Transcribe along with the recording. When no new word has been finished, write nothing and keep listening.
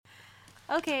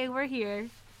Okay, we're here.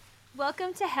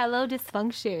 Welcome to Hello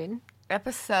Dysfunction.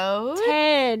 Episode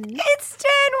 10. It's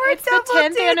 10. We're It's the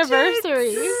 10th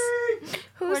anniversary.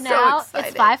 Who's We're so now, excited?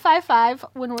 it's 555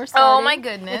 when we're starting. Oh my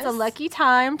goodness. It's a lucky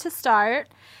time to start.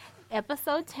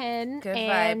 Episode 10. Good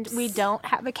and vibes. we don't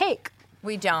have a cake.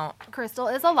 We don't. Crystal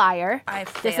is a liar. I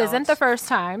This failed. isn't the first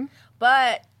time.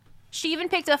 But She even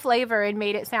picked a flavor and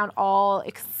made it sound all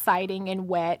exciting and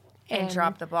wet. and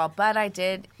dropped the ball. But I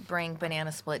did bring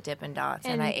banana split Dippin' Dots,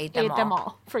 and I ate them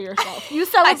all. for yourself. You I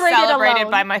celebrated celebrated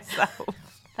alone. by myself.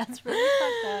 That's really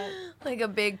fucked up. Like a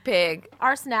big pig.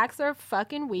 Our snacks are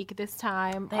fucking weak this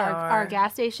time. They Our are.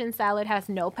 gas station salad has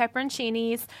no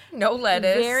pepperoncinis, No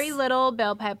lettuce. very little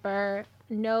bell pepper,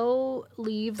 no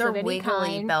leaves They're of any wiggly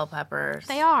kind. bell peppers.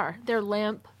 They are. They're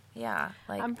limp. Yeah.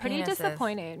 Like I'm pretty penises.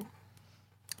 disappointed.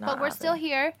 Not But we're out still there.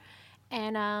 here.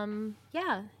 And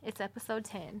yeah, it's episode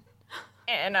 10.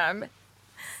 And I'm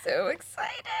so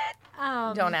excited.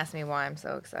 Um, Don't ask me why I'm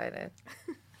so excited.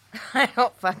 I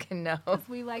don't fucking know.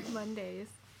 We like Mondays.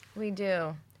 We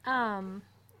do.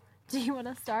 Do you want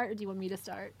to start or do you want me to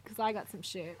start? Because I got some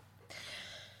shit.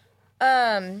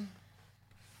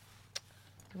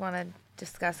 You want to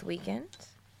discuss weekend?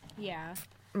 Yeah.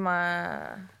 You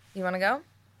want to go?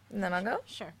 And then I'll go?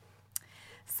 Sure.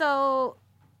 So,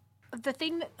 the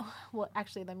thing that, well,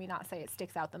 actually, let me not say it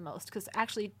sticks out the most because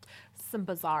actually some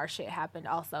bizarre shit happened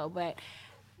also. But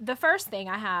the first thing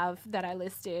I have that I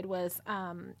listed was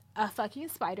a fucking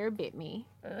spider bit me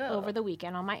over the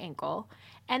weekend on my ankle.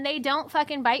 And they don't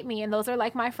fucking bite me. And those are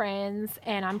like my friends.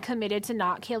 And I'm committed to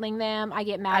not killing them. I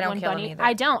get mad I don't when kill 'em Bunny. either.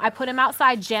 I don't. I put them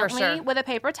outside gently sure. with a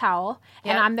paper towel.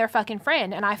 And Yep. I'm their fucking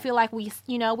friend. And I feel like we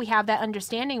have that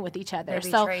understanding with each other.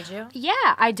 They betrayed you?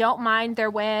 Yeah, I don't mind their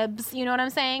webs. You know what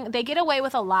I'm saying? They get away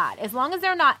with a lot. As long as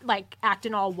they're not, like,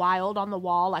 acting all wild on the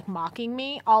wall, like, mocking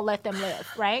me, I'll let them live,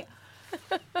 right?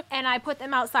 And I put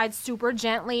them outside super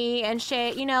gently and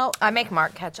shit, you know. I make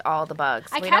Mark catch all the bugs.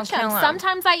 I We catch don't kill them. 'em.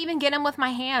 Sometimes I even get them with my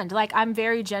hand. Like, I'm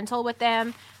very gentle with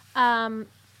them.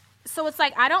 So it's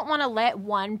like I don't want to let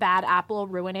one bad apple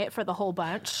ruin it for the whole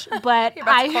bunch. But You're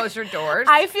about to close your doors.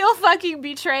 I feel fucking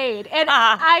betrayed. And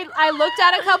I looked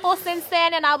at a couple since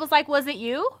then and I was like, was it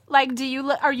you? Like,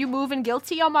 are you moving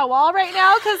guilty on my wall right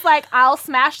now? Because, like, I'll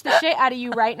smash the shit out of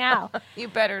you right now. You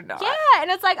better not. Yeah,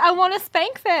 and it's like, I want to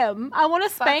spank them. I want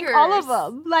to spank all of Fuckers.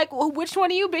 them. Like, which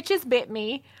one of you bitches bit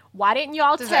me? Why didn't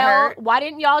y'all Does it hurt? Why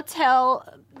didn't y'all tell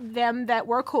them that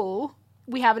we're cool?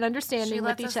 We have an understanding She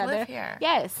with lets each us other. live here.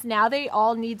 Yes, now they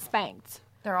all need spanked.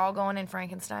 They're all going in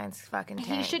Frankenstein's fucking tank.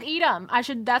 He should eat them.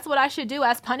 That's what I should do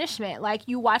as punishment. Like,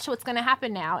 you watch what's going to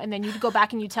happen now, and then you go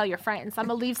back and you tell your friends. I'm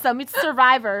going to leave some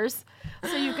survivors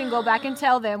so you can go back and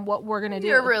tell them what we're going to do.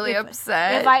 You're really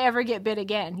upset. If I ever get bit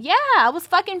again. Yeah, I was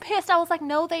fucking pissed. I was like,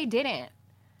 no, they didn't.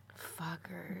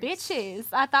 Fuckers. Bitches.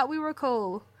 I thought we were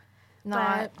cool.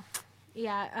 Not. But,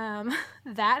 yeah,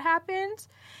 that happened.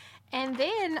 And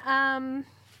then,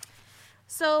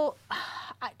 so,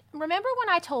 remember when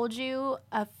I told you,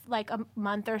 like a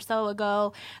month or so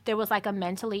ago, there was like a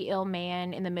mentally ill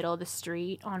man in the middle of the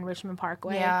street on Richmond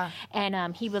Parkway? Yeah.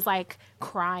 And he was like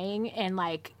crying and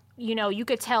like, you know, you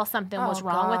could tell something was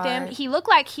wrong with him. God. He looked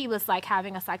like he was like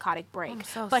having a psychotic break. I'm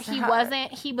so but he sad.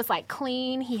 wasn't. He was like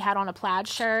clean. He had on a plaid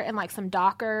shirt and like some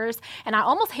Dockers. And I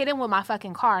almost hit him with my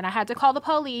fucking car. And I had to call the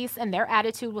police and their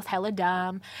attitude was hella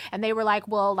dumb. And they were like,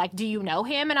 well, like, do you know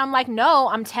him? And I'm like, no,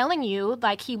 I'm telling you,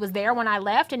 like, he was there when I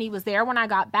left and he was there when I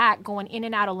got back going in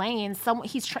and out of lanes.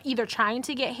 He's either trying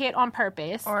to get hit on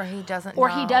purpose Or he doesn't or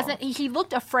know. he doesn't. He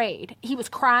looked afraid. He was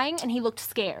crying and he looked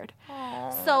scared.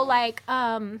 So, like,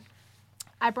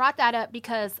 I brought that up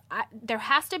because there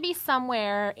has to be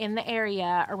somewhere in the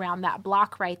area around that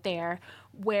block right there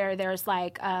where there's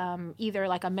like either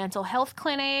like a mental health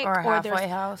clinic Or a halfway there's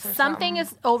house or something something.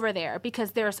 is over there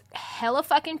because there's hella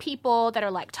fucking people that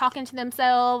are like talking to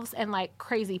themselves and like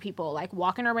crazy people like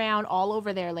walking around all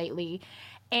over there lately.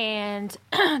 And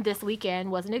this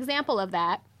weekend was an example of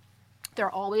that. They're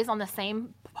always on the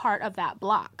same part of that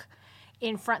block.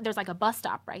 In front, there's like a bus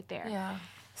stop right there. Yeah.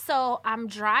 So I'm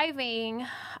driving.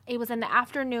 It was in the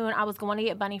afternoon. I was going to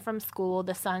get Bunny from school.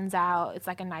 The sun's out. It's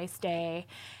like a nice day.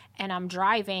 And I'm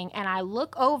driving, and I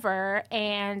look over,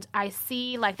 and I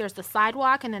see, like, there's the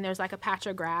sidewalk, and then there's, like, a patch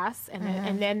of grass,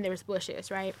 and then there's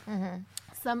bushes, right? Mm-hmm.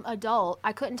 Some adult.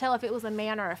 I couldn't tell if it was a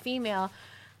man or a female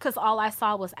because all I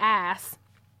saw was ass.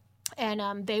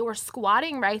 And they were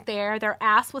squatting right there. Their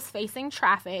ass was facing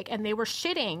traffic, and they were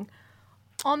shitting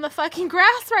on the fucking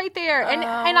grass right there. And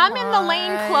I'm in the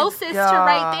lane closest to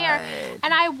right there.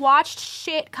 And I watched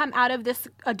shit come out of this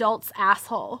adult's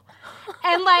asshole.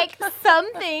 And, like,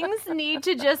 some things need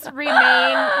to just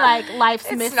remain, like, life's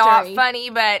mystery. It's not funny,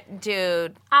 but,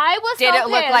 dude. I was Did it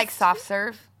look like soft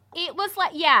serve? It was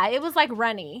like, yeah, it was like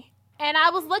runny. And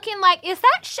I was looking like, is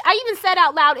that I even said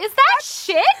out loud, is that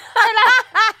shit? And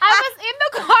I was in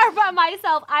the car by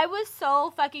myself. I was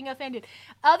so fucking offended.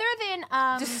 Other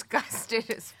than... disgusted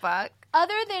as fuck.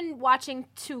 Other than watching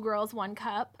Two Girls, One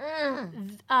Cup,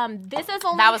 this has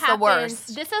only that was happened, the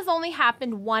worst. This has only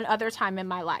happened one other time in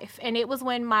my life. And it was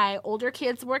when my older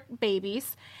kids were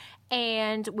babies.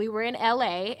 And we were in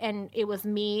LA, and it was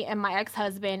me and my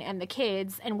ex-husband and the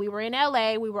kids, and we were in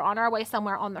LA. We were on our way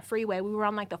somewhere on the freeway. We were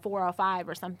on, like, the 405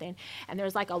 or something, and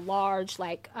there's, like, a large,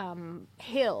 like,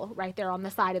 hill right there on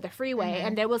the side of the freeway,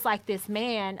 and there was, like, this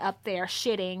man up there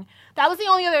shitting. That was the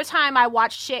only other time I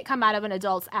watched shit come out of an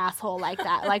adult's asshole like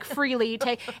that, like, freely.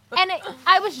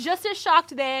 I was just as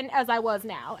shocked then as I was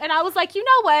now, and I was like, you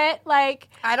know what? Like,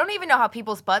 I don't even know how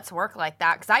people's butts work like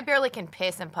that, because I barely can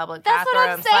piss in public bathrooms. That's what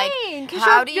I'm saying. Like,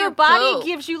 because your body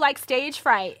gives you, like, stage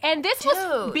fright. And this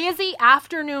was busy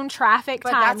afternoon traffic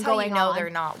time going on. But that's how you know they're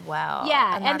not well.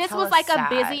 Yeah, and this was, like, a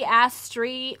busy-ass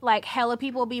street. Like, hella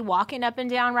people be walking up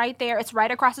and down right there. It's right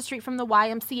across the street from the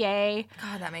YMCA.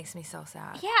 God, that makes me so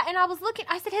sad. Yeah, and I was looking.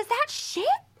 I said, is that shit?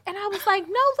 And I was like,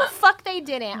 no, the fuck they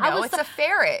didn't. No, it's a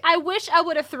ferret. I wish I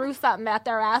would have threw something at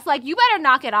their ass. Like, you better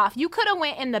knock it off. You could have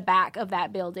went in the back of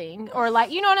that building. Or,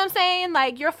 like, you know what I'm saying?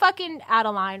 Like, you're fucking out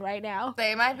of line right now.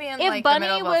 They might be in, like, the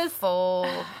middle of a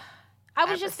full I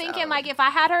was just thinking, like, if I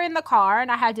had her in the car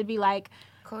and I had to be like,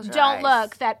 don't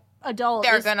look, that adult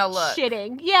is gonna look.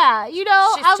 Shitting. Yeah, you know,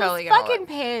 I was fucking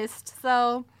pissed.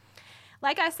 So...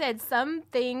 Like I said, some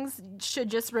things should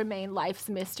just remain life's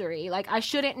mystery. Like, I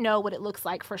shouldn't know what it looks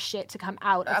like for shit to come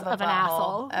out of an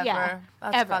asshole. Ever. Yeah,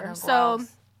 That's ever. So,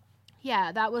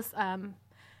 yeah, that was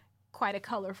quite a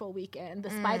colorful weekend.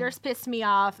 The spiders pissed me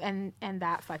off, and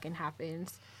that fucking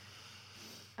happened.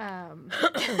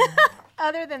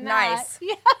 Other than that, nice.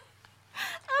 Yeah.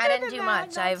 I didn't do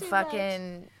much. I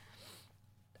fucking.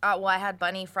 Well, I had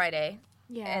Bunny Friday.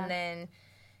 Yeah. And then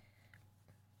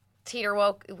Teeter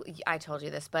woke. I told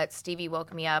you this, but Stevie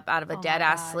woke me up out of a dead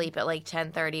ass sleep at like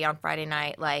 10:30 on Friday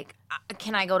night. Like,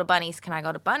 can I go to Bunny's? Can I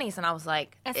go to Bunny's? And I was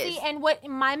like, see, and what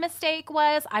my mistake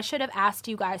was, I should have asked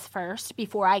you guys first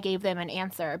before I gave them an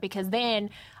answer, because then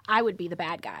I would be the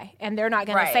bad guy, and they're not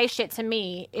going to say shit to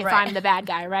me if I'm the bad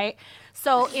guy, right?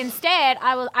 So instead,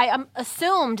 I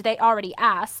assumed they already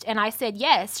asked, and I said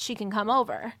yes, she can come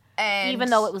over,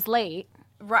 even though it was late.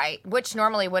 Right, which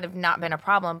normally would have not been a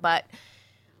problem, but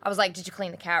I was like, did you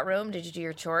clean the cat room? Did you do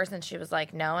your chores? And she was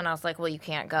like, no. And I was like, well, you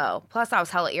can't go. Plus, I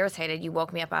was hella irritated. You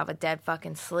woke me up out of a dead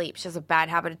fucking sleep. She has a bad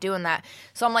habit of doing that.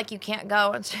 So I'm like, you can't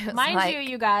go. And she was Mind you,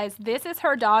 you guys, this is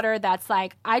her daughter that's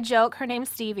like, I joke, her name's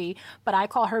Stevie, but I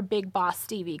call her Big Boss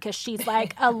Stevie because she's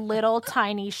like a little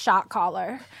tiny shot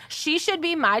caller. She should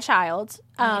be my child.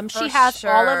 She has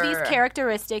all of these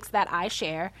characteristics that I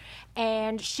share.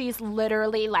 And she's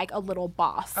literally like a little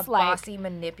boss. A bossy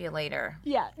manipulator.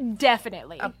 Yeah,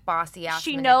 definitely. A bossy ass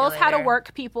She knows how to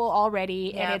work people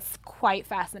already, and it's quite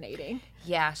fascinating.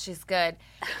 Yeah, she's good.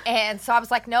 And so I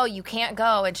was like, no, you can't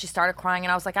go. And she started crying,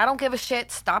 and I was like, I don't give a shit.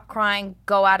 Stop crying.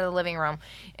 Go out of the living room.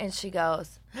 And she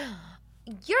goes,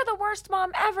 you're the worst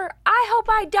mom ever. I hope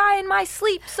I die in my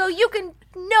sleep so you can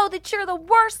know that you're the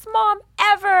worst mom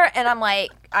ever. And I'm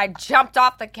like, I jumped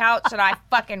off the couch and I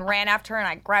fucking ran after her and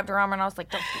I grabbed her arm and I was like,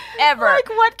 don't you ever. Like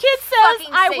what kid says,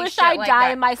 I wish I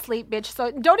die in my sleep, bitch.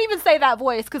 So don't even say that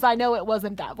voice because I know it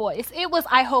wasn't that voice. It was,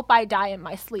 I hope I die in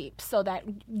my sleep so that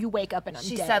you wake up and I'm dead.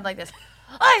 She said like this,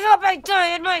 I hope I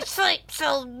die in my sleep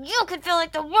so you can feel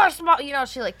like the worst mom. You know,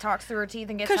 she like talks through her teeth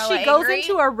and gets hella angry. Because she goes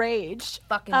into a rage.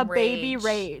 Fucking a rage. Baby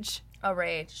rage. A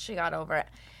rage. She got over it.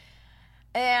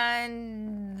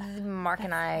 And Mark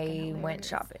and I went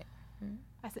shopping.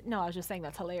 I said, no, I was just saying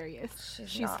that's hilarious.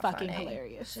 She's fucking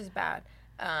hilarious. She's bad.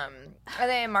 And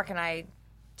then Mark and I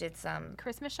did some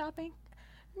Christmas shopping?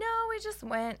 No, we just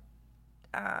went,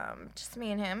 just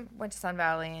me and him, went to Sun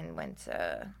Valley and went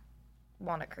to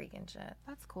Walnut Creek and shit.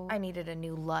 That's cool. I needed a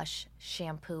new Lush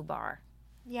shampoo bar.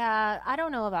 Yeah, I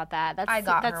don't know about that. I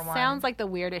got her one. That sounds like the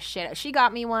weirdest shit. She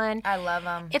got me one. I love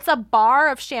them. It's a bar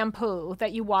of shampoo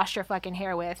that you wash your fucking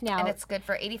hair with. Now, and it's good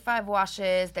for 85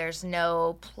 washes. There's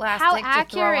no plastic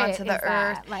to throw onto the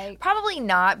earth. Like, probably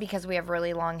not because we have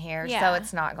really long hair, so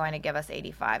it's not going to give us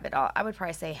 85 at all. I would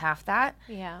probably say half that.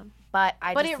 Yeah. But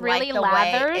I just it really like the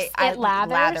lathers. way it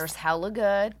lathers hella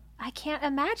good. I can't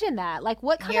imagine that. Like,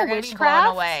 what kind You're of gonna be witchcraft?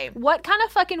 blown away. What kind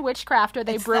of fucking witchcraft are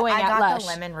they brewing I at got Lush? the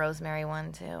lemon rosemary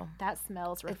one too. That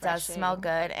smells It refreshing. does smell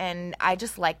good, and I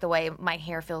just like the way my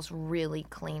hair feels really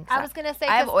clean. I was gonna say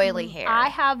I have 'cause oily hair. I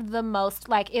have the most,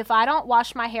 like, if I don't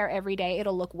wash my hair every day,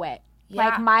 it'll look wet. Yeah.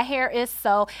 Like, my hair is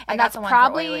so, and I got that's the one for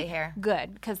probably oily hair.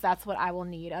 good because that's what I will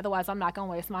need. Otherwise, I'm not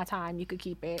gonna waste my time. You could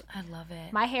keep it. I love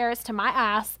it. My hair is to my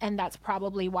ass, and that's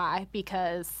probably why,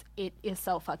 because it is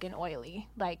so fucking oily.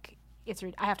 Like,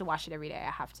 I have to wash it every day.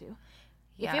 I have to.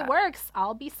 If Yeah. it works,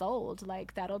 I'll be sold.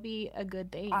 Like, that'll be a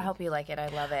good thing. I hope you like it. I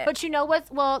love it. But you know what?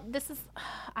 Well, this is,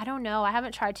 I don't know. I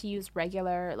haven't tried to use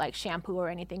regular, like, shampoo or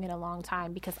anything in a long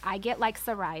time because I get, like,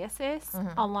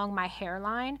 psoriasis along my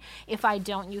hairline if I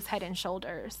don't use Head and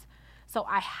Shoulders. So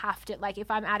I have to, like, if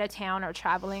I'm out of town or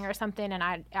traveling or something and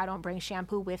I don't bring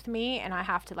shampoo with me and I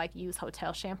have to, like, use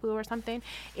hotel shampoo or something,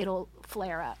 it'll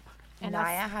flare up. And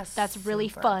Naya has that's really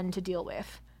super- fun to deal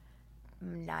with.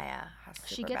 Naya has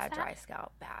She super gets bad that? dry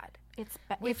scalp. Bad.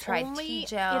 We've tried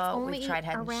T-gel, we've tried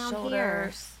Head and around Shoulders.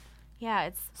 here. Yeah,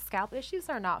 it's scalp issues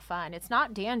are not fun. It's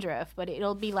not dandruff, but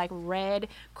it'll be like red,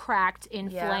 cracked,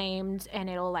 inflamed,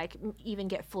 and it'll like even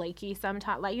get flaky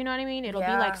sometimes. Like, you know what I mean? It'll be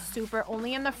like Yeah. super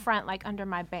only in the front, like under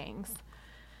my bangs.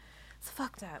 It's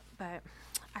fucked up, but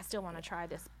I still want to try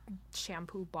this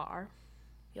shampoo bar.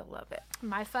 You'll love it.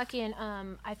 My fucking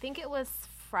I think it was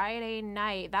Friday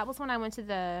night. That was when I went to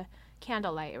the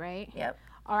candlelight, right? Yep.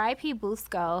 R.I.P.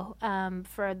 Busco.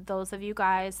 For those of you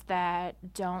guys that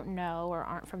don't know or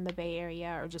aren't from the Bay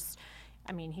Area or just,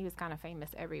 I mean, he was kind of famous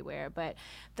everywhere. But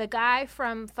the guy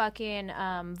from fucking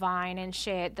Vine and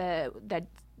shit that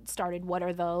started What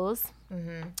Are Those?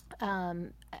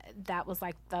 That was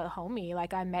like the homie.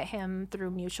 Like, I met him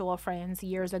through mutual friends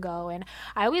years ago, and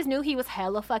I always knew he was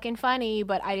hella fucking funny,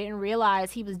 but I didn't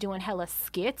realize he was doing hella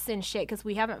skits and shit because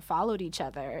we haven't followed each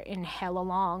other in hella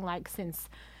long, like since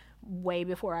way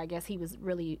before I guess he was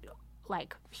really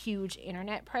like huge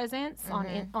internet presence on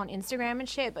Instagram and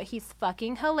shit. But he's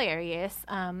fucking hilarious.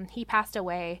 He passed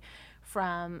away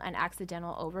from an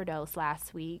accidental overdose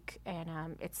last week, and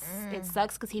it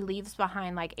sucks because he leaves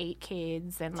behind like 8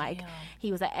 kids, and like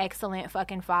he was an excellent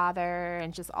fucking father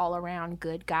and just all around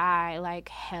good guy, like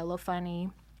hella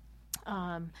funny.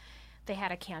 They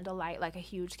had a candlelight, like a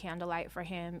huge candlelight for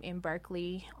him in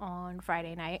Berkeley on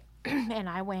Friday night, and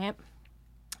I went,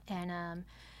 and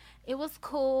it was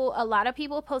cool. A lot of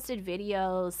people posted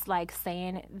videos like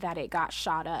saying that it got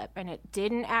shot up, and it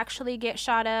didn't actually get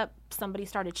shot up. Somebody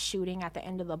started shooting at the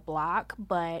end of the block,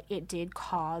 but it did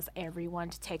cause everyone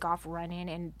to take off running,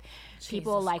 and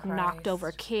people Jesus like knocked Christ.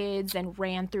 over kids and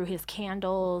ran through his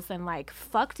candles and like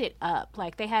fucked it up.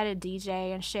 Like, they had a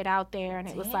DJ and shit out there, and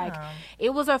it was like, it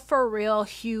was a for real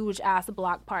huge ass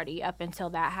block party up until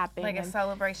that happened. Like a And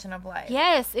celebration of life.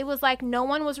 yes, it was like no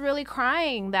one was really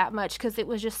crying that much because it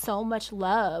was just so much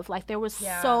love. Like, there was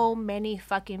so many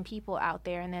fucking people out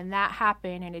there, and then that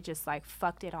happened, and it just like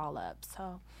fucked it all up.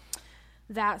 So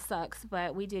that sucks,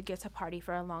 but we did get to party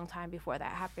for a long time before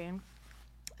that happened.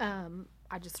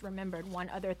 I just remembered one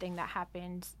other thing that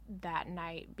happened that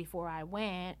night before I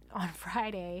went on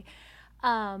Friday.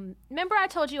 Remember I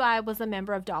told you I was a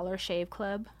member of Dollar Shave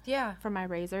Club? Yeah. For my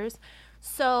razors.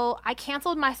 So I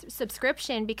canceled my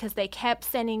subscription because they kept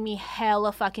sending me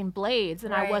hella fucking blades,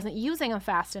 and I Right. wasn't using them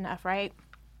fast enough, right?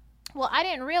 Well, I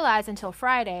didn't realize until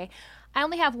Friday I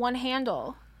only have one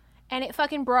handle, and it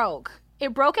fucking broke.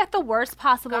 It broke at the worst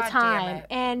possible God damn time. it.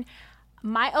 And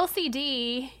my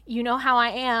OCD, you know how I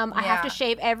am. I have to Yeah.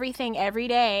 shave everything every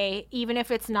day, even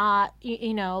if it's not,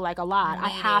 you know, like a lot. I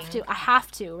have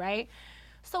to, right?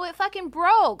 So it fucking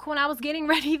broke when I was getting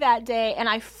ready that day, and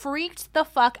I freaked the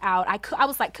fuck out. I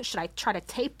was like, should I try to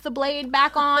tape the blade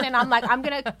back on? And I'm like, I'm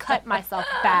going to cut myself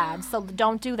bad, so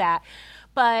don't do that.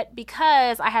 But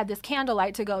because I had this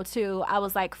candlelight to go to, I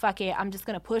was like, fuck it, I'm just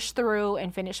going to push through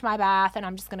and finish my bath, and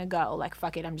I'm just going to go. Like,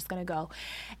 fuck it, I'm just going to go.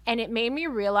 And it made me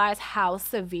realize how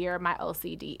severe my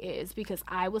OCD is, because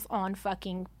I was on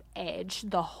fucking edge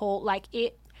the whole, like,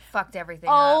 it Fucked everything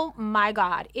up. oh my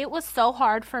God. It was so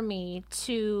hard for me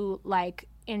to like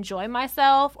enjoy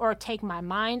myself or take my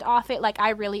mind off it. Like, I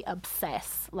really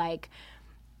obsess, like,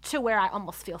 to where I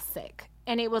almost feel sick.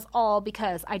 And it was all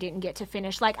because I didn't get to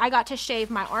finish. Like, I got to shave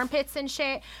my armpits and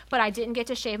shit, but I didn't get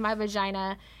to shave my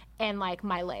vagina and like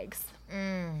my legs.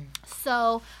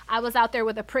 So I was out there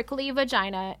with a prickly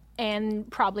vagina and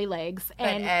probably legs. But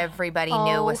And everybody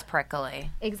knew was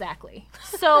prickly. exactly.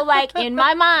 So, like, in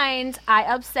my mind, I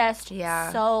obsessed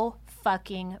Yeah. so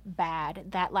fucking bad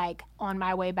that like on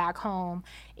my way back home,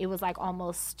 it was like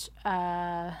almost,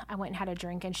 I went and had a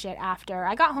drink and shit after.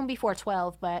 I got home before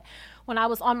 12, but when I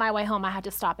was on my way home, I had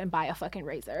to stop and buy a fucking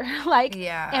razor. Like,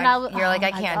 Yeah. and You're like, oh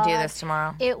I my can't do God. this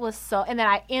tomorrow. It was so, and then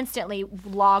I instantly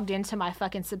logged into my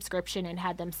fucking subscription and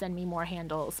had them send me more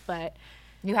handles. But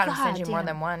You had them send you God more damn.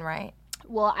 than one, right?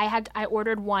 well, I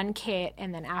ordered one kit,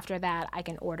 and then after that, I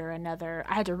can order another.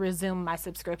 I had to resume my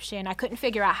subscription. I couldn't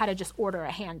figure out how to just order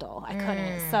a handle. I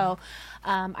couldn't. So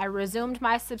I resumed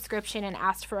my subscription and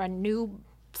asked for a new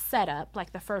setup,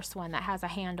 like the first one that has a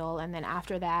handle, and then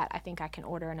after that, I think I can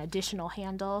order an additional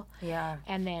handle. Yeah.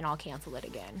 And then I'll cancel it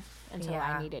again until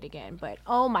Yeah. I need it again. But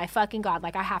oh my fucking God,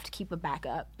 like I have to keep a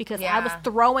backup because I was Yeah.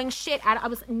 throwing shit out. I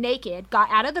was naked, got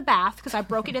out of the bath because I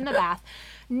broke it in the bath.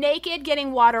 Naked,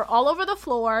 getting water all over the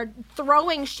floor,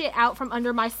 throwing shit out from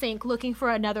under my sink, looking for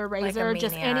another razor,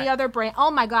 just any maniac. other brand.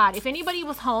 Oh my God, if anybody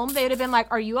was home, they would have been like,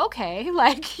 "Are you okay?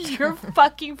 Like you're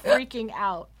fucking freaking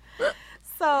out."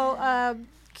 So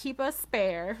keep a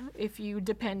spare if you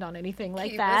depend on anything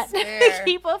like Keep a that. spare.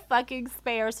 Keep a fucking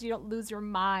spare so you don't lose your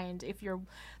mind if you're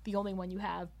the only one you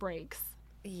have breaks.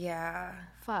 Yeah.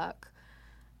 Fuck.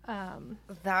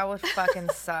 That would fucking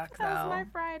suck, though. That was my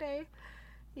Friday.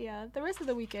 Yeah, the rest of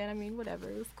the weekend, I mean, whatever.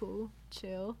 It was cool.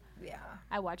 Chill. Yeah.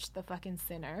 I watched The fucking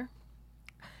Sinner.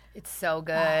 It's so Oh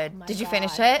good. my Did you God.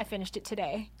 finish I it? finished it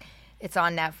today. It's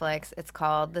on Netflix. It's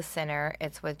called The Sinner.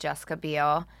 It's with Jessica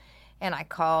Biel. And I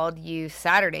called you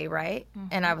Saturday, right?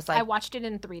 And I was like, I watched it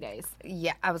in 3 days.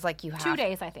 yeah, I was like, you have 2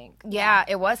 days, I think. Yeah,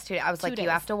 it was 2 days. I was like, 2 you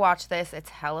days. have to watch this. It's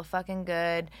hella fucking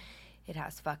good. It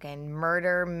has fucking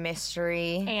murder,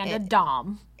 mystery. And a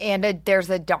dom.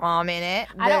 There's a dom in it.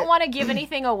 I don't want to give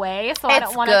anything away, so I don't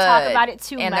It's want to talk good. about it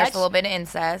too And much. there's a little bit of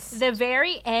incest. The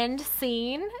very end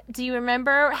scene, do you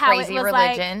remember how Crazy it was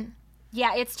like... religion.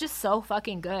 Yeah, it's just so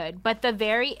fucking good. But the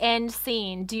very end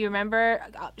scene, do you remember?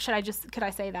 Could I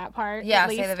say that part? Yeah, at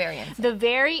say least? the very end. The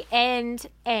very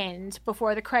end,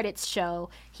 before the credits show,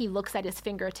 he looks at his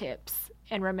fingertips.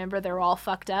 And remember, they're all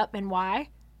fucked up. And why?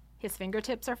 His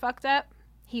fingertips are fucked up.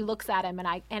 He looks at him,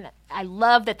 and I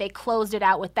love that they closed it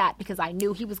out with that because I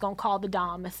knew he was going to call the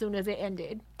dom as soon as it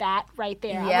ended. That right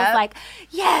there. I Yep. was like,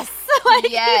 yes!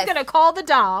 Like, Yes. he's going to call the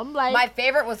dom. Like, My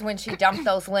favorite was when she dumped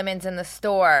those lemons in the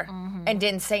store Mm-hmm. and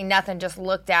didn't say nothing, just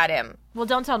looked at him. well,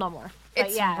 don't tell no more. But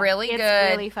It's yeah, really it's good.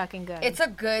 really fucking good. It's a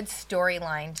good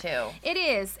storyline, too. It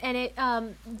is, and it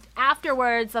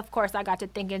afterwards, of course, I got to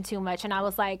thinking too much, and I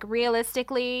was like,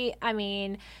 realistically, I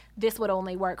mean, this would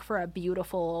only work for a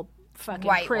beautiful fucking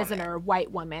White prisoner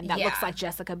white woman that looks Yeah. like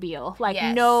Jessica Biel. Like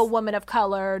Yes. no woman of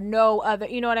color, no other,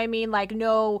 you know what I mean? Like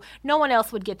no one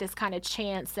else would get this kind of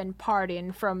chance and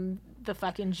pardon from the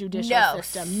fucking judicial No.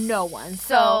 system. No one.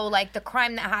 So, like, the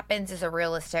crime that happens is a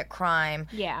realistic crime.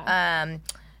 Yeah.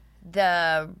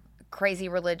 The crazy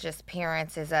religious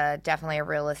parents is definitely a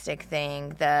realistic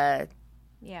thing. The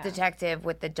yeah. detective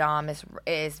with the dom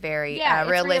is very Yeah, it's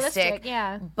realistic.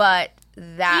 yeah. But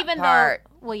that Even part,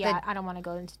 though, well, yeah, I don't want to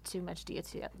go into too much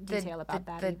detail about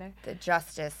that either. the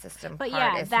justice system But part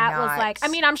yeah, is that was not- like, I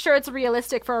mean, I'm sure it's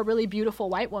realistic for a really beautiful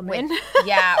white woman.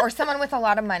 yeah, or someone with a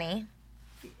lot of money.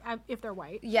 If they're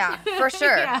white. Yeah, for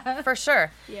sure. Yeah. For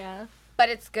sure. Yeah. But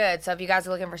it's good. So if you guys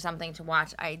are looking for something to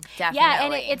watch, I definitely. Yeah,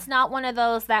 and it's not one of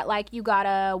those that, like, you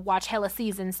gotta watch hella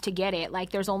seasons to get it.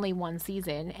 Like, there's only one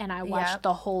season, and I watched Yep.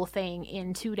 the whole thing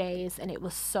in 2 days, and it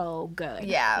was so good.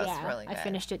 Yeah, it was really I good.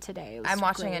 finished it today. It was I'm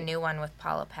watching a great. new one with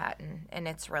Paula Patton, and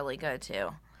it's really good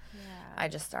too. Yeah. I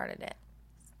just started it.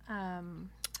 Um,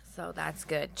 So that's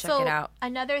good. Check so it out.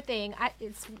 another thing,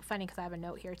 it's funny because I have a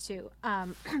note here too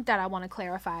that I want to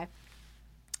clarify.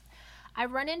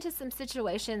 I've run into some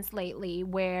situations lately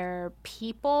where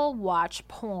people watch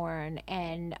porn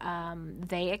and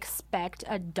they expect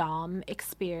a dom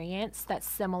experience that's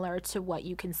similar to what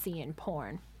you can see in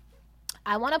porn.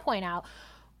 I want to point out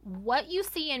what you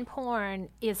see in porn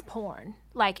is porn.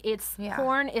 Like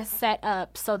porn is set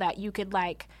up so that you could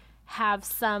like have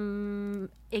some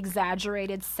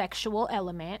exaggerated sexual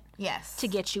element Yes. to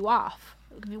get you off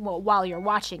while you're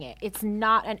watching it. It's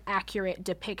not an accurate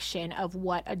depiction of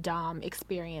what a dom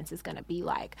experience is going to be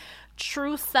like.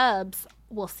 True subs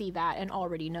will see that and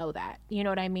already know that. You know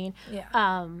what I mean?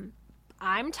 Yeah.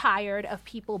 I'm tired of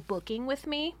people booking with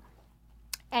me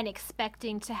and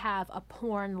expecting to have a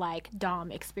porn-like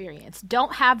dom experience.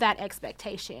 Don't have that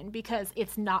expectation because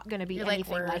it's not going to be You're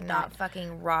anything we're like not that.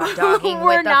 fucking raw dogging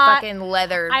We're with not- a fucking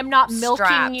leather. I'm not milking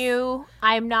straps. you.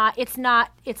 I'm not. It's not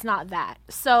that.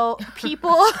 So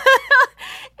people,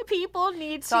 People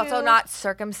need It's to. also not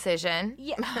circumcision.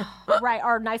 Yeah, right.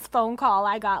 Our nice phone call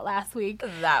I got last week.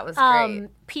 That was great.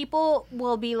 People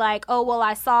will be like, oh, well,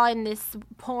 I saw in this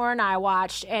porn I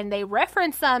watched, and they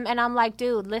reference them, and I'm like,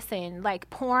 dude, listen, like,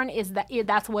 porn is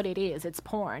that's what it is. It's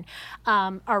porn.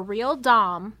 A real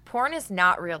dom. Porn is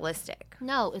not realistic.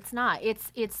 No, it's not.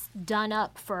 It's done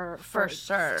up for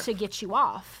sure to get you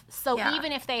off. So Yeah.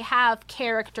 even if they have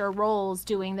character roles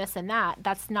doing this and that,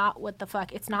 that's not what the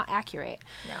fuck. It's not accurate.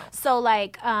 No. So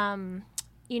like,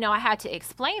 you know, I had to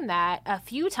explain that a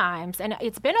few times, and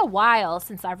it's been a while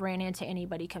since I've ran into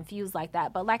anybody confused like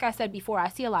that. But like I said before, I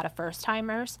see a lot of first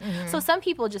timers. So some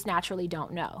people just naturally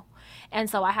don't know. And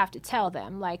so I have to tell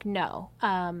them, like, no,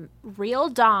 real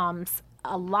doms,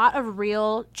 a lot of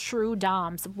real true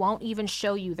doms won't even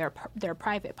show you their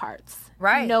private parts.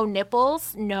 Right. No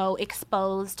nipples, no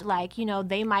exposed, like, you know,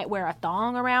 they might wear a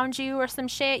thong around you or some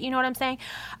shit. You know what I'm saying?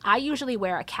 I usually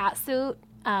wear a cat suit.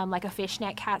 Like a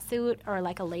fishnet cat suit or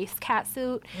like a lace cat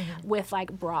suit with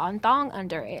like bra and thong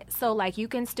under it. So like you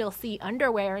can still see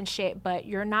underwear and shit, but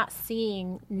you're not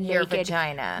seeing Your naked.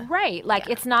 vagina. Right. Like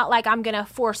it's not like I'm going to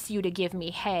force you to give me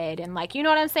head. And like, you know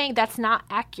what I'm saying? That's not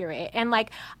accurate. And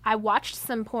like I watched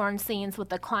some porn scenes with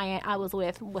the client I was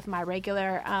with my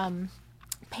regular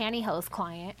pantyhose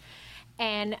client.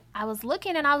 And I was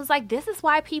looking and I was like, this is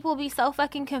why people be so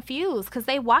fucking confused, because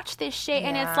they watch this shit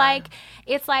and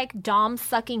it's like dom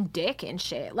sucking dick and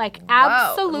shit. Like,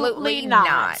 absolutely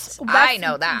not. I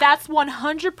know that. That's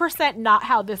 100% not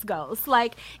how this goes.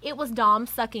 Like, it was dom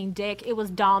sucking dick. It was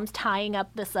doms tying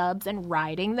up the subs and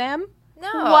riding them.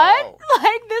 No. What?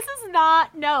 Like, this is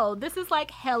not, no. This is like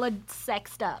hella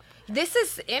sexed up. This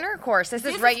is intercourse. This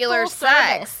is regular full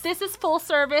sex. Service. This is full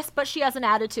service, but she has an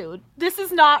attitude. This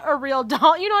is not a real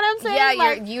doll. You know what I'm saying? Yeah,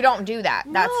 like, you don't do that.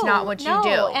 That's not what you do.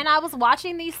 And I was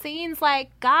watching these scenes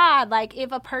like, God, like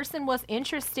if a person was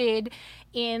interested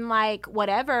in like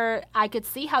whatever, I could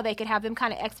see how they could have them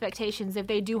kind of expectations if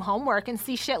they do homework and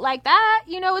see shit like that.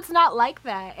 You know, it's not like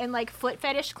that. And like foot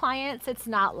fetish clients, it's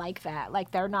not like that.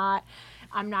 Like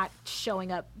I'm not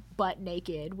showing up butt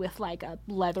naked with like a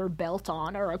leather belt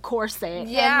on or a corset.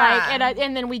 Yeah.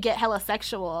 And then we get hella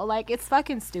sexual. Like, it's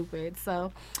fucking stupid.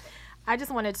 So I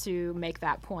just wanted to make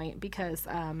that point because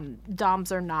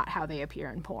doms are not how they appear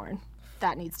in porn.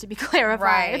 That needs to be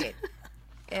clarified. Right.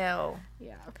 Ew.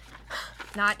 Yeah.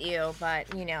 Not ew,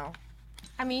 but you know.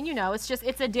 I mean, you know, it's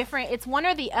one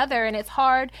or the other, and it's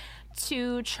hard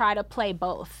to try to play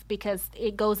both because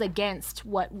it goes against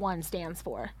what one stands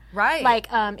for. Right. Like,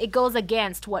 it goes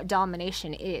against what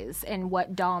domination is and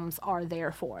what doms are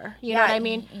there for. You know what I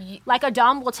mean? Like, a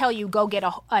dom will tell you, go get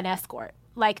an escort.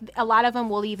 Like, a lot of them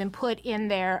will even put in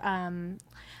their,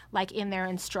 in their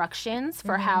instructions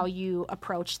for how you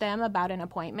approach them about an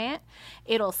appointment.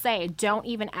 It'll say, don't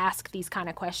even ask these kind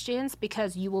of questions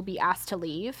because you will be asked to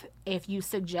leave. If you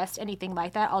suggest anything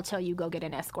like that, I'll tell you, go get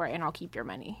an escort and I'll keep your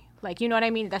money. Like, you know what I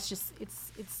mean? That's just,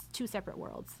 it's two separate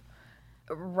worlds.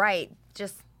 Right.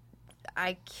 Just,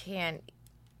 I can't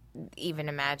even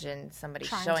imagine somebody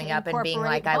Trying showing to up and being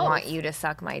like, incorporate I want both. you to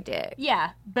suck my dick.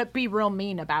 Yeah, but be real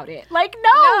mean about it. Like,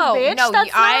 no, bitch,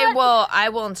 that's I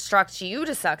will instruct you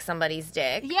to suck somebody's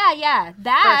dick. Yeah,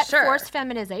 that, For sure. forced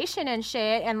feminization and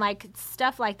shit and, like,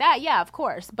 stuff like that, yeah, of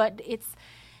course. But it's,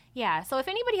 yeah, so if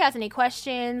anybody has any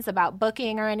questions about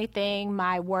booking or anything,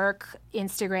 my work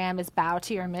Instagram is Bow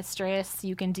to Your Mistress.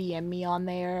 You can DM me on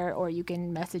there or you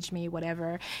can message me,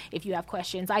 whatever, if you have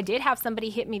questions. I did have somebody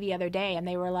hit me the other day and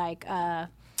they were like,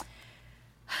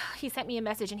 he sent me a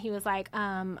message and he was like,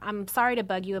 I'm sorry to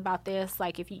bug you about this.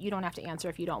 Like, if you don't have to answer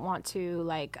if you don't want to.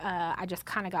 Like, I just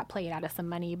kind of got played out of some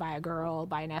money by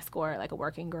an escort, like a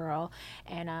working girl.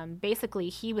 And basically,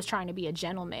 he was trying to be a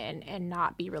gentleman and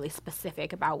not be really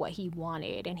specific about what he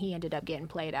wanted. And he ended up getting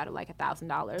played out of like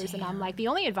 $1,000. And I'm like, the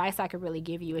only advice I could really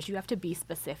give you is you have to be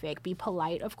specific. Be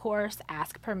polite, of course.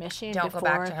 Ask permission. Don't go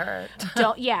back to her.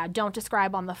 Don't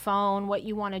describe on the phone what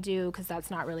you want to do because that's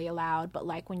not really allowed. But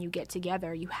like when you get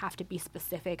together, you have to be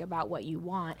specific about what you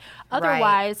want.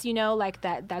 Otherwise, you know, like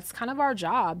that's kind of our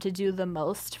job to do the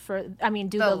most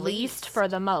the least for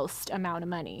the most amount of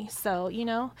money. So, you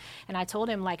know, and I told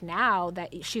him like now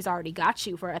that she's already got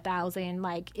you for $1,000,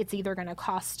 like it's either going to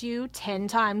cost you 10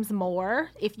 times more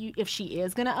if she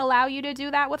is going to allow you to do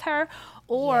that with her,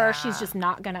 or she's just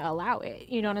not going to allow it.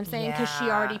 You know what I'm saying? Because she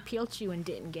already peeled you and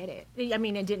didn't get it. I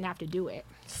mean, and didn't have to do it.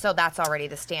 So that's already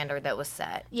the standard that was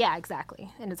set. Yeah, exactly.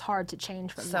 And it's hard to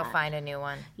change from that. So find a new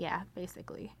one. Yeah,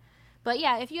 basically. But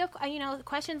yeah, if you have,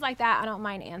 questions like that, I don't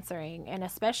mind answering. And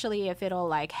especially if it'll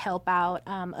like help out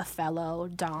a fellow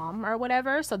Dom or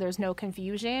whatever. So there's no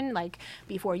confusion. Like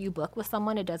before you book with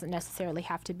someone, it doesn't necessarily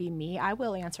have to be me. I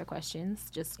will answer questions,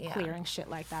 just clearing shit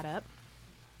like that up.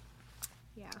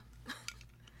 Yeah.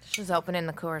 She's opening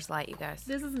the Coors Light, you guys.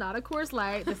 This is not a Coors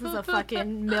Light. This is a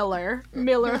fucking Miller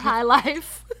High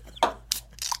Life.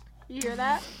 You hear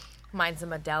that? Mine's a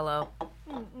Modelo.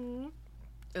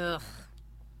 Ugh.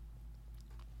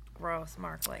 Gross.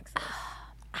 Mark likes it.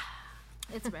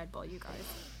 It's Red Bull, you guys.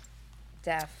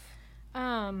 Def.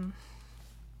 Some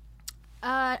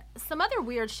other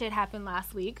weird shit happened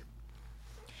last week.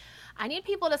 I need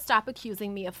people to stop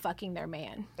accusing me of fucking their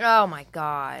man. Oh my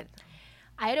God.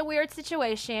 I had a weird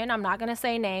situation. I'm not going to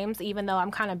say names, even though I'm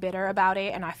kind of bitter about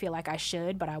it, and I feel like I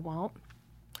should, but I won't.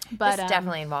 But this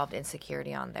definitely involved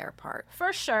insecurity on their part.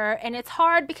 For sure. And it's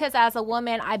hard because as a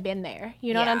woman, I've been there.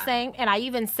 You know what I'm saying? And I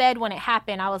even said when it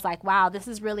happened, I was like, wow, this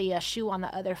is really a shoe on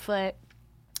the other foot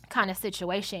kind of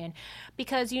situation.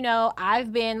 Because,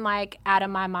 I've been like out of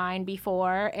my mind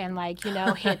before and like,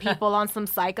 hit people on some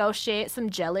psycho shit, some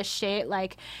jealous shit,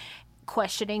 like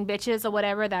questioning bitches or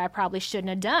whatever that I probably shouldn't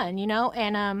have done,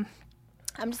 And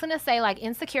I'm just going to say, like,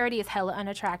 insecurity is hella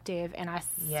unattractive, and I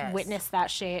witnessed that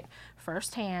shit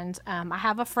firsthand. I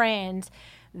have a friend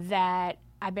that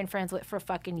I've been friends with for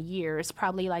fucking years,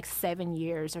 probably like 7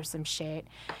 years or some shit,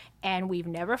 and we've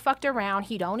never fucked around.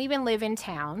 He don't even live in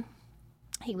town.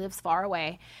 He lives far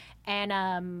away.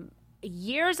 And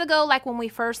years ago, like when we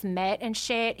first met and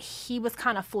shit, he was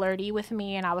kind of flirty with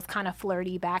me, and I was kind of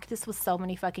flirty back. This was so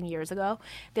many fucking years ago.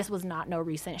 This was not no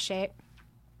recent shit.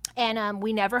 And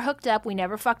we never hooked up. We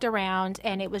never fucked around.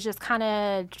 And it was just kind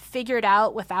of figured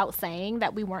out without saying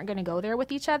that we weren't going to go there with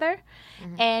each other.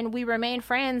 Mm-hmm. And we remained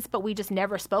friends, but we just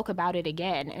never spoke about it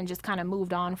again and just kind of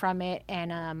moved on from it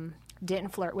and didn't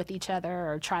flirt with each other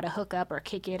or try to hook up or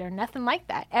kick it or nothing like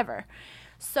that ever.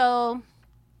 So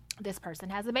this person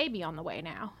has a baby on the way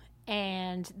now.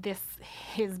 And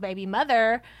his baby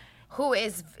mother...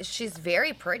 she's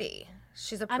very pretty.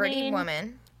 She's a pretty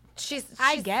woman.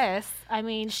 I guess.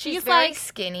 She's very like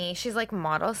skinny. She's like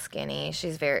model skinny. She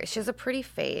has a pretty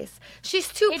face. She's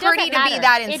too pretty to be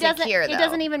that insecure, though. It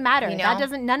doesn't even matter.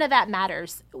 None of that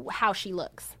matters how she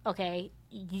looks. Okay.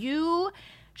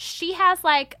 She's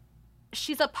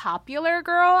a popular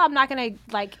girl. I'm not going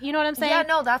to you know what I'm saying? Yeah,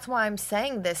 no, that's why I'm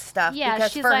saying this stuff. Yeah,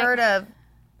 because for her to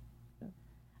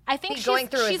I think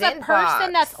she's a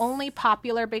person that's only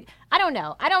popular. I don't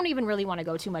know. I don't even really want to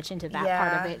go too much into that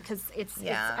part of it because it's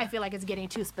I feel like it's getting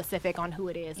too specific on who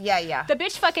it is. Yeah. The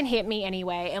bitch fucking hit me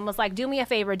anyway and was like, do me a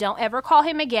favor. Don't ever call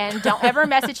him again. Don't ever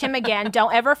message him again.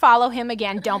 Don't ever follow him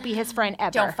again. Don't be his friend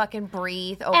ever. Don't fucking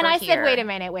breathe over And I said, wait a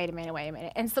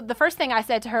minute. And so the first thing I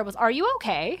said to her was, are you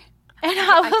okay? And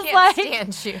I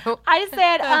can't stand you. I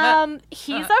said,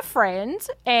 he's a friend,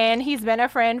 and he's been a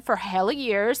friend for hella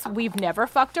years. We've never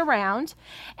fucked around.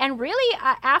 And really,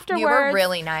 afterwards... You were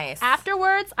really nice.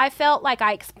 Afterwards, I felt like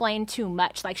I explained too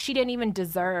much. Like, she didn't even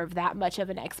deserve that much of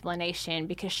an explanation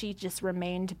because she just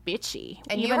remained bitchy.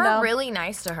 And you were really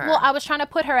nice to her. Well, I was trying to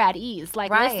put her at ease. Like,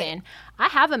 listen, I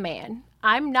have a man.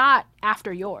 I'm not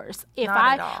after yours.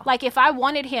 Not at all. Like, if I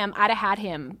wanted him, I'd have had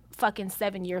him fucking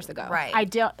 7 years ago. Right. I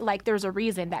don't, like, there's a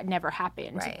reason that never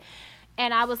happened. Right.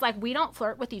 And I was like, we don't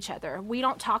flirt with each other. We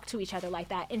don't talk to each other like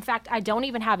that. In fact, I don't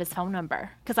even have his phone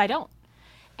number because I don't.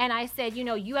 And I said,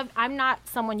 I'm not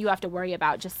someone you have to worry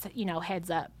about. Just, heads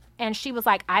up. And she was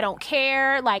like, I don't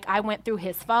care. Like, I went through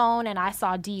his phone and I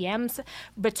saw DMs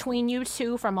between you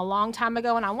two from a long time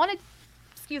ago. And I wanted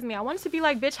to be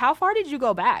like, bitch, how far did you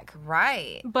go back?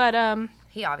 Right. But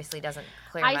he obviously doesn't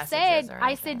clear messages or anything.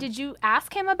 I said, did you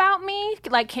ask him about me?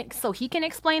 Like, so he can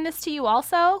explain this to you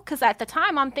also? Because at the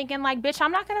time, I'm thinking, like, bitch,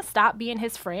 I'm not going to stop being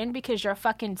his friend because you're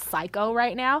fucking psycho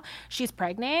right now. She's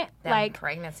pregnant. Them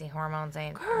pregnancy hormones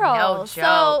ain't no joke.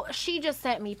 So she just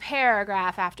sent me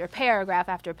paragraph after paragraph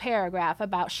after paragraph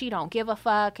about she don't give a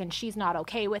fuck and she's not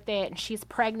okay with it and she's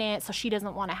pregnant, so she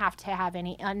doesn't want to have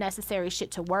any unnecessary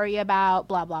shit to worry about,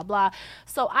 blah, blah, blah.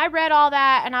 So I read all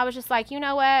that and I was just like, you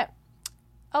know what?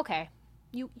 Okay,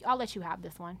 I'll let you have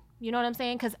this one. You know what I'm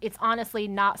saying? Because it's honestly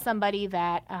not somebody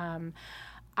that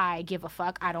I give a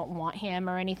fuck. I don't want him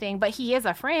or anything. But he is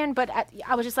a friend. But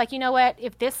I was just like, you know what?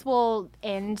 If this will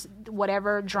end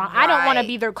whatever drama, I don't want to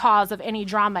be the cause of any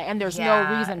drama, and there's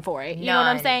no reason for it. You know what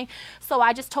I'm saying? So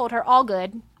I just told her, all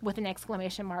good, with an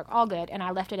exclamation mark, all good, and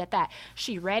I left it at that.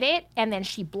 She read it, and then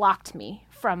she blocked me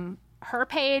from her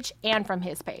page and from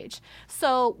his page.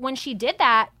 So when she did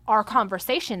that, our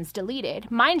conversations deleted.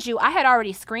 Mind you, I had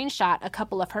already screenshot a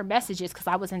couple of her messages because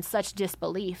I was in such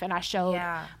disbelief, and I showed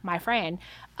my friend.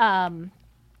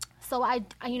 So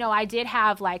I did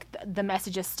have like the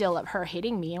messages still of her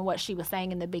hitting me and what she was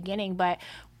saying in the beginning, but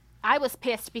I was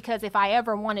pissed because if I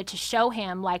ever wanted to show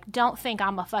him, like, don't think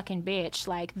I'm a fucking bitch.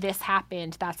 Like, this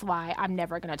happened. That's why I'm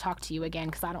never going to talk to you again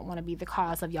because I don't want to be the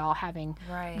cause of y'all having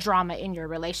drama in your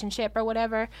relationship or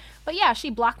whatever. But, yeah, she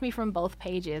blocked me from both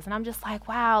pages. And I'm just like,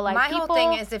 wow. Like, my whole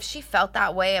thing is if she felt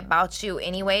that way about you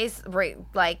anyways,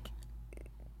 like,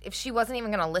 if she wasn't even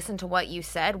going to listen to what you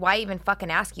said, why even fucking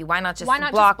ask you? Why not just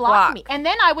block me? And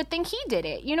then I would think he did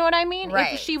it. You know what I mean?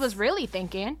 Right. If she was really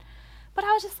thinking. But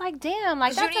I was just like, damn.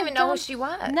 Like, you didn't even know who she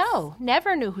was. No,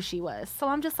 never knew who she was. So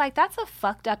I'm just like, that's a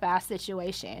fucked up ass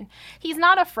situation. He's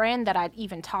not a friend that I'd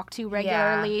even talk to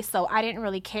regularly, so I didn't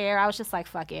really care. I was just like,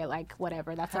 fuck it, like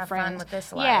whatever. That's Have a friend. fun with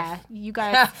this life. Yeah, you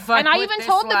guys. And I even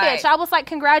told the bitch, I was like,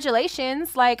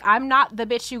 congratulations. Like, I'm not the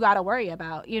bitch you got to worry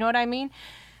about. You know what I mean?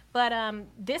 But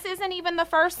this isn't even the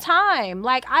first time.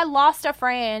 Like, I lost a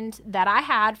friend that I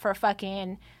had for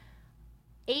fucking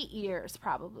 8 years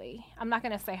probably. I'm not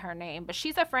going to say her name, but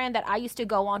she's a friend that I used to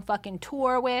go on fucking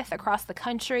tour with across the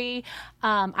country.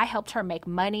 I helped her make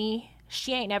money.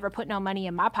 She ain't never put no money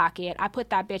in my pocket. I put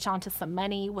that bitch onto some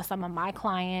money with some of my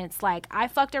clients. Like, I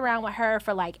fucked around with her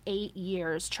for like 8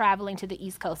 years, traveling to the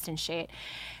East Coast and shit.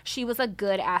 She was a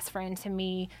good ass friend to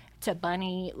me, to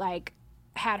Bunny, like,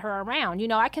 had her around. You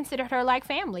know, I considered her like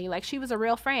family. Like, she was a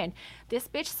real friend. This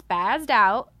bitch spazzed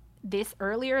out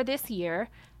earlier this year,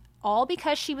 all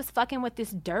because she was fucking with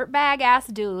this dirtbag ass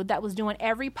dude that was doing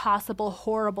every possible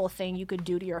horrible thing you could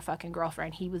do to your fucking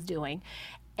girlfriend. He was doing.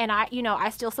 And I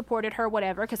still supported her,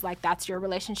 whatever, because, like, that's your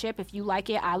relationship. If you like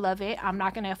it, I love it. I'm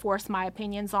not going to force my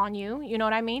opinions on you. You know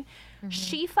what I mean? Mm-hmm.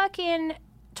 She fucking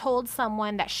told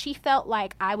someone that she felt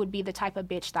like I would be the type of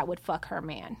bitch that would fuck her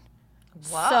man.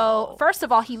 Whoa. So, first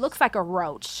of all, he looks like a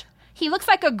roach. He looks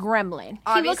like a gremlin.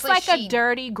 Obviously, he looks like a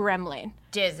dirty gremlin.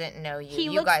 Doesn't know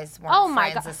you. You guys weren't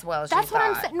friends as well as you thought. That's what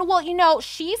I'm saying. Well, you know,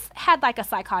 she's had like a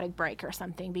psychotic break or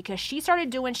something because she started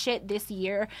doing shit this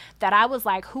year that I was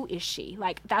like, who is she?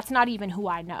 Like, that's not even who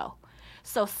I know.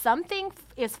 So something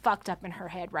is fucked up in her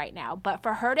head right now. But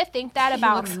for her to think that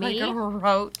about me, like a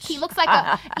roach. He looks like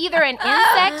either an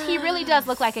insect. He really does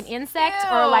look like an insect,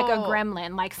 or like a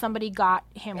gremlin. Like somebody got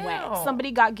him wet. Somebody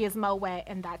got Gizmo wet,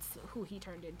 and that's who he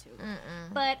turned into.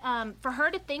 But for her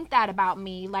to think that about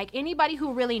me, like anybody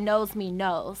who really knows me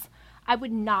knows, I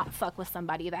would not fuck with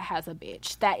somebody that has a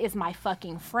bitch that is my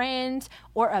fucking friend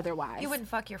or otherwise. You wouldn't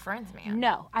fuck your friends, man.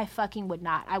 No, I fucking would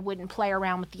not. I wouldn't play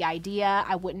around with the idea.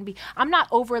 I'm not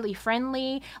overly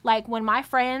friendly. Like, when my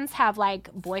friends have,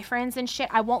 like, boyfriends and shit,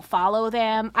 I won't follow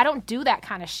them. I don't do that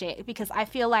kind of shit because I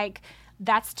feel like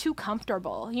that's too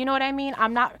comfortable. You know what I mean?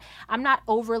 I'm not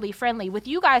overly friendly. With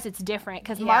you guys, it's different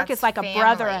because Mark is like a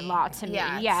brother-in-law to me.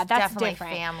 Yeah, that's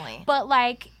different. Family. But,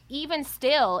 like, even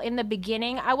still, in the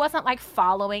beginning, I wasn't like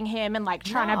following him and like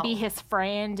trying to be his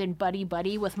friend and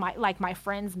buddy with my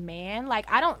friend's man. Like,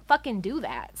 I don't fucking do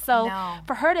that. So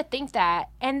for her to think that,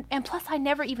 and plus I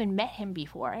never even met him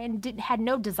before and had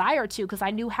no desire to because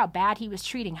I knew how bad he was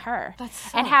treating her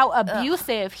and how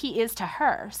abusive he is to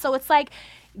her. So it's like,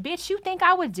 bitch, you think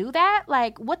I would do that?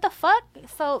 Like, what the fuck?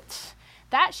 So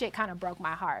that shit kind of broke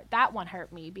my heart. That one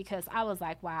hurt me because I was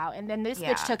like, wow. And then this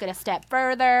bitch took it a step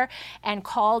further and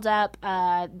called up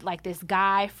like this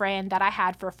guy friend that I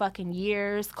had for fucking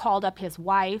years, called up his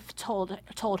wife, told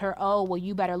her, oh, well,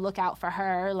 you better look out for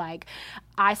her. Like,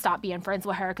 I stopped being friends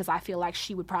with her because I feel like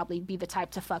she would probably be the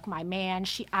type to fuck my man.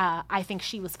 I think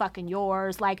she was fucking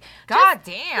yours. Like, God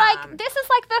damn. Like, this is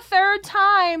like the third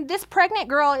time. This pregnant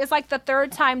girl is like the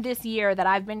third time this year that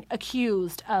I've been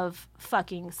accused of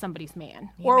fucking somebody's man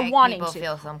or wanting to.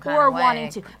 Feel some kind of way. Wanting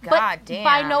to. God but damn.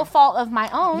 By no fault of my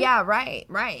own. Yeah, right.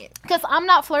 Because I'm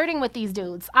not flirting with these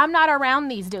dudes. I'm not around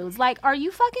these dudes. Like, are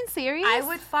you fucking serious? I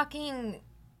would fucking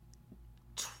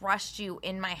trust you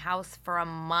in my house for a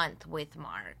month with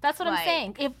Mark. That's what I'm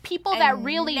saying. If people that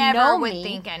really know me would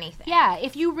think anything. Yeah,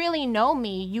 if you really know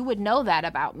me, you would know that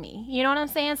about me. You know what I'm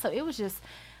saying? So it was just,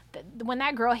 when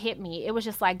that girl hit me, it was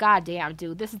just like, God damn,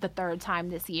 dude, this is the third time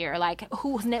this year. Like,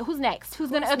 who's next? Who's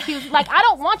going to accuse? Like, I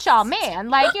don't want y'all man.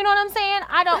 Like, you know what I'm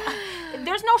saying?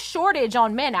 There's no shortage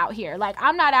on men out here. Like,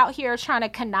 I'm not out here trying to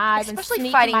connive and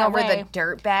sneak fighting my over way. the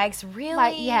dirt bags. Really?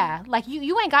 Like, yeah. Like,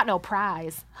 you ain't got no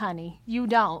prize, honey. You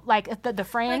don't. Like, the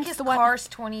friends. Like, his car's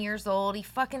 20 years old. He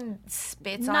fucking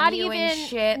spits on you and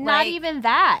shit. Not even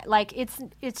that. Like,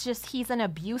 it's just he's an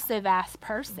abusive ass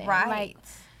person. Right. Like,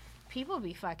 people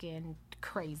be fucking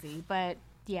crazy, but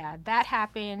Yeah, that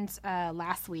happened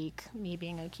last week, me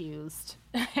being accused.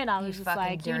 And I was just fucking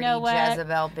like, dirty you know what?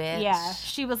 Jezebel bitch. Yeah.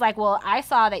 She was like, well, I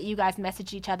saw that you guys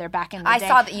messaged each other back in the I day.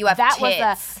 saw that you have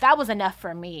tits. That was enough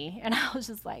for me. And I was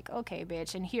just like, okay,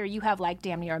 bitch. And here you have like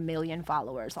damn near 1 million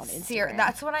followers on Instagram.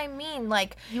 That's what I mean.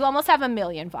 Like, you almost have 1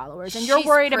 million followers. And you're She's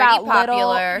worried pretty about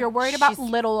popular. She's-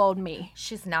 little old me.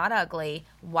 she's not ugly.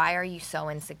 Why are you so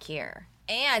insecure?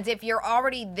 And if you're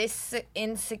already this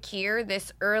insecure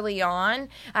this early on,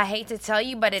 I hate to tell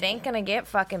you, but it ain't gonna get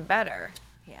fucking better.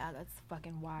 Yeah, that's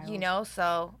fucking wild. You know,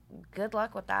 so good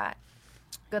luck with that.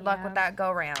 Good luck with that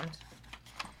go round.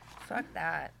 Fuck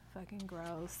that. Fucking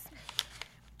gross.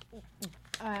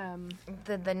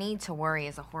 The need to worry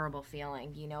is a horrible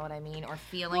feeling, you know what I mean? Or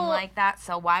feeling like that.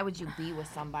 So why would you be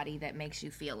with somebody that makes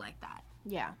you feel like that?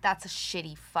 Yeah. That's a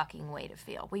shitty fucking way to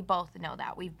feel. We both know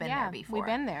that. We've been there before. We've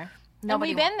been there.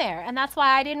 Nobody And we've been there. And that's why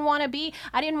I didn't want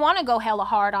to go hella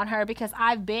hard on her because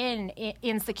I've been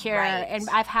insecure and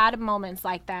I've had moments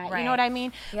like that. Right. You know what I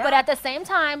mean? Yeah. But at the same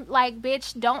time, like,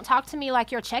 bitch, don't talk to me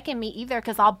like you're checking me either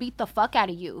because I'll beat the fuck out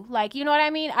of you. Like, you know what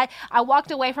I mean? I walked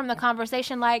away from the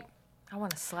conversation like, I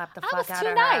want to slap the I fuck was out too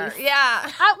of nice. her.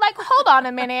 Yeah. hold on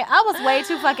a minute. I was way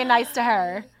too fucking nice to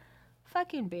her.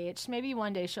 Fucking bitch. Maybe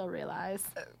one day she'll realize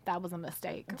that was a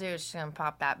mistake. Dude, she's going to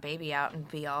pop that baby out and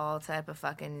be all type of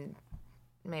fucking...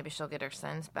 Maybe she'll get her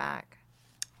sins back.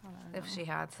 If she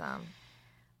had some.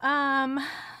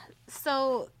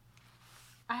 So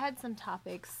I had some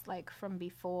topics like from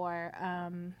before. Yeah,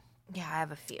 I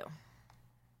have a few.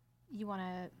 You want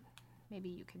to... Maybe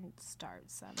you can start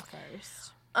some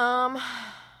first.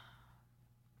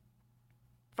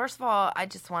 First of all, I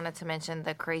just wanted to mention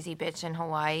the crazy bitch in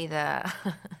Hawaii,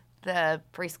 the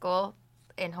preschool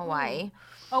in Hawaii.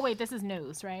 Oh wait, this is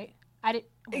news, right?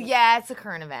 Yeah, it's a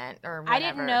current event or whatever. I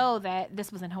didn't know that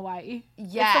this was in Hawaii.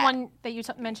 Yeah. It's the one that you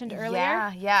mentioned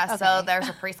earlier? Yeah. Okay. So there's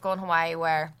a preschool in Hawaii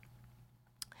where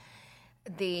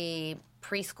the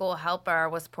preschool helper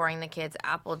was pouring the kids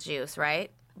apple juice,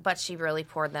 right? But she really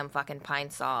poured them fucking Pine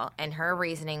Sol. And her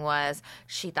reasoning was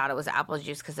she thought it was apple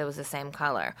juice because it was the same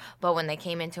color. But when they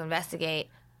came in to investigate,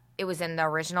 it was in the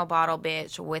original bottle,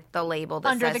 bitch, with the label that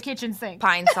Under says the kitchen sink.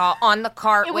 Pine Sol on the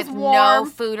cart It was with no warm.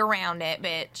 food around it,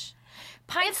 bitch.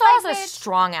 Pine It's Sol is like, a bitch,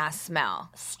 strong-ass smell.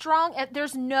 Strong.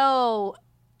 There's no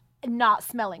not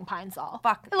smelling Pine Sol.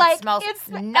 Fuck, it smells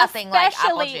nothing like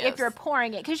apple Especially if juice. you're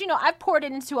pouring it. Because, you know, I've poured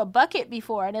it into a bucket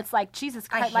before, and it's like, Jesus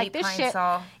I Christ, like hate this Pine shit.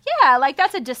 Sol. Yeah, like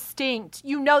that's a distinct,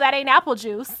 you know that ain't apple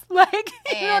juice. Like,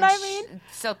 you know what I mean?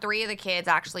 So 3 of the kids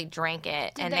actually drank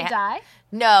it. Did and they die?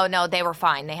 No, they were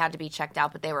fine. They had to be checked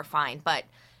out, but they were fine. But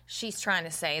she's trying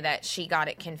to say that she got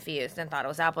it confused and thought it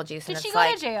was apple juice. Did and she it's go to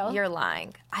like, jail? You're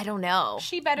lying. I don't know.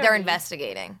 She better They're be.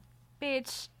 investigating.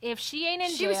 Bitch, if she ain't in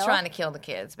She jail. was trying to kill the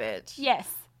kids, bitch. Yes.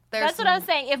 There's That's what I'm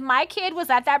saying. If my kid was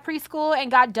at that preschool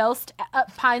and got dosed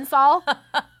Pine Sol,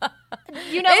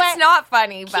 you know It's what? not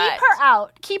funny, but Keep her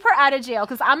out. Keep her out of jail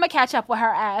because I'm going to catch up with her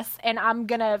ass and I'm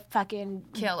going to fucking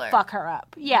Kill her. fuck her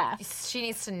up. Yeah. she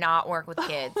needs to not work with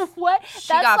kids. What? She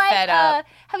got fed up.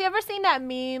 Have you ever seen that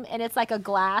meme and it's like a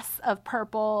glass of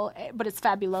purple, but it's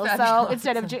Fabuloso, Fabuloso.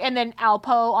 instead of, and then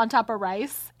Alpo on top of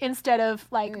rice instead of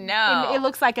like, No. it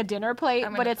looks like a dinner plate,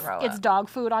 I'm but gonna it's throw it's up. dog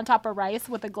food on top of rice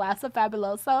with a glass of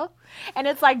Fabuloso. And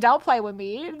it's like, don't play with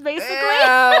me, basically.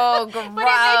 Ew, gross. But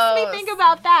it makes me think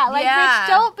about that. Like, Yeah. bitch,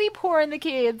 don't be pouring the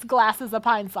kids glasses of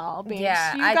Pine Sol, bitch.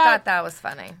 Yeah, You I got- thought that was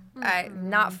funny.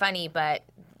 Not funny, but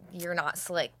you're not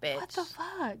slick, bitch. What the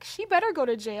fuck? She better go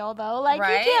to jail, though. Like,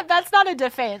 Right? you can't, that's not a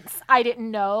defense. I didn't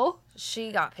know.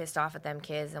 She got pissed off at them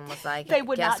kids and was like, They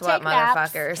would guess not what, take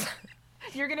naps. motherfuckers?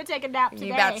 You're going to take a nap today.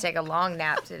 You about to take a long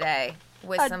nap today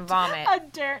with some vomit. A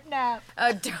dirt nap.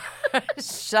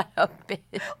 Shut up,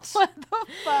 bitch. What the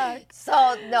fuck?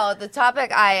 So, no, the topic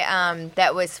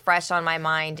that was fresh on my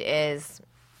mind is,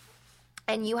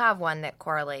 and you have one that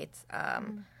correlates,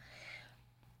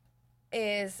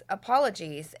 is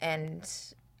apologies and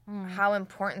how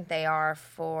important they are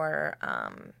for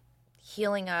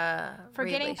healing a For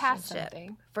getting past relationship.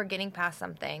 something. For getting past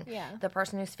something. Yeah. The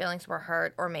person whose feelings were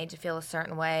hurt or made to feel a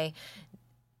certain way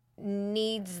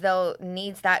needs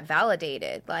that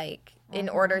validated, like in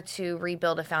order to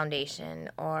rebuild a foundation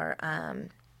or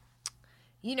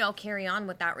carry on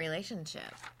with that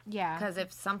relationship. Yeah. Because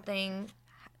if something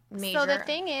major, So the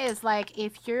thing is, like,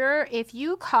 if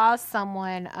you cause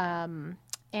someone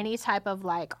any type of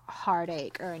like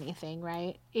heartache or anything,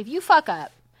 right? If you fuck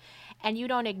up and you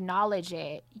don't acknowledge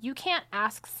it, you can't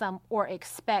ask or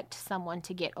expect someone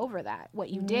to get over that, what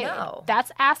you did. No.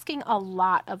 That's asking a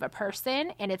lot of a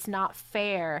person, and it's not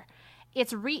fair.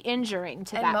 It's re-injuring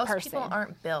to and that most person. people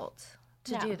aren't built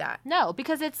to do that. No,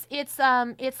 because it's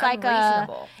like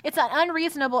it's an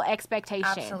unreasonable expectation.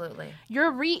 Absolutely.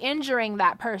 You're re-injuring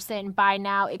that person by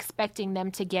now expecting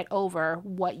them to get over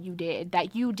what you did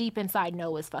that you deep inside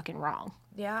know is fucking wrong.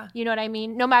 Yeah. You know what I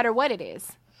mean? No matter what it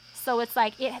is. So it's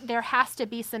like there has to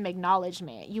be some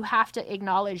acknowledgement. You have to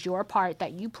acknowledge your part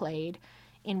that you played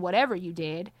in whatever you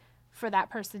did for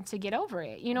that person to get over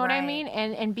it. You know what I mean?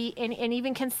 And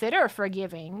even consider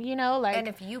forgiving, you know, like. And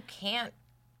if you can't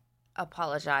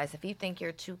apologize, if you think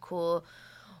you're too cool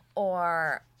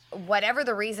or whatever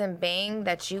the reason being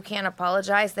that you can't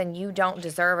apologize, then you don't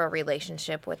deserve a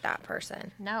relationship with that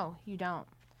person. No, you don't.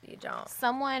 You don't.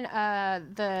 Someone,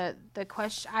 the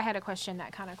question, I had a question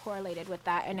that kind of correlated with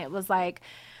that, and it was like,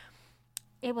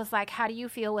 how do you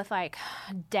feel with like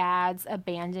dads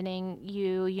abandoning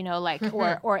you, you know, like,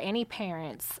 or any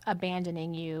parents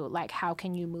abandoning you? Like, how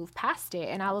can you move past it?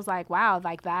 And I was like, wow,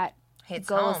 like that Hits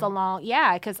goes home. along.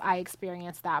 Yeah, because I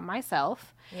experienced that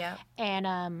myself. Yeah.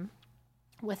 And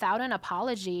without an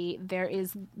apology, there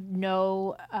is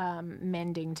no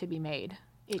mending to be made.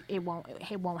 It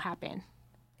won't happen.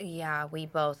 Yeah, we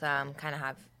both kind of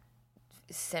have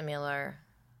similar.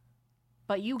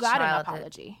 But you got an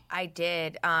apology. I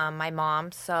did. My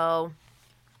mom. So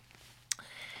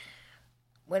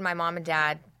when my mom and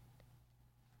dad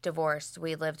divorced,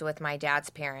 we lived with my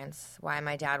dad's parents while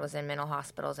my dad was in mental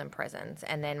hospitals and prisons.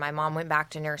 And then my mom went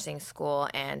back to nursing school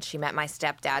and she met my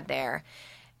stepdad there.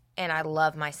 And I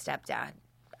love my stepdad.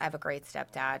 I have a great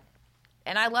stepdad.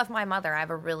 And I love my mother. I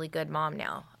have a really good mom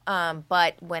now.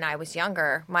 But when I was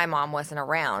younger, my mom wasn't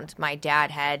around. My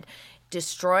dad had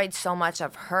destroyed so much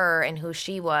of her and who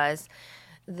she was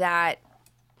that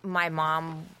my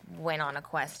mom went on a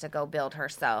quest to go build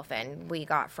herself, and we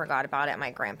forgot about it at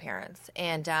my grandparents.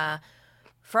 And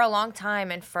for a long time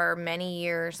and for many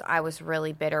years, I was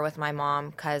really bitter with my mom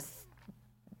because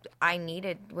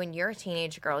when you're a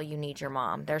teenage girl, you need your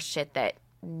mom. There's shit that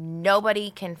nobody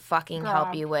can fucking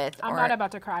help you with. I'm not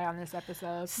about to cry on this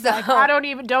episode. So, like, I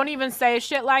don't even say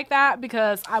shit like that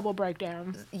because I will break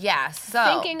down. Yeah. So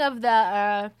thinking of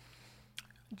the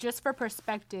just for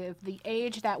perspective, the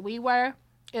age that we were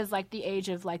is like the age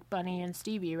of like Bunny and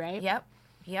Stevie, right?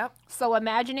 Yep. So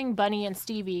imagining Bunny and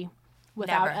Stevie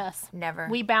without us. Never.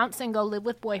 We bounce and go live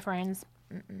with boyfriends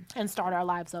and start our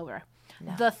lives over.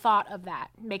 No. The thought of that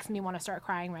makes me want to start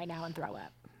crying right now and throw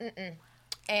up.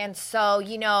 And so,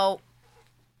 you know,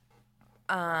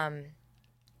 I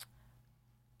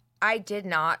did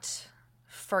not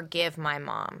forgive my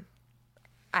mom.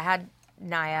 I had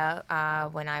Naya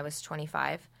when I was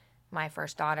 25, my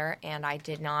first daughter, and I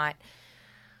did not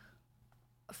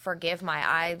forgive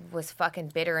I was fucking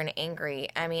bitter and angry.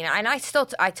 I mean, and I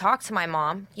talked to my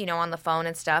mom, you know, on the phone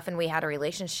and stuff, and we had a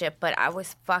relationship, but I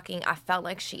felt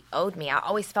like she owed me. I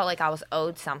always felt like I was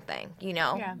owed something, you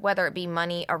know, whether it be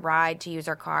money, a ride to use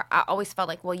her car. I always felt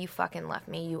like, well, you fucking left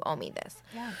me. You owe me this.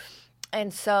 Yeah.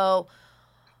 And so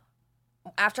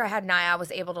after I had Naya, I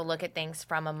was able to look at things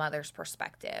from a mother's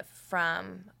perspective,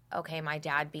 from, okay, my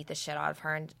dad beat the shit out of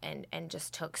her and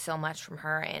just took so much from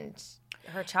her, and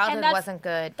her childhood wasn't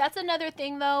good. That's another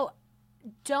thing, though.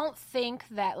 Don't think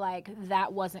that, like,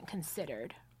 that wasn't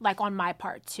considered, like, on my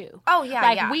part, too. Oh, yeah,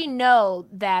 like, we know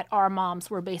that our moms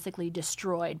were basically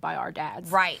destroyed by our dads.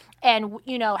 Right. And,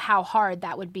 you know, how hard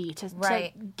that would be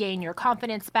to gain your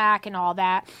confidence back and all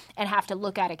that, and have to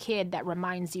look at a kid that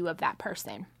reminds you of that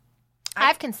person.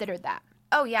 I've considered that.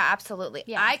 Oh, yeah, absolutely.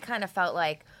 Yeah. I kind of felt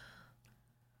like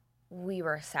we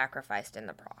were sacrificed in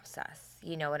the process.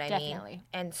 You know what I mean? Definitely.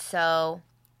 And so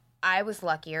I was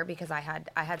luckier because I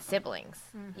had siblings,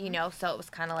 you know, so it was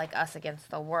kind of like us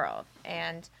against the world.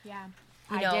 And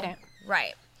I didn't.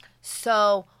 Right.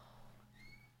 So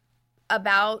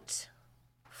about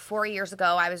 4 years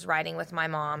ago, I was riding with my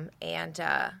mom, and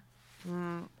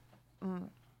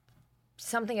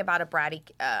something about a bratty,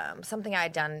 something I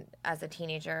had done as a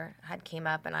teenager had came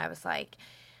up, and I was like,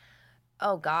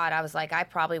 oh, God, I was like, I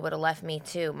probably would have left me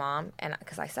too, Mom. And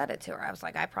because I said it to her, I was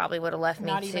like, I probably would have left me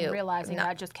too. Not even realizing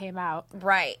that just came out.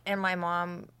 Right. And my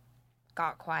mom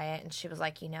got quiet, and she was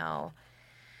like, you know,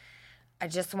 I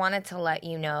just wanted to let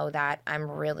you know that I'm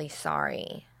really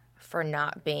sorry for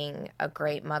not being a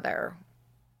great mother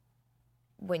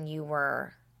when you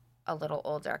were a little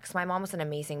older. Because my mom was an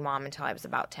amazing mom until I was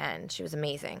about 10. She was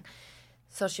amazing.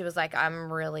 So she was like, I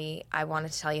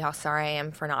wanted to tell you how sorry I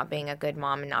am for not being a good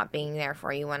mom and not being there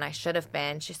for you when I should have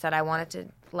been. She said, I wanted to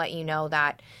let you know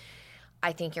that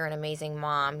I think you're an amazing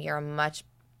mom. You're a much...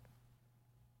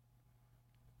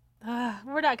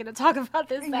 we're not going to talk about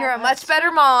this You're a much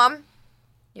better mom.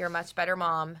 You're a much better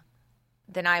mom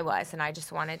than I was. And I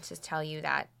just wanted to tell you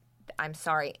that I'm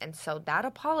sorry. And so that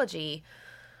apology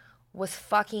was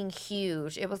fucking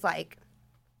huge. It was like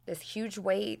this huge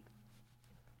weight,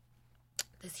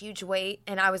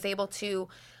 and I was able to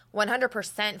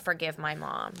 100% forgive my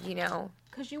mom, you know?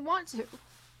 Because you want to.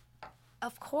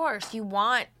 Of course, you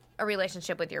want a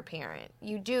relationship with your parent.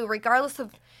 You do, regardless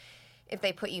of if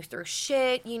they put you through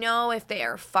shit, you know, if they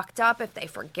are fucked up, if they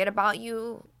forget about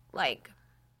you. Like,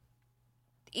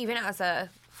 even as a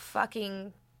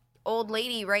fucking old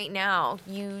lady right now,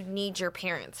 you need your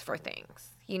parents for things.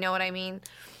 You know what I mean?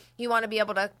 You want to be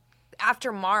able to,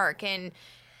 after Mark, and,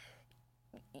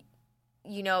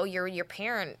 you know, your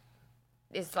parent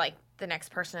is like the next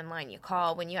person in line you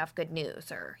call when you have good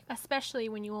news, or Especially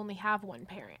when you only have one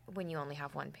parent. when you only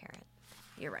have one parent.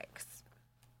 You're right.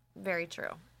 Very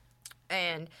true.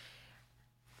 And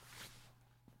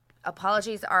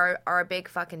apologies are a big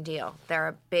fucking deal. They're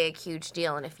a big, huge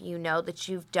deal. And if you know that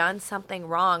you've done something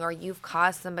wrong or you've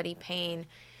caused somebody pain,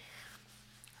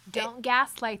 Don't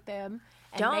gaslight them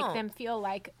and Don't. make them feel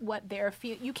like what they're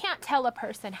feeling. You can't tell a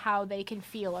person how they can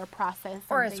feel or process something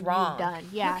or it's wrong. you've done.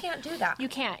 Yeah. You can't do that. You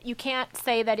can't. You can't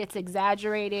say that it's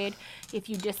exaggerated if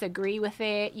you disagree with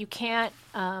it. You can't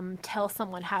tell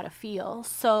someone how to feel.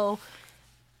 So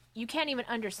you can't even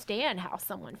understand how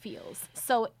someone feels.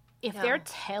 So if No. they're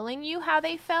telling you how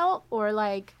they felt, or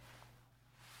like,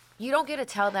 You don't get to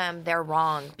tell them they're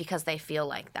wrong because they feel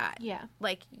like that. yeah,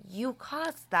 Like, you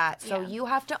caused that, so Yeah. you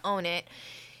have to own it.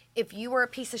 If you were a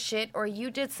piece of shit or you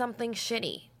did something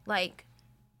shitty, like,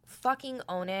 fucking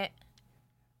own it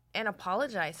and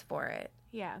apologize for it.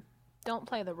 yeah, don't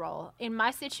play the role. In my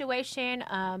situation,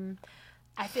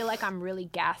 I feel like I'm really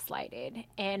gaslighted,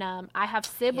 and I have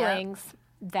siblings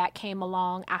that came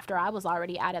along after I was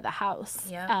already out of the house,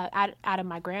 Yep. out of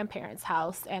my grandparents'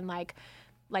 house, and like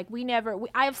I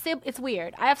have it's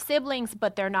weird. I have siblings,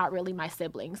 but they're not really my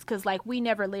siblings because like we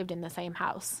never lived in the same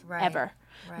house Right. ever.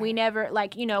 Right. We never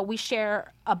we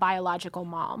share a biological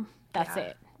mom. That's Yeah.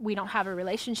 it. We don't have a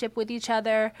relationship with each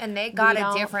other. And they got We a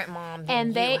don't- different mom than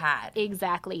and they you had.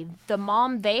 exactly the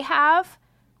mom they have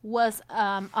was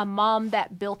a mom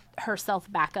that built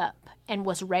herself back up and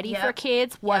was ready for Yep.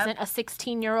 kids, wasn't a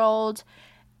 16-year-old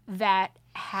that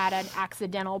had an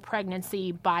accidental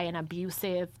pregnancy by an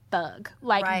abusive thug.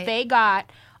 Like Right. they got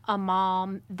a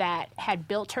mom that had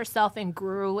built herself and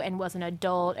grew and was an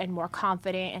adult and more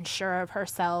confident and sure of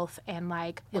herself and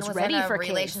like And was ready in a for kids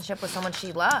relationship with someone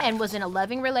she loved. and was in a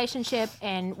loving relationship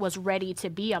and was ready to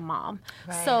be a mom.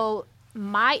 Right. So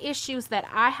my issues that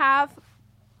I have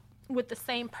with the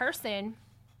same person,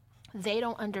 they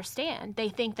don't understand. They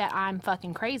think that I'm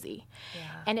fucking crazy. Yeah.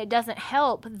 And it doesn't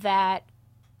help that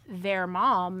their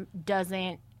mom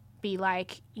doesn't be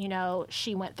like,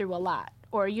 she went through a lot.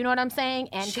 Or you know what I'm saying?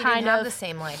 And she kind didn't have of the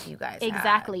same life you guys had.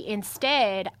 exactly.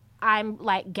 Instead, I'm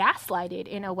like gaslighted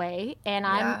in a way, and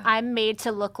Yeah. I'm made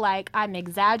to look like I'm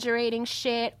exaggerating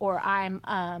shit, or I'm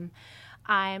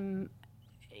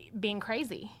being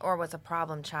crazy. Or was a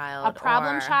problem child. A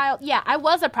problem or- child. Yeah, I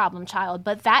was a problem child,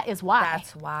 but that is why.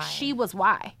 That's why. She was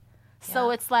why. So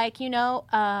Yeah. it's like,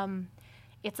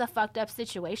 it's a fucked up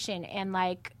situation, and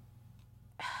like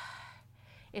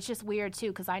it's just weird too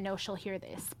because I know she'll hear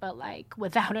this, but like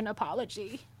without an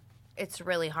apology. It's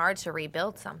really hard to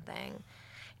rebuild something.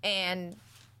 And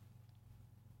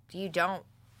you don't,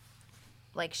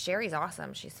 like, Sherry's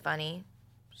awesome. She's funny.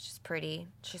 She's pretty.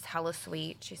 She's hella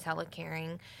sweet. She's hella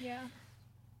caring. Yeah.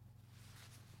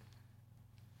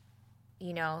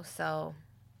 So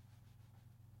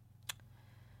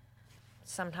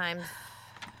sometimes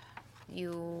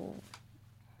you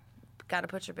got to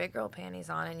put your big girl panties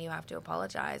on and you have to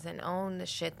apologize and own the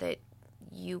shit that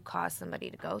you caused somebody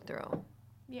to go through.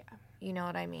 Yeah. You know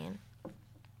what I mean?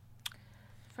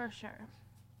 For sure.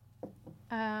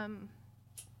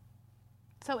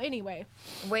 So anyway,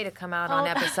 Way to come out on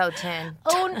episode 10.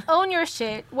 own your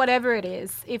shit, whatever it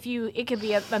is. It could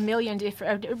be a million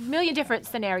different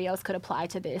scenarios could apply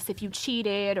to this. If you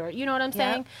cheated, or you know what I'm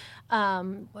saying.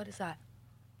 What is that?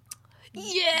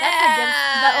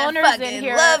 The owners fucking in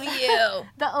here. love you.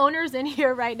 The owners in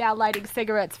here right now lighting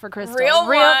cigarettes for Crystal. Real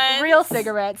ones. real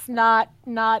cigarettes, not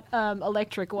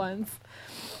electric ones.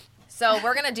 So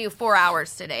we're going to do 4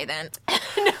 hours today then.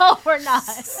 No, we're not.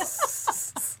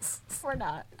 We're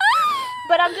not.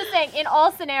 But I'm just saying, in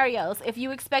all scenarios, if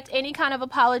you expect any kind of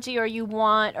apology or you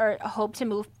want or hope to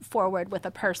move forward with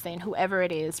a person, whoever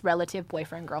it is, relative,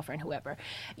 boyfriend, girlfriend, whoever,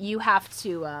 you have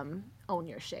to own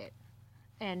your shit.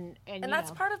 And that's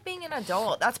part of being an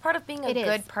adult. That's part of being a It is.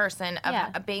 good person,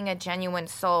 of being a genuine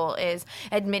soul, is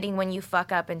admitting when you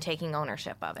fuck up and taking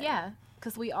ownership of it. Yeah,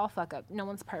 because we all fuck up. No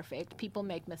one's perfect. People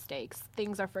make mistakes.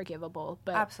 Things are forgivable.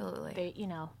 But Absolutely. they,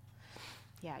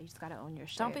 Yeah, you just gotta own your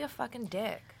shit. Don't be a fucking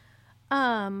dick.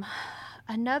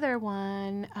 Another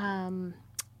one.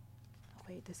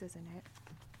 Wait, this isn't it.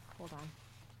 Hold on.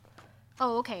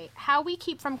 Oh, okay. How we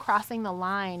keep from crossing the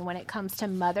line when it comes to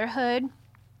motherhood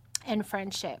and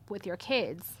friendship with your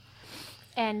kids.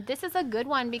 And this is a good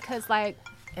one because, like...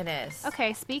 It is.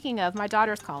 Okay, speaking of, my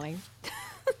daughter's calling.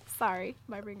 Sorry,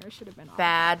 my ringer should have been off.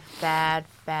 Bad.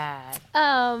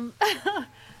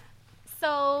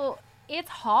 So it's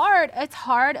hard. It's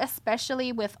hard,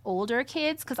 especially with older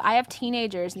kids, because I have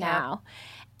teenagers now.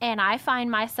 And I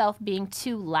find myself being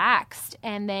too laxed.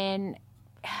 And then,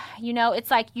 you know,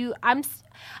 it's like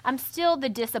I'm still the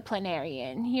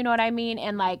disciplinarian, you know what I mean?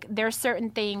 And, like, there's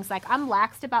certain things, like, I'm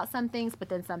laxed about some things, but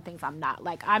then some things I'm not.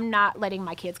 Like, I'm not letting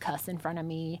my kids cuss in front of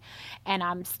me, and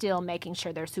I'm still making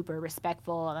sure they're super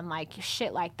respectful and, like,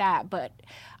 shit like that. But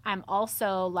I'm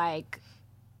also, like,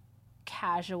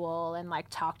 casual and, like,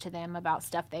 talk to them about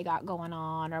stuff they got going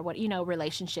on or what, you know,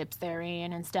 relationships they're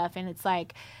in and stuff. And it's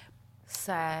like...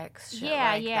 Sex, shit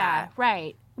yeah, like that.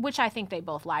 Right. Which I think they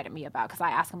both lie to me about because I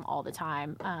ask them all the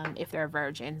time if they're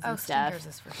virgins and stuff. Stinkers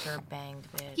is for sure banged,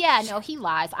 bitch. Yeah, no, he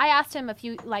lies. I asked him a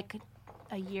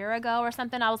year ago or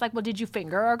something. I was like, well, did you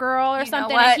finger a girl or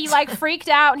something? And he, like, freaked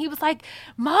out and he was like,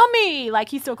 Mommy. Like,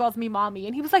 he still calls me Mommy.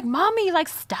 And he was like, Mommy, like,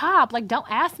 stop. Like, don't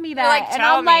ask me that. Like, and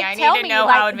I'm like, I need to know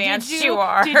how advanced you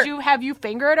are. Have you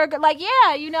fingered a girl? Like,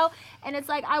 yeah, you know. And it's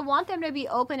like, I want them to be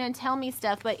open and tell me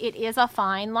stuff, but it is a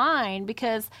fine line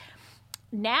because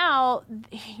now,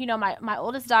 you know, my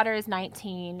oldest daughter is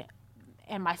 19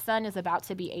 and my son is about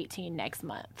to be 18 next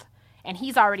month. And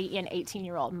he's already in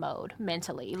 18-year-old mode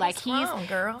mentally. Like, he's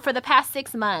girl. For the past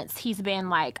 6 months, he's been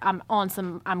like, I'm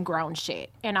grown shit.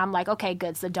 And I'm like, okay,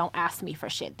 good. So don't ask me for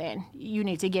shit then. You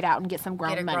need to get out and get some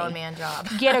grown money. Get a grown man job.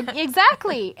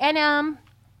 Exactly. And,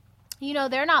 you know,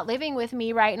 they're not living with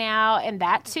me right now. And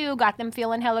that, too, got them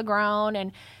feeling hella grown.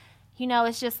 And, you know,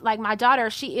 it's just like my daughter,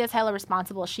 she is hella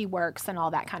responsible. She works and all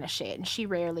that kind of shit. And she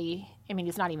rarely, I mean,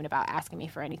 it's not even about asking me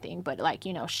for anything. But, like,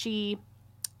 you know, she's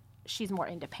more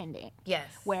independent. Yes.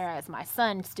 Whereas my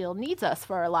son still needs us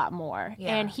for a lot more.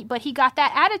 Yeah. But he got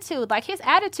that attitude. Like, his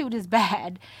attitude is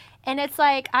bad. And it's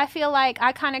like, I feel like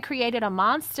I kind of created a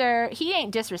monster. He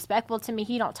ain't disrespectful to me.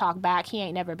 He don't talk back. He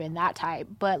ain't never been that type.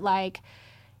 But, like,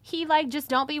 he, like, just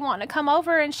don't be wanting to come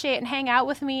over and shit and hang out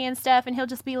with me and stuff. And he'll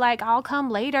just be like, I'll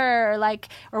come later.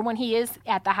 Or when he is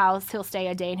at the house, he'll stay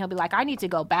a day and he'll be like, I need to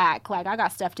go back. Like, I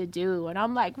got stuff to do. And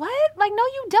I'm like, what? Like, no,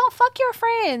 you don't. Fuck your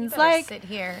friends. You like, sit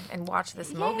here and watch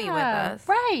this movie with us.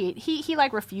 Right. He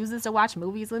like refuses to watch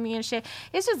movies with me and shit.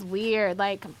 It's just weird.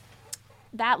 Like,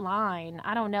 that line,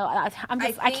 I don't know.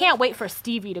 I can't wait for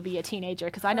Stevie to be a teenager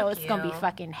because I know it's going to be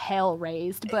fucking hell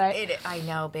raised. But I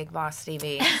know, Big Boss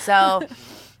Stevie. So...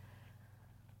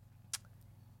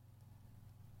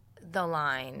 the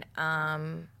line.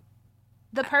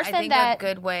 The person I think that a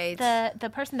good way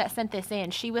the person that sent this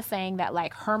in, she was saying that,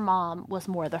 like, her mom was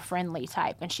more the friendly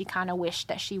type, and she kind of wished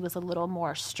that she was a little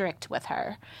more strict with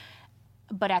her.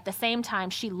 But at the same time,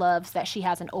 she loves that she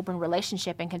has an open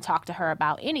relationship and can talk to her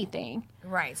about anything.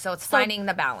 Right. So it's finding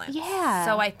the balance. Yeah.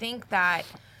 So I think that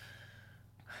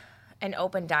an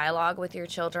open dialogue with your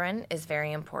children is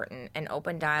very important. An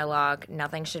open dialogue,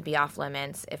 nothing should be off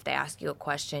limits. If they ask you a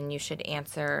question, you should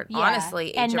answer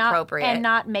honestly, age appropriate. And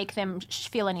not make them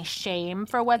feel any shame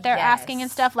for what they're asking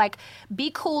and stuff. Like, be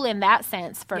cool in that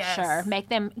sense for sure.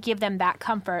 Give them that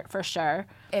comfort for sure.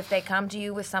 If they come to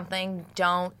you with something,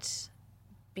 don't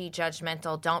be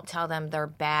judgmental. Don't tell them they're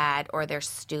bad or they're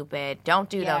stupid.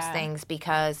 Don't do those things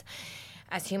because...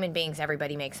 as human beings,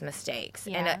 everybody makes mistakes.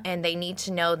 Yeah. And they need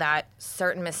to know that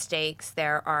certain mistakes,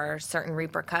 there are certain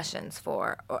repercussions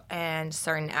for, and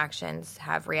certain actions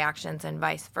have reactions and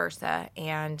vice versa.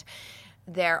 And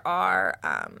there are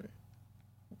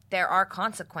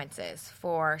consequences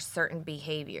for certain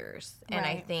behaviors. And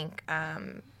I think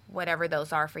whatever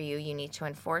those are for you, you need to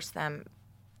enforce them.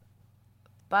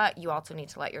 But you also need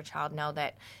to let your child know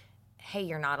that, hey,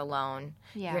 you're not alone.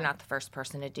 Yeah. You're not the first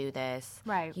person to do this.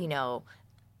 Right. You know,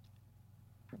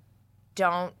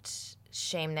 don't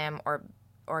shame them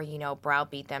or you know,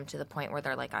 browbeat them to the point where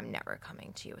they're like, I'm never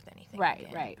coming to you with anything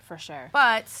again. Right, for sure.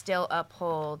 But still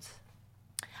uphold.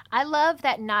 I love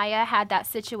that Naya had that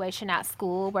situation at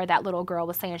school where that little girl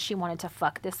was saying she wanted to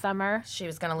fuck this summer. She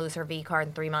was going to lose her V card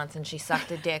in 3 months, and she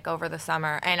sucked a dick over the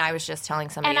summer. And I was just telling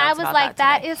somebody else about that. And I was like,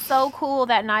 that today. is so cool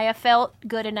that Naya felt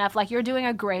good enough. Like, you're doing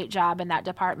a great job in that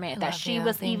department. That she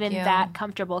was even that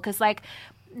comfortable. Because, like,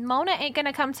 Mona ain't going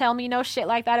to come tell me no shit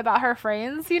like that about her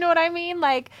friends. You know what I mean?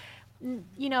 Like,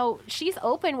 you know, she's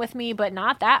open with me, but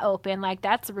not that open. Like,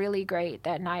 that's really great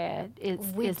that Naya is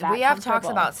that we have talks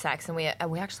comfortable. about sex, and we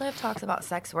actually have talks about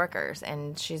sex workers,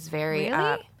 and she's very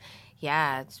Really?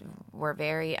 we're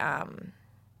very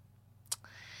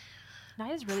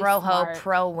Naya's really pro smart.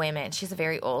 pro women. She's a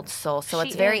very old soul, so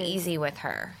it's She very is. easy with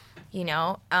her, you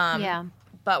know. Yeah.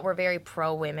 But we're very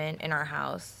pro women in our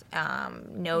house.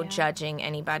 No judging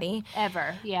anybody.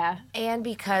 Ever. Yeah. And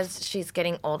because she's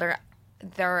getting older,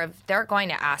 they're going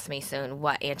to ask me soon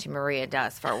what Auntie Maria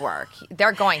does for work.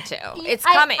 They're going to. It's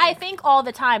coming. I think all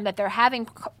the time that they're having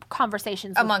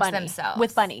conversations Amongst with Bunny, themselves.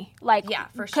 With Bunny. Like, Yeah,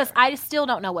 for Because sure. I still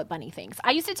don't know what Bunny thinks.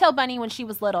 I used to tell Bunny when she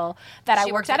was little that I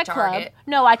She worked works at a at club. Target.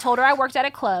 No, I told her I worked at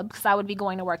a club because I would be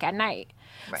going to work at night.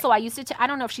 Right. So I used to, I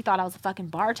don't know if she thought I was a fucking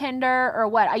bartender or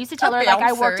what. I used to tell A her, like, I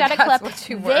bouncer, worked at a that's club. what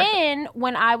you were. Then,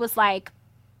 when I was, like,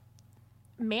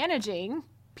 managing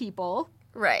people,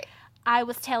 right. I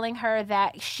was telling her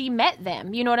that she met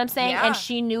them, you know what I'm saying? Yeah. And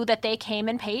she knew that they came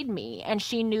and paid me. And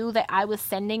she knew that I was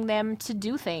sending them to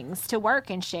do things, to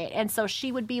work and shit. And so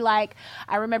she would be like,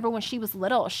 I remember when she was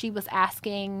little, she was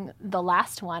asking the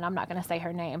last one, I'm not going to say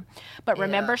her name, but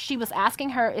remember she was asking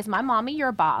her, is my mommy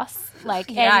your boss?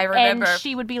 Like, Yeah, I remember. And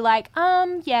she would be like,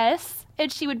 yes.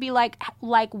 And she would be like,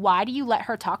 why do you let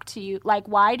her talk to you? Like,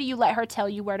 why do you let her tell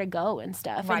you where to go and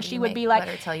stuff? Why and do she you would be like, let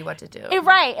her tell you what to do.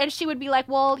 right. And she would be like,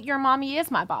 well, your mommy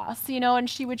is my boss, you know? And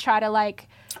she would try to, like,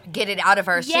 Get it out of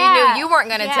her. She yeah, knew you weren't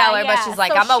going to yeah, tell her, yeah. but she's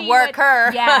like, So I'm going she to work would-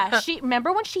 her. Yeah.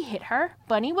 Remember when she hit her?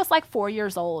 Bunny was like 4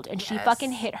 years old, and she Yes.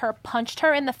 fucking hit her, punched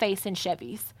her in the face in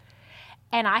Chevy's.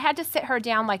 And I had to sit her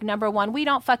down, like, number one, we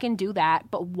don't fucking do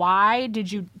that. But why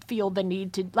did you feel the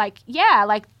need to, like,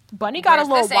 Bunny got Where's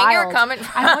a little this anger wild. coming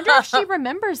I wonder if she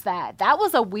remembers that. That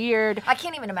was a weird. I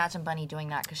can't even imagine Bunny doing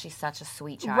that because she's such a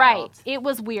sweet child. Right. It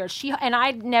was weird.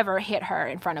 I never hit her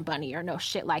in front of Bunny or no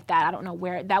shit like that. I don't know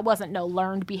where that wasn't no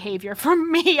learned behavior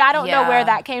from me. I don't know where Yeah.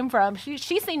 that came from. She's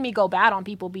seen me go bad on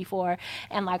people before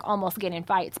and like almost get in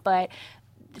fights, but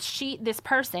this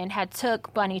person had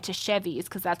took Bunny to Chevy's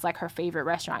because that's like her favorite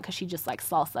restaurant because she just likes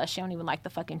salsa. She don't even like the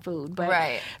fucking food, but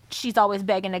Right. she's always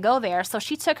begging to go there. So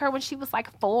she took her when she was like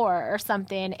 4 or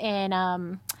something,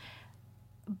 and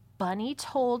Bunny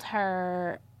told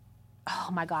her, oh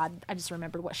my God, I just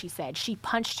remembered what she said. She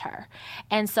punched her.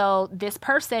 And so this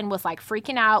person was like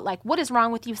freaking out, like, what is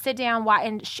wrong with you? Sit down. Why?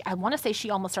 And I want to say she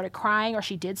almost started crying, or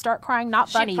she did start crying.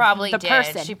 Not Bunny, She probably the did.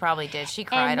 person. She probably did. She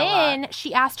cried And a then lot.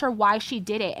 she asked her why she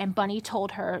did it. And Bunny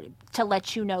told her to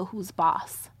let you know who's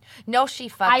boss. No, she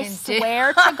I fucking did.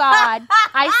 swear to God,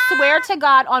 I swear to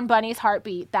God on Bunny's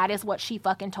heartbeat, that is what she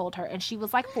fucking told her. And she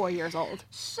was like 4 years old.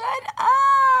 Shut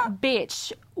up.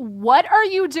 Bitch, what are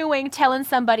you doing telling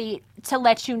somebody to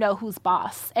let you know who's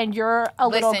boss? And you're a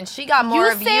little... Listen, she got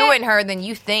more of sit- you in her than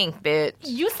you think, bitch.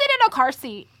 You sit in a car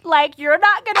seat. Like, you're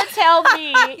not going to tell me.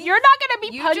 You're not going to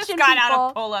be You punching just got people. out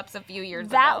of pull-ups a few years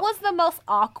That ago. was the most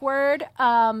awkward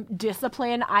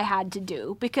discipline I had to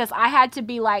do because I had to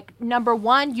be like, number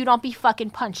one, you don't be fucking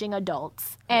punching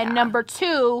adults. And Yeah. number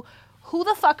two, who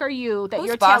the fuck are you that Whose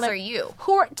you're boss telling? are you?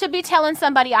 To be telling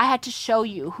somebody I had to show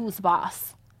you who's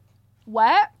boss.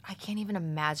 What? I can't even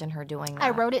imagine her doing that.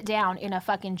 I wrote it down in a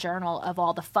fucking journal of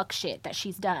all the fuck shit that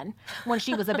she's done when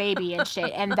she was a baby and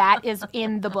shit. And that is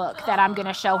in the book that I'm going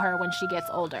to show her when she gets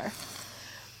older.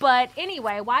 But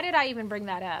anyway, why did I even bring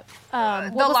that up?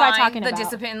 What was I talking about? The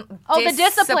discipline. Oh, the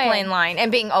discipline line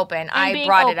and being open. And I being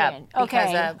brought it open. up because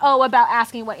Okay. of about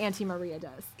asking what Auntie Maria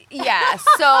does. yeah.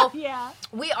 So Yeah.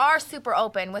 we are super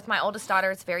open with my oldest daughter.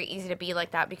 It's very easy to be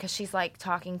like that because she's like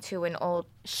talking to an old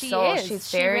soul. She's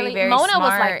She very really- very Mona smart.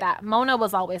 was like that. Mona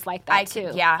was always like that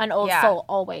too. Yeah, An old yeah. soul,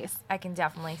 always. I can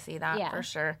definitely see that Yeah. for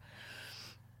sure.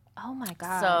 Oh my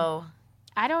God. So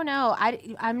I don't know.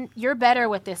 You're better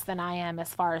with this than I am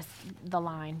as far as the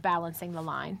line, balancing the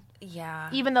line. yeah.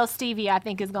 Even though Stevie, I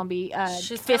think, is going to be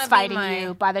She's fist gonna be fighting my-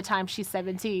 you by the time she's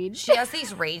 17. She has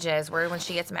these rages where when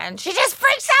she gets mad, she just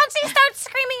freaks out. She starts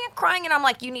screaming and crying, and I'm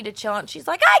like, "You need to chill." And she's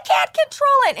like, "I can't control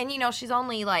it." And you know, she's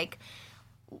only like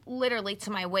literally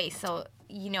to my waist, so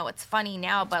you know it's funny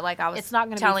now. But like I was, It's not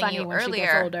going to be telling funny you when she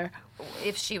gets earlier, older.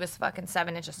 if she was fucking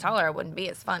 7 inches taller, it wouldn't be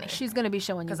as funny. She's going to be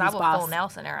showing you Because who's I will boss. full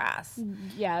Nelson her ass.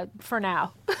 Yeah, for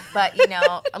now. But you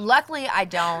know, luckily I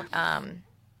don't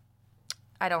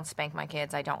spank my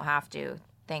kids. I don't have to.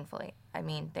 Thankfully, I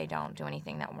mean they don't do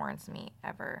anything that warrants me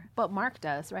ever. But Mark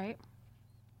does, right?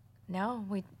 No,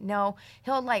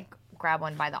 he'll like grab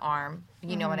one by the arm,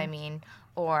 you know what I mean,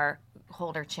 or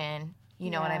hold her chin, you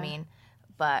know what I Yeah. mean.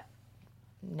 But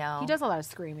no, He does a lot of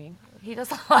screaming. He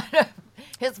does a lot of.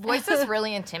 His voice is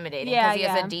really intimidating because Yeah, he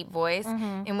has yeah. a deep voice,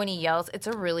 and when he yells, it's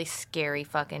a really scary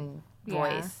fucking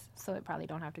voice. So it probably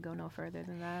don't have to go no further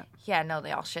than that. Yeah, no,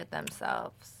 they all shit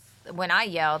themselves. When I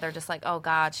yell, they're just like, oh,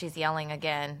 God, she's yelling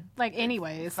again. Like,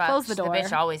 anyways, Fuck, close the door. The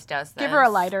bitch always does this. Give her a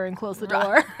lighter and close the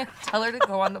door. Tell her to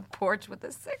go on the porch with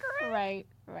a cigarette.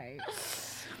 Right.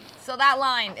 So that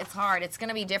line, it's hard. It's going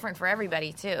to be different for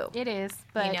everybody, too. It is,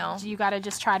 but You know? you got to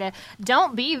just try to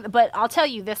but I'll tell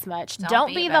you this much.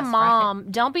 Don't be a the best mom.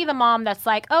 Don't be the mom that's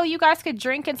like, "Oh, you guys could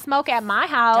drink and smoke at my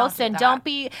house," do and that. don't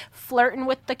be flirting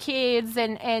with the kids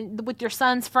and with your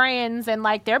son's friends, and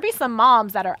like there be some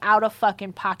moms that are out of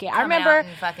fucking pocket. I Coming remember out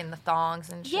in fucking the thongs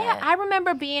and shit. Yeah, I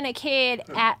remember being a kid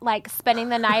at like spending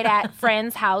the night at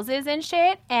friends' houses and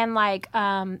shit, and like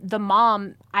the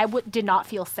mom, did not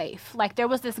feel safe. Like there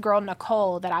was this girl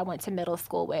Nicole that I went to middle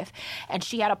school with, and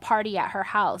she had a party at her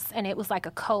house, and it was like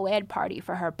a co-ed party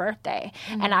for her birthday.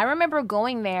 And I remember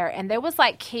going there, and there was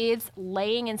like kids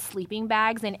laying in sleeping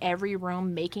bags in every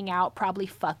room, making out, probably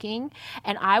fucking.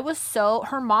 And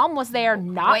her mom was there,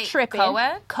 not Wait, tripping.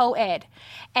 co-ed? Co-ed.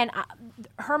 And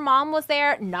her mom was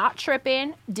there, not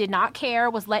tripping, did not care,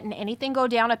 was letting anything go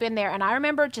down up in there. And I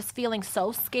remember just feeling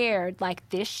so scared, like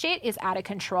this shit is out of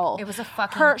control. It was a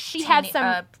fucking she had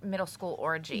some middle school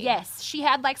orgy. Yes, she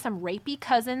had like some rapey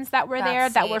cousins that were there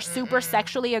That's that it. were super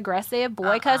sexually aggressive,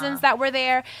 boy cousins that were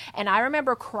there. And I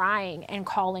remember crying and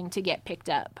calling to get picked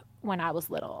up when I was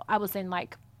little. I was in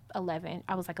like 11.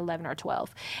 I was like 11 or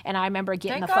 12. And I remember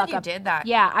getting Thank the God fuck you up. did that.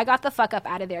 Yeah, I got the fuck up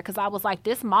out of there because I was like,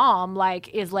 this mom like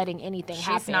is letting anything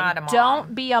happen. not a mom.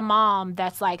 Don't be a mom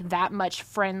that's like that much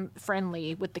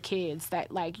friendly with the kids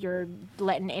that like you're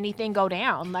letting anything go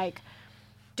down. Like,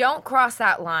 Don't cross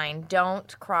that line.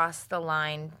 Don't cross the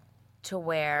line to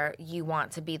where you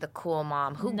want to be the cool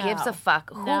mom. Who No. gives a fuck?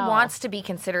 Who No. wants to be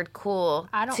considered cool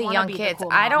I don't to wanna young be the kids? cool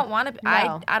I mom. don't want to.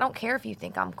 No. I don't care if you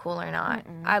think I'm cool or not.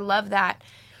 I love that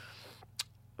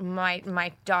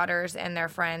my daughters and their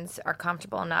friends are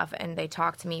comfortable enough and they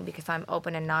talk to me because I'm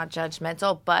open and not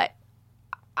judgmental, but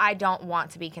I don't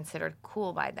want to be considered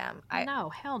cool by them. no,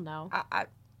 hell no.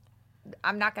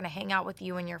 I'm not going to hang out with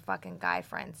you and your fucking guy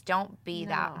friends. Don't be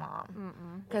that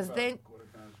mom. Because then What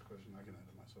if that's a question I can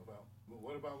edit myself out? But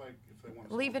what about like if they want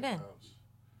to Leave smoke it at in. the house?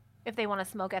 If they want to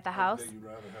smoke at the Like, house. that you'd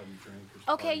rather have them drink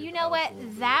or Okay, party you at know the house what? a little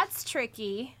bit. That's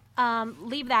tricky.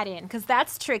 Leave that in because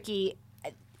that's tricky.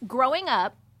 Growing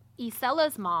up,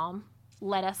 Isella's mom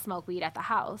let us smoke weed at the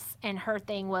house, and her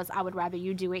thing was, I would rather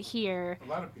you do it here. A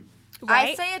lot of people. Right?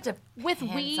 I say it depends With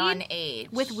weed, on age.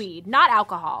 With weed, not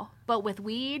alcohol, but with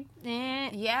weed,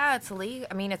 Yeah, it's illegal.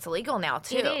 I mean, it's illegal now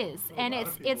too. it is, and A lot it's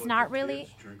of people, it's if not their really.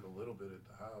 kids drink a little bit at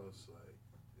the house, like.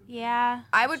 Yeah,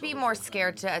 I would be more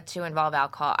scared to involve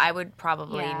alcohol. I would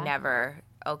probably Yeah. never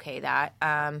okay that. But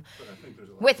I think there's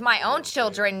a lot With of my people own that say-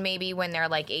 children, maybe when they're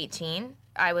like 18,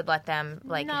 I would let them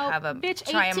like no, have a bitch.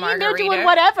 try 18, a margarita. they're doing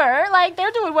whatever. Like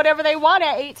they're doing whatever they want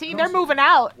at 18. They're moving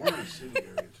out. We're in a city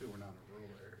area too. We're not in a rural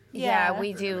area. Yeah, Yeah.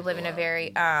 we do live in a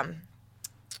very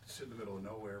Sit in the middle of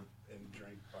nowhere and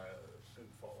drink and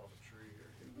fall off a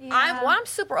tree. Or, I'm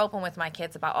super open with my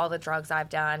kids about all the drugs I've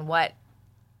done, what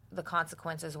the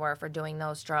consequences were for doing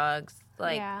those drugs.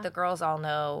 Like Yeah. the girls all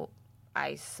know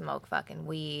I smoke fucking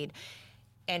weed.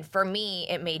 And for me,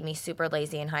 it made me super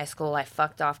lazy in high school. I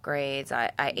fucked off grades.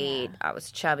 I ate. I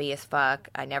was chubby as fuck.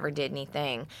 I never did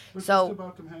anything. What's So just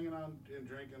about them hanging out and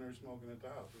drinking or smoking at the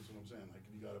house? That's what I'm saying. Like,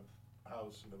 if you got a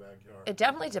house in the backyard. it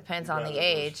definitely depends on the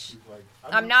age. Like,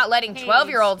 I'm not letting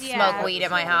 12-year-olds Age, smoke yeah. weed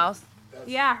at my house.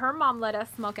 Yeah, her mom let us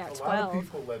smoke at A lot of 12.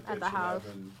 people let at the that shit house.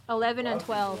 happen. 11 A lot and of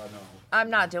people 12. I know. I'm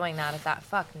not doing that at that.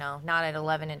 Fuck no. Not at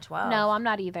 11 and 12. No, I'm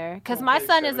not either. Because Okay, my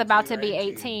son is 17 about to or be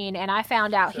 18. 18, and I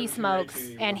found out he 17 or smokes, 18,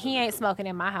 you and want he to ain't do- smoking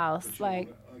in my house. But you Like,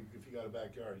 wanna, if you got a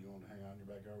backyard, you want to hang out in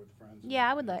your backyard with friends? yeah,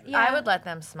 I would let. Yeah, I would let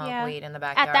them smoke Yeah. weed in the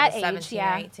backyard. that at age, 17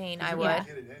 yeah. or 18, I You're would. gonna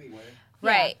get it anyway.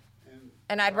 Right.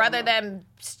 And I'd so I rather don't know. them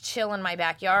chill in my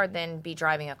backyard than be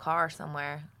driving a car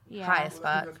somewhere Yeah. high as Well,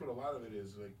 I fuck. think that's what a lot of it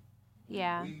is. Like,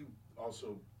 Yeah. we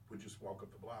also would just walk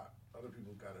up the block. Other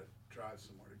people got to drive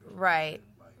somewhere to go. Right.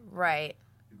 Like, Right.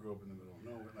 you grew up in the middle of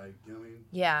nowhere. Like, you know what I mean?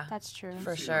 Yeah. That's true.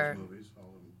 For You see sure. those movies, all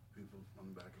them people on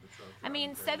the back of the truck. I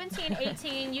mean, driving crazy. 17,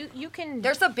 18, you can.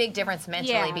 There's a big difference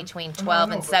mentally Yeah. between 12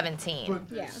 No, and but- 17.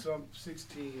 But Yeah. some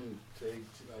 16 to 18,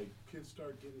 like, kids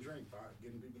start getting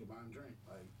getting people to buy them drink.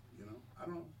 Like, you know, I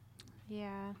don't know.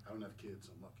 Yeah. I don't have kids.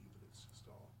 I'm lucky, but it's just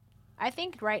all. I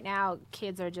think right now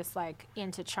kids are just like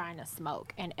into trying to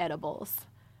smoke and edibles.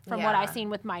 From what Yeah. I've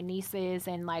seen with my nieces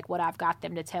and like what I've got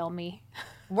them to tell me.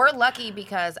 We're lucky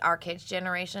because our kids'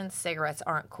 generation, cigarettes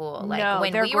aren't cool. Like No,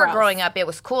 when they're we were gross. growing up, it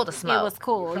was cool to smoke. It was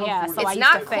cool, yeah. So I It's used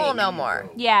not to cool fake. no more.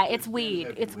 Yeah, it's There's weed.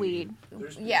 heavy It's weed.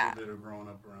 There's people Yeah. that are growing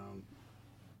up around,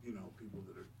 you know, people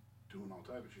that are doing all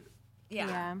type of shit.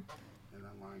 Yeah. And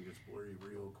I'm line gets blurry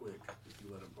real quick if you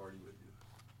let them party with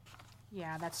you.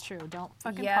 Yeah, that's true. Don't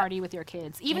fucking Yeah. party with your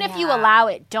kids. Even if you Yeah. allow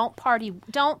it, don't party.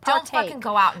 Don't partake. Don't fucking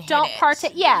go out and hit Don't it.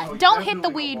 partake. Yeah, No, you don't hit the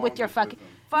definitely weed don't with your bond fucking. with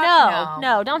them. Fuck No,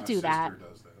 no. don't My do that. sister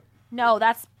does that.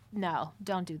 No,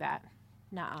 don't do that.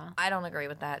 Nuh-uh. I don't agree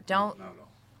with that. No.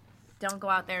 Don't go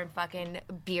out there and fucking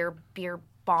beer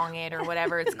bong it or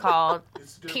whatever it's called.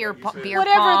 It's different. You said- Beer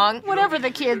pong. Whatever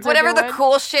the kids Whatever are the doing.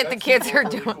 cool shit the That's kids are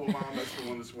really doing. cool mom, that's the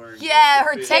one that's wearing Yeah,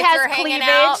 her the tits fit. has are hanging cleavage,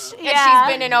 out, yeah. and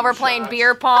she's bending over playing Shots.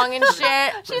 beer pong and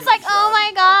shit. She's like, oh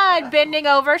my god, bending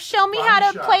over. Show me how to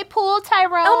Body shot. play pool,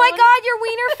 Tyrone. Oh my god, your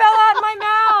wiener fell out of my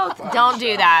mouth. Don't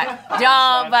do that.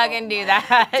 Don't fucking do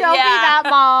that. Don't be that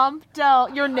mom.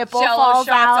 Don't. Your nipple Jello falls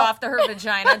shots out. off to her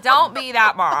vagina. Don't be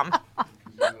that mom.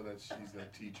 You know that she's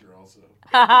that teacher also.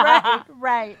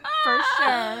 Right, for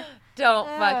sure. Don't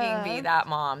fucking be that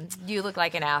mom. You look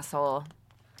like an asshole.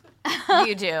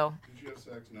 You do. Did you have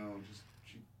sex? No, just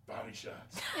she body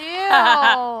shots.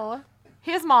 Ew.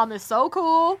 His mom is so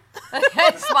cool.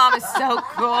 His mom is so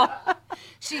cool.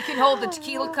 She can hold the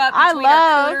tequila cup I between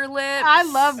love- her cooter lips. I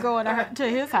love going to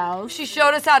his house. She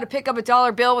showed us how to pick up a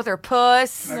 $1 bill with her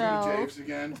puss. Can I go No. to James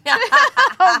again?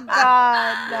 Oh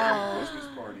God, no,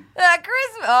 Christmas party.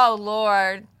 Christmas. Oh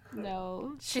Lord.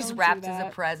 no. She's Don't do wrapped as a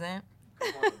that. present. I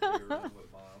want a beer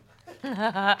with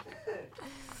mom.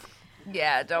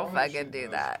 Yeah, don't All that fucking shit do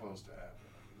does that. close to happen.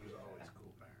 There's always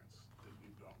cool parents that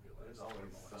you don't realize. There's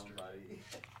always somebody.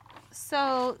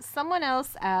 So someone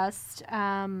else asked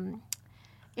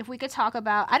if we could talk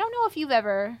about. I don't know if you've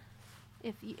ever,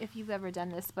 if you've ever done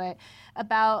this, but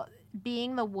about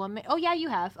being the woman. Oh yeah, you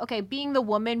have. Okay, being the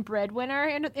woman breadwinner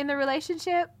in the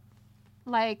relationship,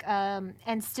 like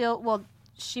and still. Well,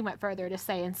 she went further to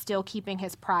say and still keeping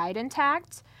his pride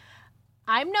intact.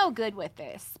 I'm no good with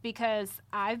this because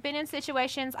I've been in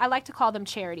situations. I like to call them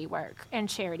charity work and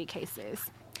charity cases.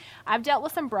 I've dealt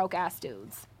with some broke ass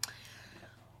dudes.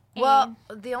 Well,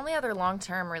 the only other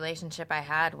long-term relationship I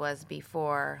had was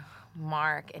before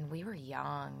Mark, and we were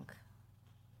young.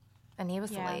 And he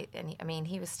was Yeah. late, and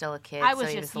he was still a kid, I was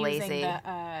so he just was using lazy.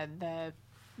 the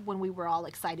when we were all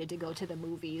excited to go to the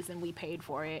movies and we paid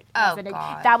for it. Oh, As an-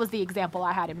 God. That was the example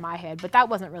I had in my head, but that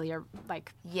wasn't really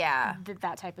Yeah.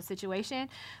 that type of situation.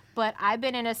 But I've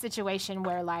been in a situation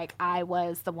where like I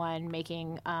was the one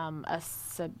making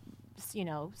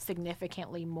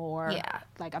significantly more Yeah.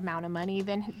 like amount of money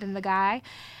than the guy.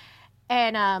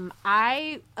 And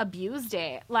I abused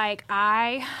it. Like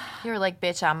You were like,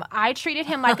 bitch, I treated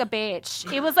him like a bitch.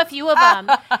 It was a few of them.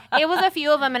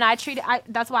 And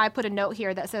that's why I put a note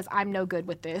here that says I'm no good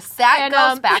with this. that And,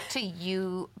 goes back to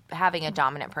you having a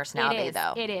dominant personality,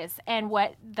 though. It is. And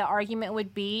what the argument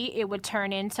would be, it would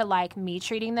turn into like me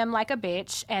treating them like a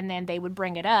bitch, and then they would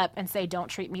bring it up and say, "Don't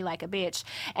treat me like a bitch."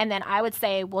 And then I would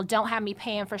say, "Well, don't have me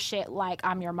paying for shit like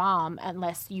I'm your mom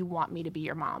unless you want me to be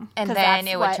your mom." And 'Cause then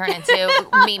that's it would what- turn into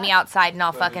meet me outside and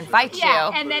I'll fucking fight Yeah,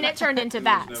 you. and then it turned into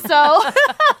that. So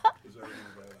Is that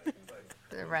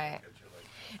like, Right.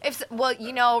 get you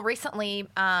like, Recently,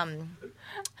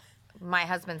 my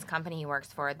husband's company he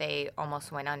works for, they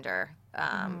almost went under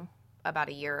about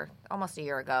almost a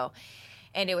year ago.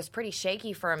 And it was pretty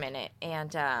shaky for a minute.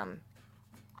 And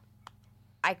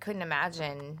I couldn't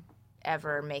imagine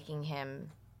ever making him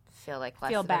feel like less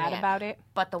feel of a bad man. about it.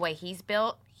 But the way he's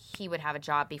built, he would have a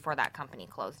job before that company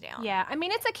closed down. Yeah, I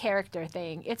mean it's a character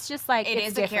thing. It's just like It it's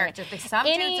is a different. character thing. Some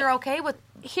Any- dudes are okay with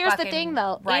Here's the fucking thing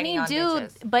though, riding any on dude,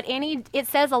 bitches. it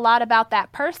says a lot about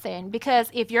that person because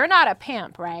if you're not a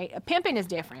pimp, right? A pimping is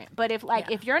different. But if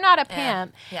you're not a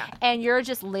pimp Yeah. and you're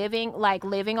just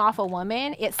living off a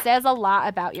woman, it says a lot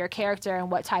about your character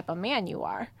and what type of man you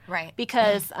are. Right.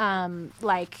 Because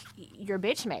like you're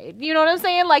bitch made. You know what I'm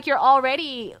saying? Like you're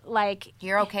already like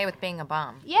You're okay with being a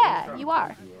bum. yeah, you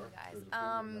are.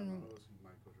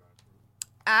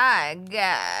 I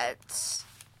got.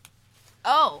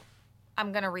 Oh,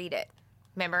 I'm gonna read it.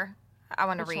 Remember, I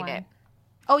want to Which read one? it.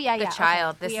 Oh yeah, The yeah.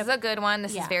 child. Okay. This We is have- a good one.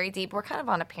 This yeah. is very deep. We're kind of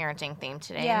on a parenting theme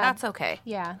today, Yeah. and that's okay.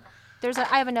 Yeah.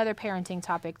 I have another parenting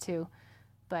topic too.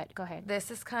 But go ahead.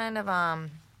 This is kind of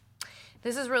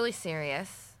this is really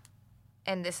serious,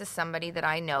 and this is somebody that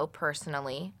I know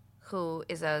personally who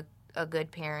is a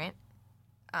good parent,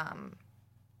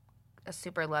 a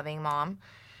super loving mom.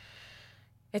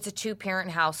 It's a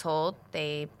 2-parent household.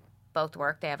 They both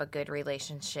work. They have a good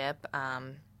relationship,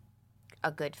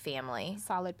 a good family.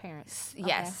 Solid parents.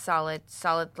 Yes, solid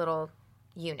little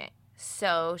unit.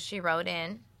 So she wrote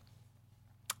in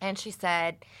and she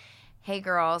said, "Hey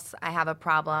girls, I have a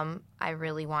problem I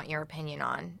really want your opinion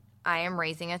on. I am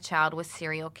raising a child with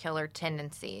serial killer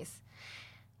tendencies."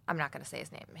 I'm not going to say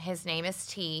his name. His name is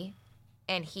T,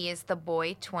 and he is the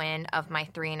boy twin of my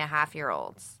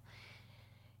 3.5-year-olds.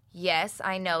 Yes,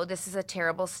 I know this is a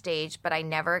terrible stage, but I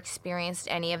never experienced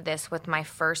any of this with my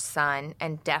first son,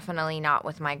 and definitely not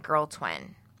with my girl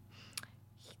twin.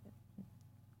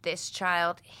 This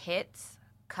child hits,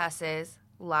 cusses,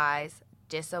 lies,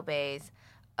 disobeys,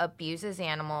 abuses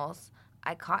animals.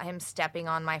 I caught him stepping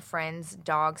on my friend's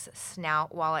dog's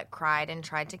snout while it cried and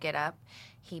tried to get up.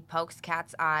 He pokes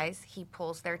cats' eyes. He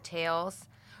pulls their tails.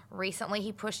 Recently,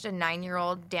 he pushed a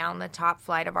 9-year-old down the top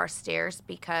flight of our stairs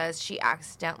because she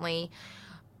accidentally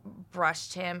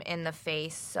brushed him in the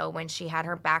face. So when she had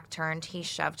her back turned, he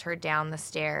shoved her down the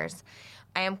stairs.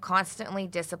 I am constantly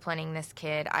disciplining this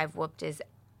kid. I've whooped his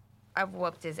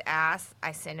ass.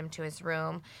 I sent him to his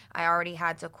room. I already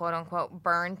had to, quote unquote,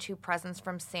 burn 2 presents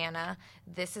from Santa.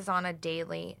 This is on a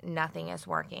daily. Nothing is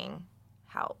working.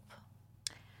 Help.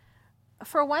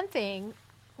 For one thing,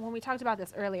 when we talked about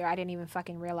this earlier, I didn't even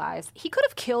fucking realize he could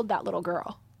have killed that little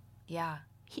girl. Yeah.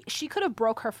 She could have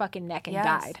broke her fucking neck and Yes.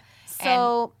 died.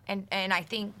 So and I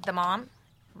think the mom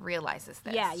realizes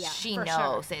this. yeah, She for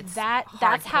knows sure. it's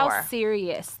that's how hardcore.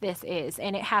 serious this is,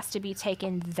 and it has to be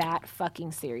taken that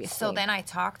fucking seriously. So then I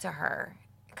talked to her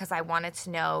because I wanted to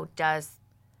know, does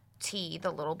T,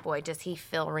 the little boy, does he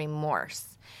feel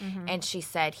remorse? Mm-hmm. And she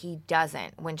said he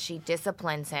doesn't. When she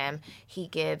disciplines him, he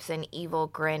gives an evil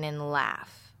grin and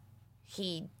laugh.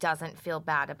 He doesn't feel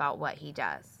bad about what he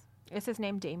does. Is his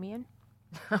name Damien?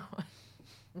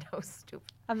 No,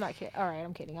 stupid. I'm not kidding. All right,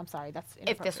 I'm kidding. I'm sorry. That's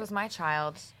If this was my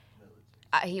child,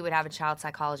 he would have a child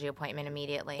psychology appointment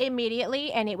immediately.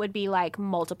 immediately, and it would be like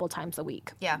multiple times a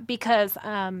week. Yeah. Because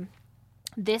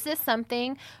this is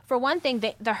something, for one thing,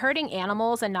 the hurting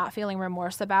animals and not feeling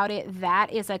remorse about it,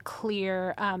 that is a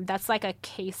clear, that's like a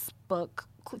textbook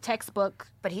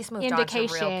But he's moved on to real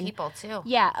indication. people, too.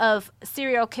 Yeah, of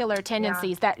serial killer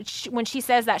tendencies. That when she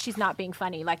says that, she's not being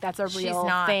funny. Like, that's a real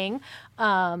not. thing.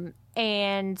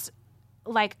 And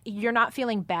like, you're not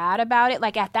feeling bad about it.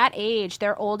 Like, at that age,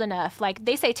 they're old enough. Like,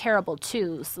 they say terrible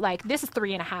twos. Like, this is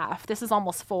 3.5. This is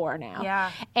almost 4 now. Yeah.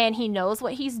 And he knows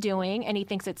what he's doing, and he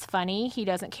thinks it's funny. He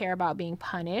doesn't care about being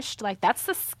punished. Like, that's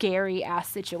a scary ass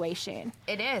situation.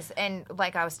 It is. And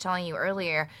like I was telling you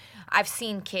earlier, I've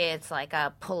seen kids like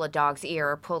pull a dog's ear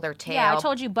or pull their tail. Yeah, I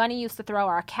told you Bunny used to throw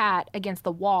our cat against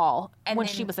the wall And when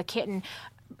then- she was a kitten.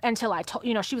 Until I told,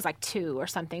 she was like 2 or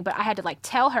something, but I had to like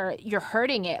tell her, you're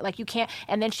hurting it. Like, you can't.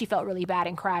 And then she felt really bad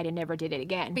and cried and never did it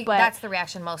again. But that's the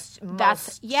reaction most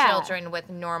yeah. children with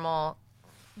normal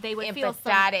they would feel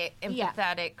empathetic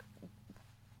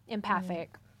empathic.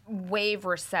 wave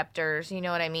receptors, you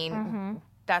know what I mean? Mm-hmm.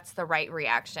 That's the right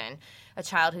reaction. A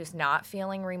child who's not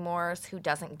feeling remorse, who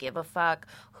doesn't give a fuck,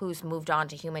 who's moved on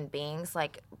to human beings,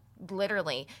 like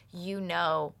literally,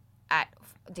 at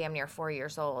damn near 4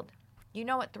 years old,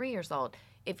 at 3 years old,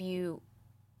 if you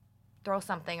throw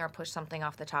something or push something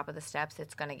off the top of the steps,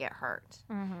 it's going to get hurt.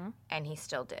 Mm-hmm. And he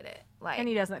still did it. Like, And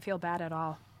he doesn't feel bad at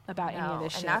all about any of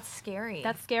this shit. And that's scary.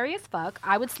 That's scary as fuck.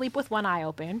 I would sleep with one eye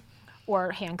open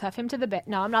or handcuff him to the bed.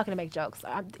 No, I'm not going to make jokes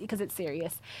because it's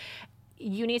serious.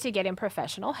 You need to get him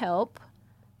professional help.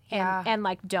 And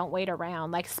like, don't wait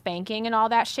around. Like, spanking and all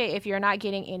that shit, if you're not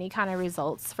getting any kind of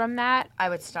results from that. I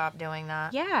would stop doing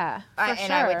that. Yeah, for sure.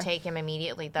 And I would take him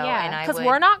immediately, though. Yeah, because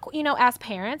we're not, as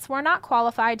parents, we're not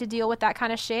qualified to deal with that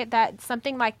kind of shit. That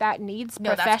something like that needs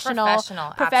that's professional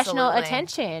absolutely.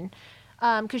 attention.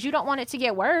 Because you don't want it to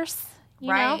get worse. You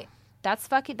know, Right. That's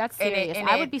serious.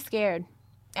 I would be scared.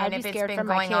 And I'd if be it's scared been for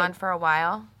my going kid. on for a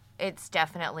while, it's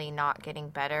definitely not getting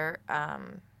better.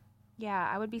 Yeah,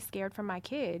 I would be scared for my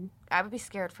kid. I would be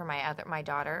scared for my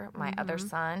daughter, my other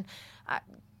son.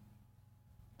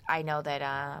 I know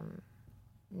that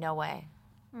no way.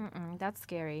 That's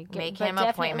scary. Make but him an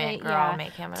appointment, definitely, girl.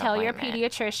 Make him an Tell your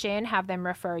appointment. pediatrician, have them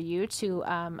refer you to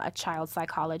a child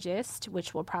psychologist,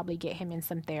 which will probably get him in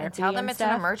some therapy. And tell them and it's stuff.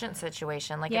 an emergent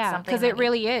situation. Like, it's Yeah, something because that it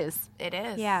really is. It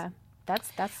is. Yeah,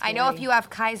 that's. I know if scary. you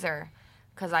have Kaiser,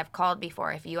 because I've called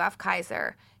before. If you have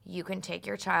Kaiser, you can take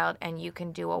your child and you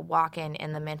can do a walk-in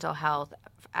in the mental health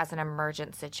as an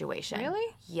emergent situation.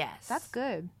 Really? Yes. That's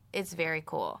good. It's very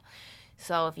cool.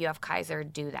 So if you have Kaiser,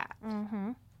 do that.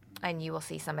 Mm-hmm. And you will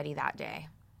see somebody that day.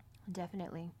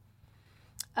 Definitely.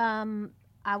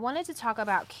 I wanted to talk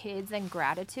about kids and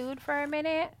gratitude for a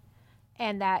minute,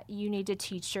 and that you need to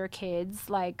teach your kids,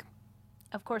 like,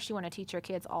 of course you want to teach your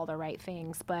kids all the right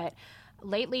things, but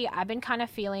lately I've been kind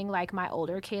of feeling like my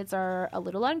older kids are a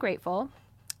little ungrateful,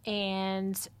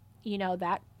 and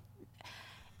that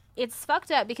it's fucked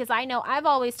up because I know I've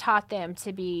always taught them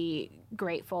to be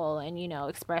grateful and,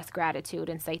 express gratitude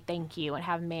and say thank you and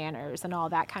have manners and all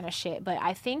that kind of shit. But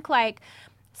I think, like,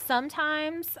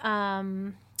 sometimes,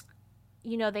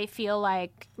 they feel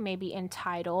like maybe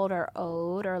entitled or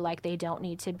owed, or like they don't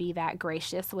need to be that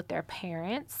gracious with their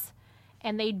parents.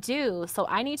 And they do. So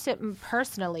I need to,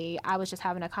 personally, I was just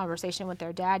having a conversation with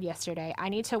their dad yesterday. I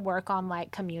need to work on like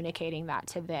communicating that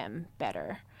to them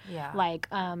better. Yeah. Like,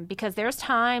 because there's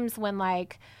times when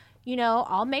like,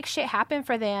 I'll make shit happen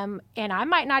for them and I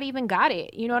might not even got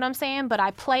it. You know what I'm saying? But I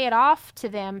play it off to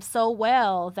them so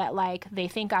well that like they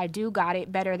think I do got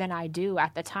it better than I do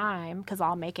at the time because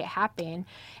I'll make it happen.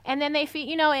 And then they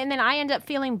feel, and then I end up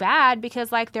feeling bad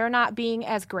because like they're not being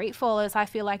as grateful as I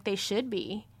feel like they should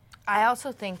be. I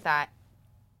also think that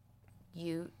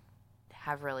you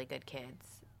have really good kids,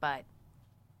 but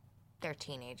they're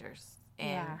teenagers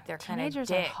and they're kind of dicks.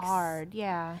 Teenagers are hard,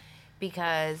 yeah.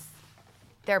 Because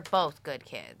they're both good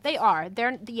kids. They are.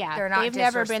 They're not. They've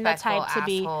never been the type to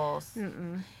be.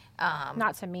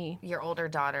 Not to me. Your older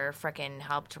daughter frickin'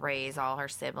 helped raise all her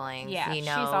siblings. Yeah, she's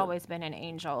always been an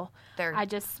angel. I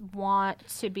just want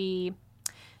to be.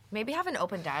 Maybe have an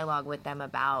open dialogue with them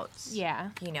about,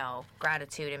 yeah,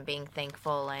 gratitude and being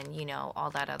thankful and, all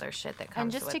that other shit that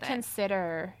comes with it. And just to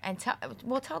consider. And tell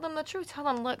them the truth. Tell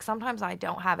them, look, sometimes I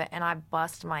don't have it and I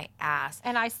bust my ass.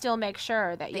 And I still make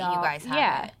sure that you guys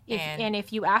have it. And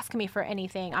if you ask me for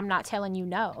anything, I'm not telling you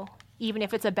no. Even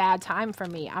if it's a bad time for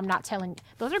me, I'm not telling.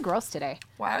 Those are gross today.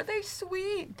 Why are they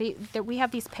sweet? We have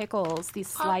these pickles,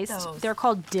 these Pop sliced. those. They're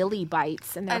called dilly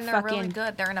bites, and they're fucking really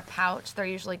good. They're in a pouch. They're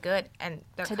usually good, and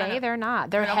they're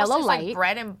not. They're hella light. Like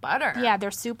bread and butter. Yeah,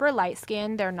 they're super light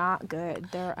skinned. They're not good.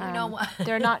 They're you know what?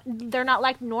 They're not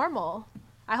like normal.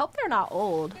 I hope they're not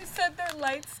old. You said they're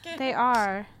light skinned. They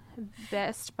are.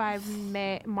 Best by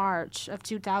March of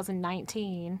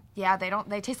 2019. Yeah,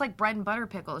 they taste like bread and butter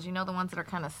pickles. The ones that are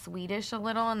kind of sweetish a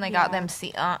little, and they got them.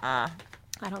 I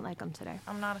don't like them today.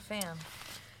 I'm not a fan.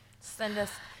 Send us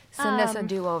a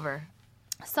do-over.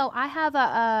 So I have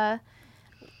I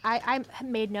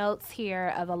made notes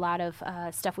here of a lot of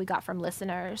stuff we got from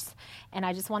listeners, and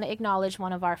I just want to acknowledge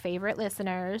one of our favorite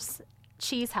listeners,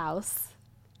 Cheese House.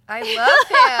 I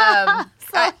love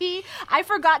him. I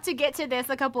forgot to get to this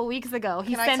a couple weeks ago.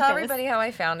 Can I tell everybody how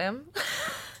I found him?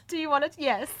 Do you want to?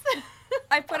 Yes.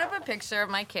 I put up a picture of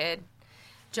my kid,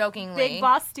 jokingly. Big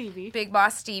Boss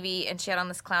Stevie. And she had on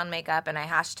this clown makeup, and I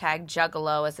hashtag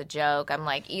Juggalo as a joke. I'm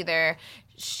like, either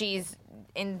she's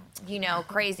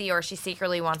crazy or she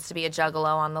secretly wants to be a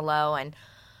Juggalo on the low, and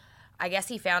I guess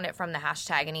he found it from the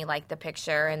hashtag and he liked the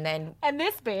picture, and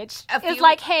this bitch is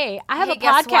like, hey, I have a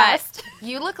podcast.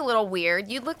 You look a little weird.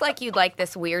 You look like you'd like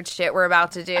this weird shit we're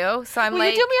about to do. So I'm Will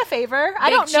like, you do me a favor? I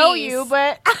don't know you,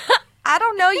 but I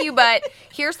don't know you, but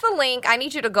here's the link. I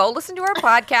need you to go listen to our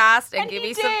podcast and give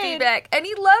me some feedback. And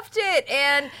he loved it.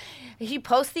 And he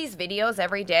posts these videos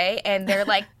every day, and they're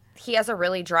like, he has a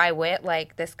really dry wit,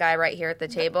 like this guy right here at the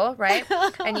table, right?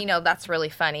 And that's really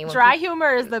funny. Dry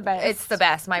humor is the best. It's the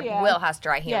best. Will has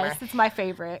dry humor. Yes, it's my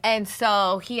favorite. And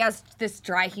so he has this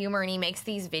dry humor, and he makes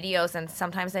these videos, and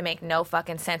sometimes they make no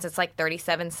fucking sense. It's like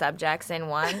 37 subjects in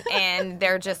one, and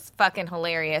they're just fucking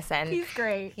hilarious. And he's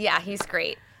great. Yeah, he's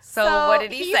great. So what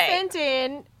did he say? He sent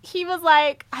in, he was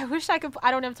like, I wish I could,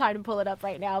 I don't have time to pull it up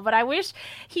right now, but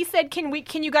he said, can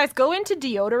you guys go into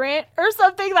deodorant or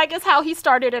something? Like, is how he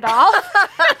started it off.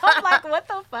 I'm like, what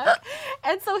the fuck?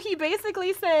 And so he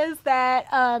basically says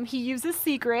that he uses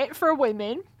Secret for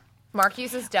women. Mark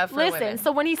uses Dove for women. Listen,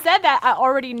 so when he said that, I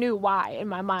already knew why in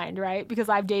my mind, right? Because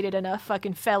I've dated enough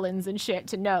fucking felons and shit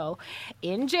to know.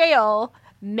 In jail,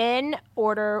 men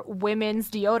order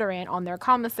women's deodorant on their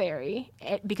commissary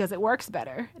because it works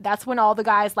better. That's when all the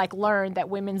guys learn that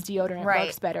women's deodorant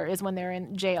works better, is when they're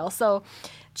in jail. So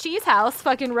Cheese House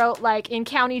fucking wrote, in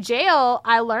county jail,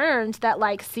 I learned that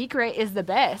Secret is the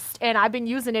best, and I've been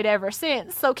using it ever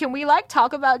since. So can we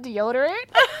talk about deodorant?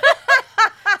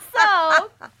 So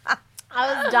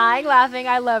I was dying laughing.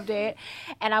 I loved it.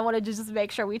 And I wanted to just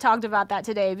make sure we talked about that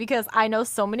today because I know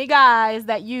so many guys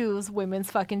that use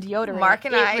women's fucking deodorant. Mark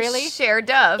and I really share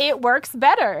Dove. It works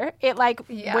better.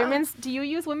 Women's, do you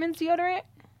use women's deodorant?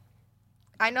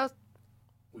 I know.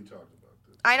 We talked about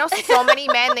this. I know so many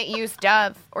men that use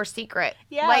Dove or Secret.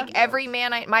 Yeah. Every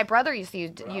man, my brother used to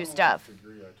use Dove.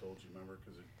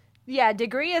 Yeah,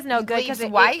 Degree is no good because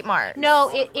it white marks.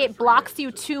 No, it blocks you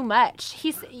too much.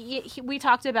 We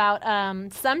talked about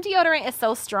some deodorant is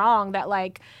so strong that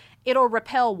it'll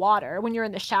repel water when you're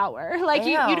in the shower.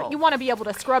 You want to be able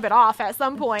to scrub it off at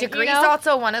some point. Degree's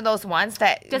also one of those ones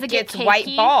that gets cakey?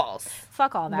 white balls.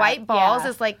 Fuck all that. White balls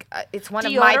is it's one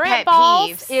deodorant of my pet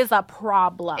balls peeves. Is a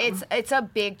problem. It's a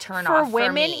big turn for off for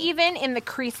women, me. even in the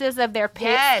creases of their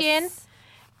pit skin.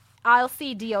 I'll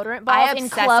see deodorant balls I in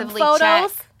club obsessively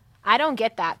photos. check. I don't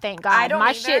get that, thank God. I don't My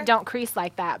either. shit don't crease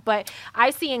like that. But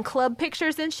I see in club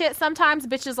pictures and shit sometimes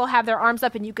bitches will have their arms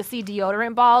up and you can see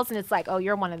deodorant balls and it's like, oh,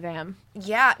 you're one of them.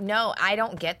 Yeah, no, I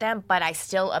don't get them, but I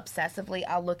still obsessively,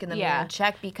 I'll look in the mirror and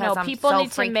check because I'm people so need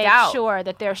to freaked make out. sure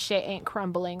that their shit ain't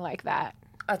crumbling like that.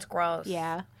 That's gross.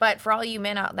 Yeah. But for all you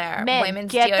men out there, Men,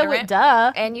 women's get deodorant,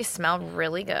 duh. and you smell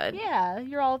really good. Yeah,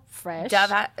 you're all fresh.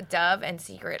 Dove and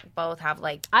Secret both have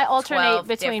like I alternate 12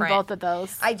 between different- both of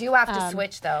those. I do have to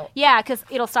switch though. Yeah, because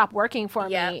it'll stop working for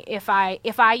Yep. me if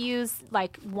I use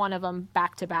like one of them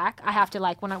back to back. I have to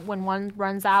like when one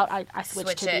runs out, I switch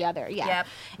Switch to the it. other. Yeah, Yep,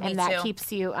 me and that too. keeps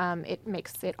you. It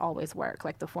makes it always work,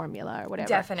 like the formula or whatever.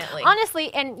 Definitely.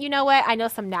 Honestly, and you know what? I know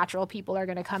some natural people are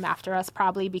gonna come after us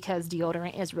probably because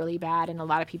deodorant is really bad, and a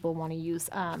lot of people want to use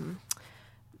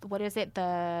what is it,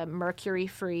 the mercury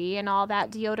free and all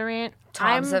that deodorant.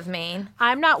 Toms of Maine.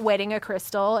 I'm not wetting a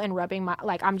crystal and rubbing my,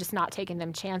 like, I'm just not taking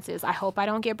them chances. I hope I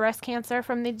don't get breast cancer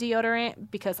from the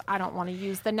deodorant because I don't want to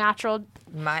use the natural.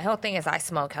 My whole thing is I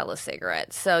smoke hella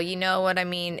cigarettes, so you know what I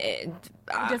mean.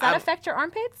 Does that affect your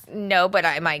armpits? No, but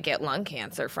I might get lung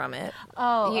cancer from it.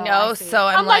 Oh, You I know, see. so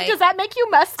I'm like, like- does that make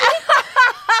you musty?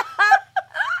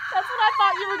 That's what I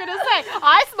thought you were gonna say.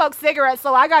 I smoke cigarettes,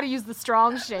 so I got to use the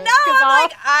strong shit. No, I'm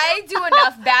like, I do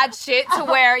enough bad shit to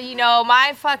where, you know,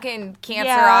 my fucking cancer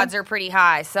Yeah. odds are pretty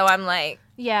high. So I'm like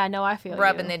yeah, no, I feel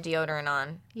rubbing you. the deodorant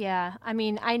on. Yeah, I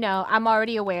mean, I know. I'm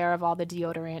already aware of all the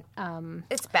deodorant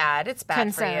It's bad. It's bad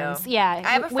concerns. for you. Yeah, I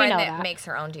have a we friend know that that. makes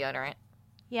her own deodorant.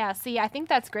 Yeah, see, I think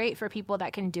that's great for people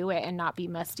that can do it and not be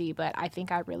musty, but I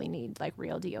think I really need like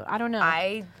real deodorant. I don't know.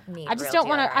 I need I just real don't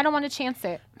want to. deodorant. I don't want to chance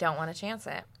it. Don't want to chance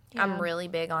it. Yeah. I'm really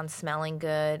big on smelling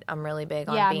good. I'm really big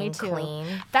on Yeah, being me too. clean.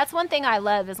 That's one thing I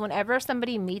love is whenever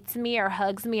somebody meets me or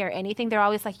hugs me or anything, they're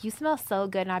always like, "You smell so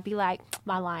good," and I'd be like,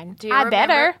 "My line. Do you I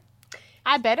remember-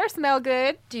 better smell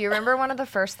good." Do you remember one of the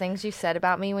first things you said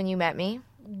about me when you met me?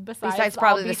 Besides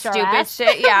probably I'll the beat your stupid ass.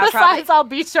 shit. Yeah, Besides, probably. I'll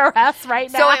beat your ass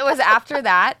right now. So it was after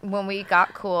that when we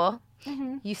got cool.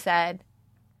 Mm-hmm. You said,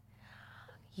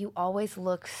 "You always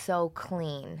look so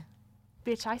clean."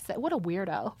 Bitch, I said, what a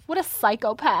weirdo. What a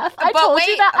psychopath. I But told wait,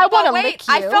 you that. I but want to wait, lick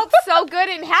you. I felt so good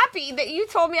and happy that you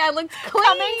told me I looked clean.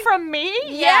 coming from me?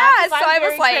 Yeah, 'cause so I'm I was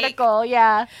very like- critical.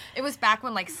 Yeah. It was back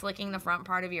when like slicking the front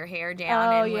part of your hair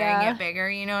down Oh, and wearing yeah. it bigger.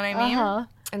 You know what I mean? Uh-huh.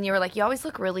 And you were like, "You always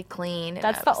look really clean." And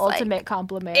That's I the was like, ultimate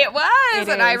compliment. It was, It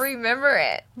and I is. remember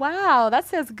it. Wow, that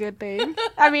says a good thing.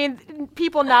 I mean,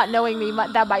 people not knowing me,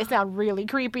 that might sound really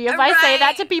creepy if I say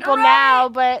that to people Right. now,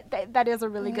 but that is a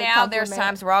really good Now compliment. there's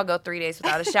times where I'll go 3 days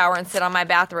without a shower and sit on my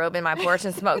bathrobe in my porch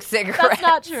and smoke cigarettes. That's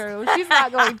not true. She's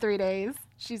not going 3 days.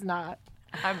 She's not.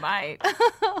 I might.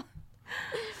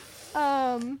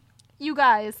 You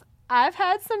guys, I've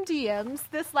had some DMs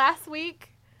this last week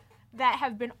that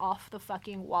have been off the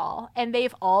fucking wall, and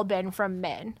they've all been from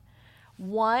men.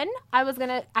 One, I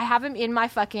have him in my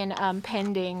fucking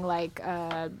pending, like,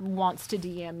 wants to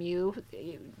DM you,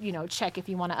 you know, check if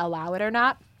you want to allow it or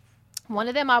not. One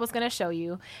of them I was going to show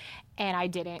you, and I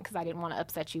didn't because I didn't want to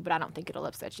upset you, but I don't think it'll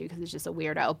upset you because it's just a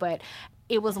weirdo. But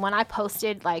it was when I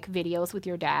posted, like, videos with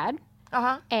your dad,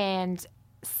 and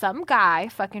some guy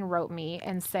fucking wrote me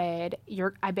and said,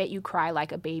 I bet you cry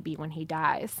like a baby when he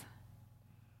dies.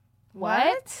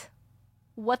 What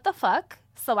the fuck?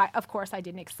 So of course I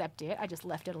didn't accept it. I just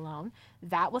left it alone.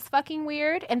 That was fucking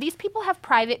weird. And these people have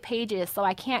private pages, so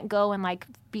I can't go and like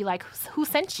be like, who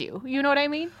sent you? You know what I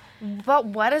mean? But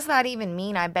what does that even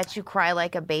mean? I bet you cry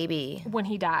like a baby. When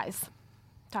he dies.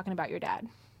 Talking about your dad.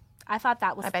 I thought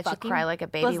that was I bet you fucking cry like a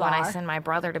baby when I bizarre. send my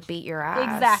brother to beat your ass.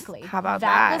 Exactly. How about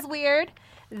that? that? Was weird.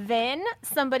 Then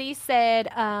somebody said,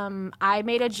 I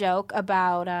made a joke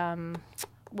about,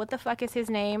 what the fuck is his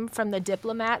name from the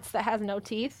Diplomats that has no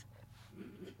teeth?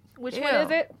 Which one Ew.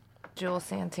 is it? Jules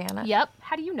Santana. Yep.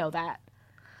 How do you know that?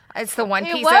 It's the one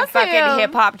It piece was of fucking him.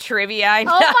 hip hop trivia I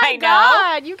know. Oh my I know.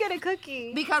 God. You get a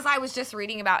cookie. Because I was just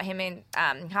reading about him and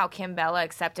how Kim Bella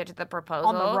accepted the proposal.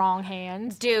 On the wrong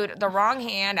hand. Dude, the wrong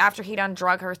hand after he done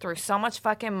drug her through so much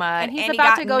fucking mud. And he's he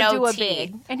about got to go no do a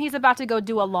teeth. bid. And he's about to go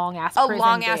do a long ass A prison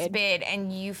long ass bid. bid,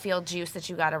 and you feel juice that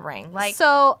you got a ring. Like,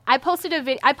 So I posted a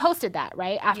video. I posted that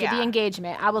right after Yeah. the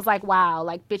engagement. I was like, "Wow,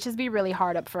 like bitches be really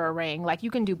hard up for a ring. Like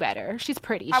you can do better. She's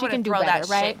pretty. I She would've can do throw better, that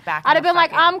right?" shit back I'd in have the been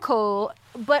like, fucking- "I'm cool."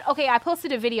 But okay, I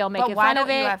posted a video making but why fun don't of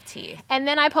it. you have teeth? And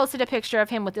then I posted a picture of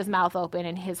him with his mouth open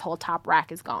and his whole top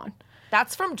rack is gone.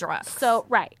 That's from drugs. So,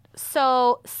 right.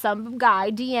 So some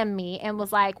guy DM'd me and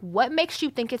was like, "What makes you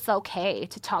think it's okay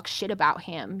to talk shit about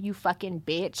him? You fucking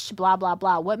bitch, blah, blah,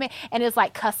 blah." And it's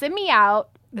like cussing me out,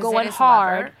 Is it going his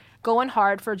hard. lover? going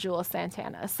hard for Jules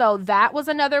Santana. So that was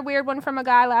another weird one from a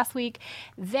guy last week.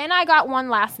 Then I got one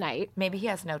last night. Maybe he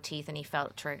has no teeth and he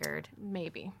felt triggered.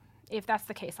 Maybe. If that's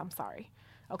the case, I'm sorry.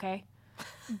 Okay?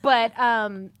 But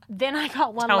then I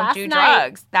got one last night. Don't do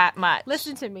drugs that much.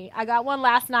 Listen to me. I got one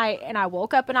last night, and I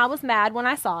woke up and I was mad when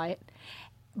I saw it.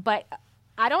 But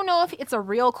I don't know if it's a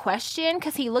real question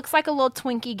because he looks like a little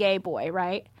Twinkie gay boy,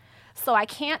 right? So I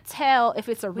can't tell if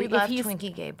it's a real. love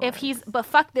Twinkie gay boys. But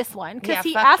fuck this one because Yeah,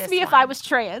 he fuck asked this me if one. I was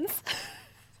trans.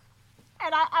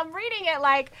 And I'm reading it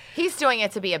like, He's doing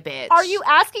it to be a bitch. are you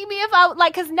asking me if I,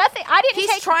 like, because nothing, I didn't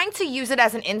He's take. trying to use it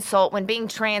as an insult when being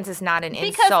trans is not an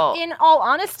Because insult. in all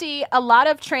honesty, a lot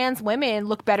of trans women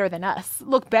look better than us.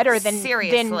 Look better than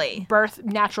Seriously.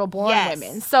 natural born Yes.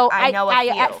 women. So I know a I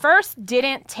few. at first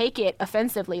didn't take it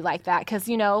offensively like that because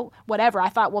whatever. I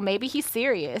thought, well, maybe he's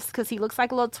serious because he looks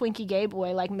like a little Twinkie gay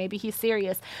boy. Like maybe he's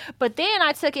serious. But then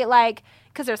I took it like,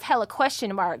 because there's hella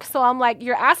question marks. So I'm like,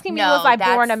 you're asking me, No, was I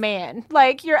born that's- a man?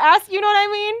 Like you're asking, you know what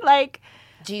I mean? Like.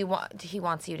 He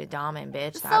wants you to dom him,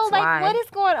 bitch. That's So, like, why. what is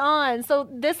going on? So,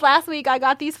 this last week, I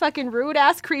got these fucking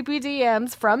rude-ass, creepy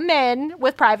DMs from men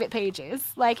with private pages.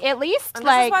 Like, at least, And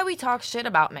like... this is why we talk shit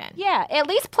about men. yeah, at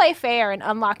least play fair and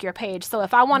unlock your page. So,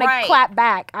 if I want Right. to clap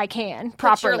back, I can Put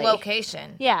properly. your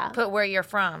location. Yeah. Put where you're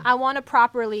from. I want to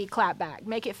properly clap back.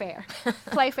 Make it fair.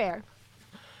 Play fair.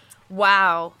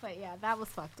 Wow. But, yeah, that was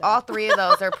fucked up. All three of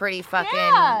those are pretty fucking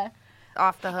yeah.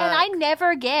 off the hook. And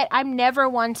I'm never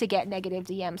one to get negative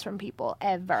DMs from people,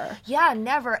 ever. yeah,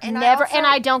 never. And Never. I And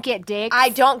I don't get dicks. I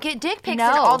don't get dick pics. No.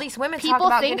 And all these women People talk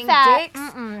about think getting that-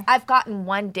 dicks. I've gotten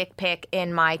one dick pic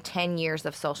in my 10 years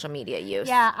of social media use.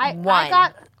 Yeah, I One.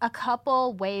 got a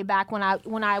couple way back when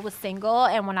I was single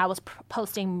and when I was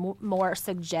posting more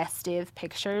suggestive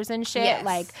pictures and shit, Yes.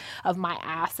 like of my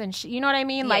ass and shit. You know what I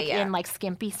mean? Like yeah. in like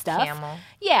skimpy stuff. Camel.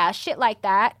 Yeah, shit like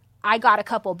that. I got a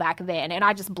couple back then and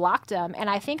I just blocked them. And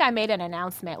I think I made an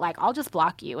announcement like, I'll just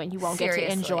block you and you won't get to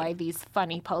Seriously. enjoy these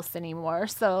funny posts anymore.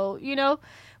 So,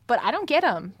 but I don't get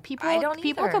them. People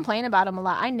either. complain about them a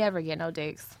lot. I never get no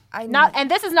dicks. I And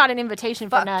this is not an invitation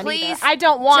for But none please either. I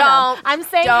don't want don't- them. I'm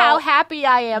saying how don't. happy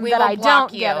I am We that will I block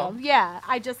don't get you. them. Yeah,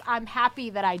 I'm happy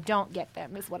that I don't get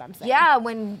them is what I'm saying. Yeah,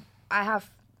 when I have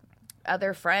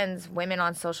other friends, women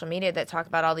on social media that talk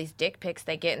about all these dick pics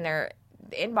they get in their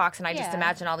inbox, and I just Yeah.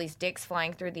 imagine all these dicks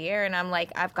flying through the air, and I'm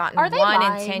like, I've gotten Are they one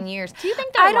lying? in 10 years. Do you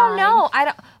think they're I don't lying? know. I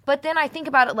don't. But then I think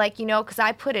about it like, because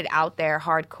I put it out there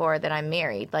hardcore that I'm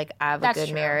married. Like, I have That's a good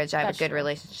true. marriage. I have That's a good true.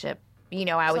 relationship.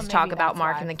 I always maybe talk about that's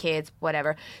Mark why. and the kids,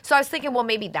 whatever. So I was thinking, well,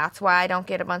 maybe that's why I don't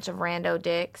get a bunch of rando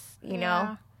dicks, Yeah.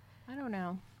 know? I don't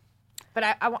know. But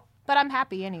I But I'm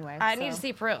happy anyway. I so. need to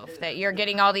see proof that you're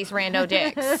getting all these rando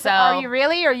dicks. So Are you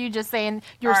really, or are you just saying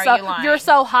Are you lying? you're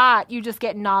so hot you just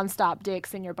get nonstop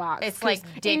dicks in your box? It's 'Cause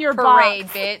like dick in your parade,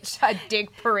 box. bitch. A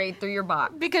dick parade through your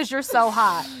box. Because you're so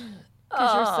hot.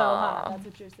 Because you're so hot. That's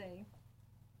what you're saying.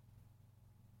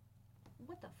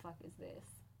 What the fuck is this?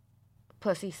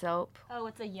 Pussy soap. Oh,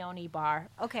 it's a yoni bar.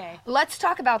 Okay. Let's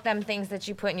talk about them things that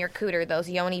you put in your cooter, those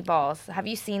yoni balls. Have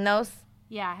you seen those?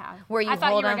 Yeah, I have. Where you I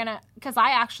thought hold you were them? gonna, because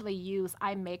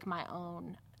I make my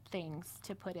own things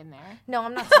to put in there. No,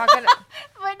 I'm not talking.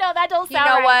 But no, that don't You sound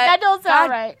know right. what? That don't sound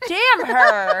God right. Damn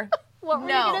her. What were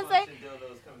No. you gonna say?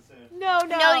 No.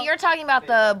 No, you're talking about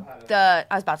the.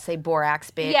 I was about to say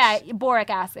borax, bitch. Yeah, boric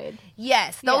acid.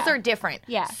 Yes, those Yeah. are different.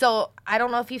 Yeah. So I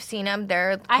don't know if you've seen them.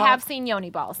 They're. I called- have seen yoni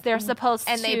balls. They're supposed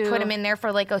And to. they put them in there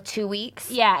for like 2 weeks.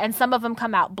 Yeah, and some of them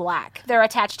come out black. They're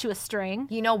attached to a string.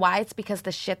 You know why? It's because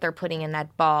the shit they're putting in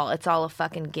that ball. It's all a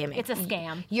fucking gimmick. It's a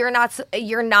scam. You're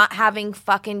not having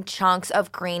fucking chunks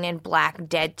of green and black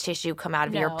dead tissue come out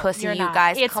of your No, pussy, you're you not.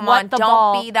 guys. It's Come what on, the don't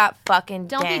ball- be that fucking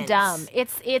Don't dense. be dumb.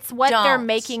 It's what they're Don't.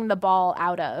 making the ball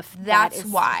out of. That's that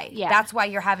is- why. Yeah. That's why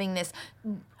you're having this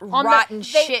On rotten they,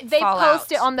 shit They fall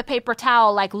post out. it on the paper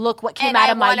towel, like, look what came And out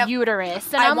I of my wanna-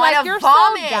 uterus. And I I'm like, wanna you're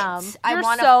vomit. so dumb. I You're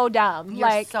wanna- so dumb. You're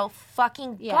like, so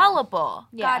fucking Yeah. gullible.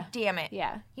 Yeah. God damn it.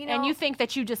 yeah. You know, And you think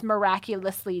that you just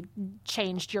miraculously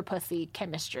changed your pussy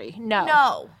chemistry. No.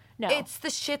 No. No. It's the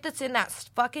shit that's in that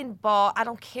fucking ball. I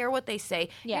don't care what they say.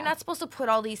 Yeah. You're not supposed to put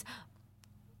all these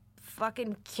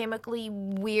fucking chemically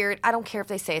weird. I don't care if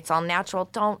they say it's all natural.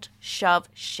 Don't shove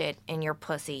shit in your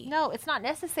pussy. No, it's not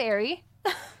necessary.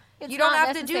 It's You don't not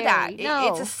have to do that. necessary.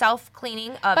 No. It's a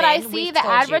self-cleaning oven. But I see We've the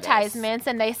told you this. advertisements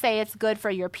and they say it's good for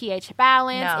your pH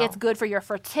balance. No. It's good for your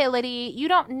fertility. You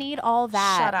don't need all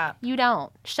that. Shut up. You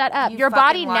don't. Shut up. You Your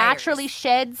body fucking liars. naturally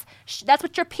sheds. That's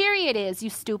what your period is, you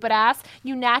stupid ass.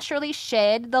 You naturally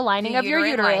shed the lining The of your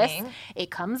uterine uterus. lining. It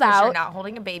comes Because out. you're not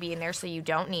holding a baby in there, so you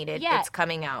don't need it. Yeah. It's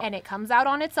coming out. And it comes out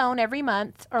on its own every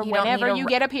month or You don't whenever need a you ru-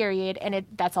 get a period. And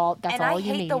that's all and all I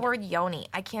you hate need. the word yoni.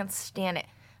 I can't stand it.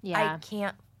 Yeah. I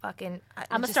can't fucking. It I'm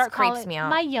going to just start creeps calling me it out.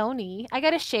 my yoni. I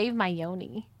got to shave my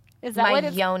yoni. Is that My what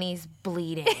it's? yoni's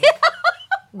bleeding.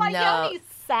 My no. yoni's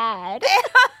sad.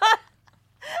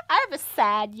 I have a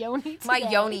sad yoni today. My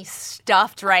yoni's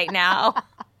stuffed right now.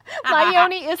 My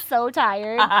yoni is so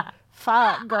tired.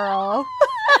 Fuck, girl.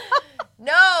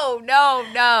 No.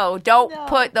 Don't No.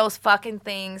 put those fucking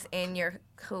things in your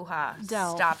hoo-ha.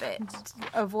 Don't. Stop it.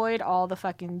 Avoid all the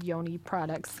fucking yoni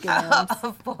product scams.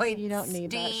 Avoid You don't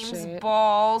need that steams, shit.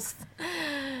 balls,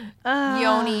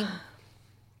 yoni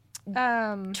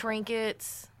Um.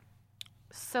 trinkets.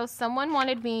 So someone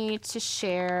wanted me to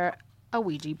share a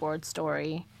Ouija board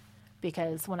story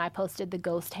because when I posted the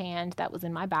ghost hand that was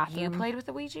in my You bathroom played with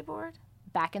the Ouija board?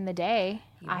 back in the day,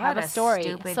 I What have a story.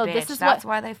 Stupid So bitch. this is That's what.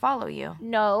 why they follow you.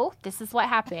 No, this is what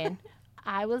happened.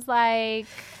 I was like.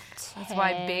 That's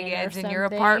why Big 10 or Ed's in your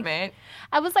something. apartment.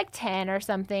 I was like 10 or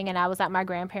something, and I was at my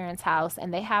grandparents' house,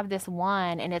 and they have this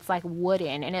one, and it's like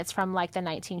wooden, and it's from like the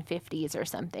 1950s or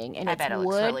something. And I it's bet it wood.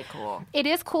 looks really cool. It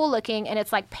is cool looking, and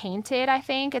it's like painted, I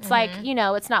think. It's like,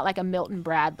 it's not like a Milton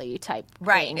Bradley type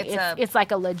Right, thing. it's It's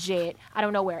like a legit, I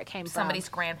don't know where it came Somebody's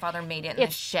from. grandfather made it in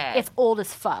the shed. It's old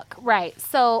as fuck. Right.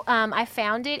 So I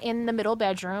found it in the middle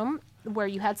bedroom where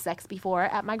you had sex before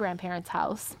at my grandparents'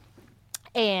 house.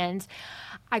 And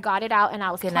I got it out, and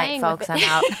I was Good night, playing folks. with it. I'm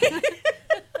out.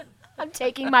 I'm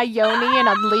taking my yoni and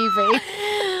I'm leaving.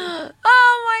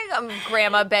 Oh my god.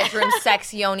 Grandma bedroom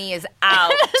sex yoni is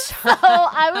out. So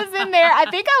I was in there. I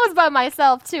think I was by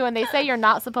myself too. And they say you're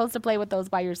not supposed to play with those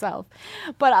by yourself.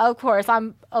 But of course,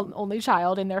 I'm an only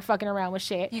child and they're fucking around with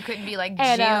shit. You couldn't be like,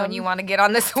 And, June, you want to get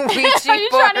on this Ouija board Are you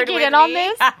trying to get with in on me?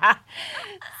 this?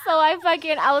 So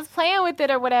I was playing with it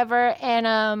or whatever.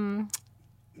 And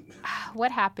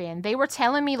what happened? They were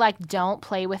telling me like, don't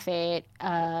play with it,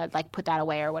 like put that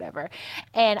away or whatever.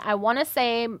 And I want to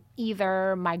say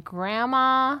either my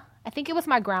grandma, I think it was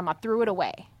my grandma, threw it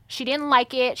away. She didn't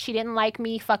like it. She didn't like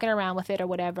me fucking around with it or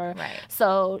whatever. Right.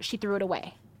 So she threw it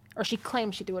away, or she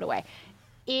claimed she threw it away.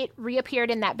 It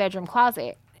reappeared in that bedroom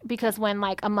closet. Because when,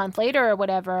 like, a month later or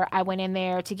whatever, I went in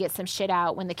there to get some shit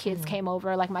out when the kids came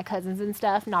over, like my cousins and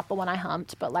stuff. Not the one I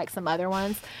humped, but, like, some other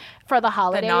ones for the The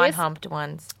holidays. non-humped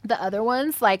ones. The other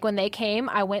ones, like, when they came,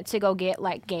 I went to go get,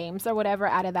 like, games or whatever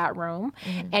out of that room.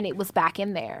 And it was back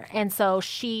in there. And so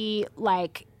she,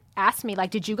 like, asked me, like,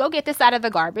 did you go get this out of the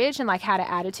garbage? And, like, had an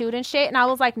attitude and shit. And I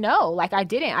was like, no, like, I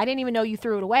didn't even know you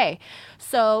threw it away.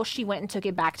 So she went and took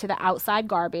it back to the outside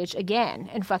garbage again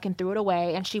and fucking threw it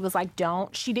away. And she was like,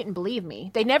 don't. She didn't believe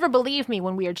me. They never believed me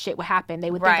when weird shit would happen. They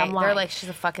would think Right. I'm lying. They're like, she's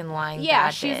a fucking lying Yeah,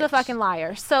 bad she's bitch. a fucking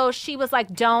liar. So she was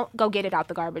like, don't go get it out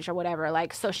the garbage or whatever.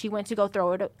 Like, so she went to go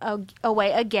throw it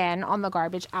away again on the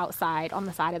garbage outside on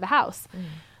the side of the house.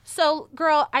 So,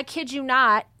 girl, I kid you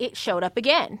not, it showed up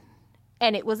again.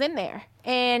 And it was in there.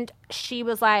 And she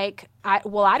was like, I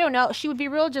don't know. She would be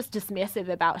real just dismissive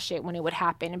about shit when it would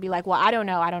happen and be like, well, I don't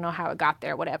know how it got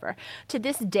there, whatever. To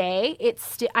this day,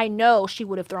 I know she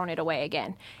would have thrown it away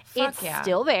again. Fuck It's yeah.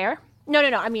 still there. No.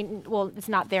 I mean, well, it's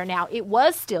not there now. It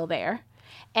was still there.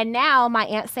 And now my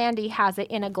Aunt Sandy has it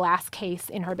in a glass case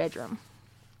in her bedroom.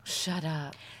 Shut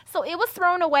up. So it was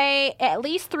thrown away at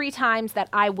least 3 times that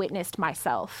I witnessed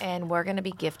myself. And we're going to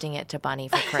be gifting it to Bunny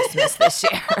for Christmas this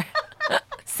year.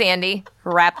 Sandy,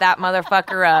 wrap that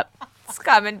motherfucker up. It's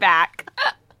coming back.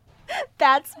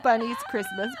 That's Bunny's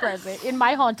Christmas present in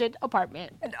my haunted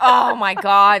apartment. Oh my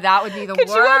God, that would be the Could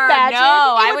worst. you imagine?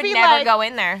 No, It I would would be never like- go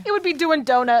in there. It would be doing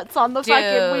donuts on the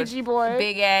fucking Ouija board.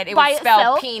 Big Ed. It By would spell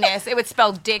itself. penis. It would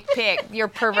spell dick pic. Your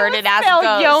perverted ass Spell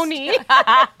ghost. yoni.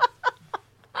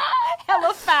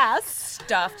 Hella fast.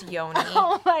 Stuffed yoni.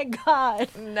 Oh my God.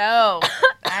 No,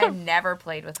 I never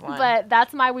played with one. But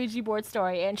that's my Ouija board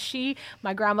story. And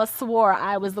my grandma swore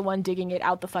I was the one digging it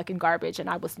out the fucking garbage, and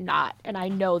I was not. And I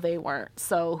know they weren't.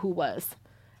 So who was?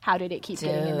 How did it keep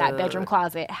getting in that bedroom Dude.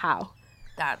 closet? How?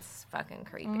 That's fucking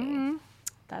creepy. Mm-hmm.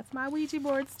 That's my Ouija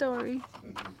board story.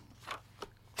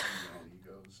 Yoni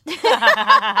goes.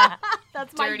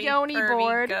 That's my Dirty, yoni pervy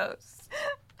board. ghost.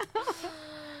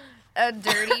 A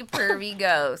dirty, pervy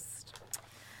ghost.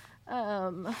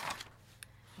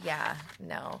 Yeah,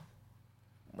 no.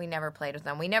 We never played with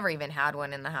them. We never even had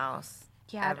one in the house.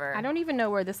 Yeah, ever. I don't even know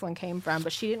where this one came from,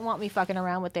 but she didn't want me fucking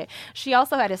around with it. She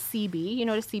also had a CB. You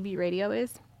know what a CB radio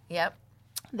is? Yep.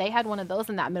 They had one of those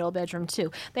in that middle bedroom too.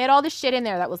 They had all this shit in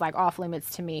there that was like off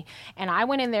limits to me. And I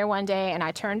went in there one day and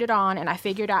I turned it on and I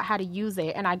figured out how to use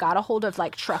it. And I got a hold of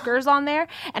like truckers on there.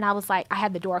 And I was like, I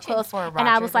had the door closed. Tinfoil And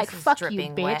I Roger, was like, this is fuck you,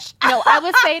 dripping bitch. wet. No, I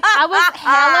was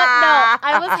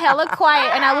hella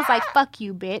quiet. And I was like, fuck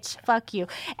you, bitch. Fuck you.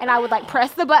 And I would like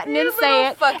press the button and say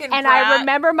it. fucking And brat. I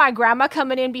remember my grandma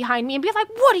coming in behind me and being like,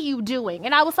 what are you doing?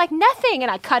 And I was like, nothing.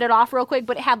 And I cut it off real quick,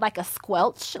 but it had like a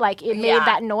squelch. Like it made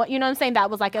that noise. You know what I'm saying? That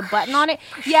was like a button on it.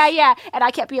 Yeah. And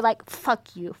I kept being like,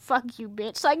 fuck you,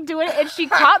 bitch. Like doing it. And she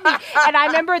caught me. And I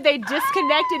remember they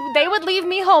disconnected. They would leave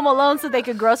me home alone so they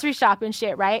could grocery shop and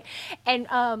shit, right? And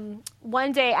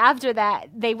one day after that,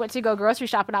 they went to go grocery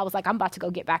shop and I was like, I'm about to go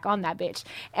get back on that bitch.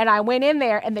 And I went in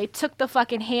there and they took the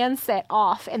fucking handset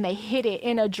off and they hid it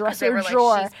in a dresser like,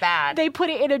 drawer. "She's bad." They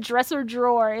put it in a dresser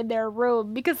drawer in their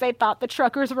room because they thought the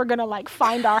truckers were gonna like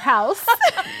find our house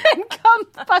and come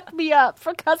fuck me up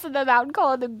for cussing them out and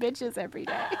calling them bitches every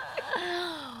day.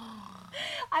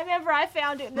 I remember I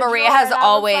found it in the Maria drawer has and I was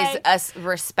always like,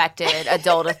 respected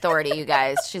adult authority, you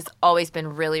guys. She's always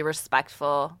been really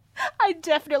respectful. I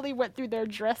definitely went through their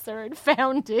dresser and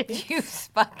found it You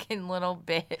fucking little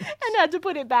bitch. and had to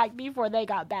put it back before they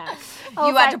got back.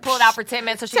 You had to pull it out for 10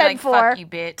 minutes, so she's like, fuck you,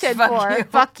 bitch. 10-4.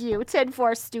 Fuck you.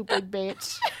 10-4, stupid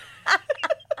bitch.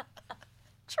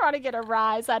 Trying to get a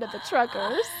rise out of the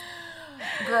truckers.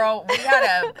 Girl,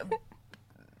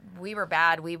 we were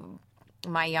bad.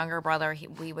 My younger brother,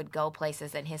 we would go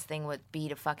places and his thing would be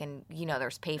to fucking,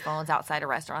 there's payphones outside of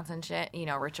restaurants and shit.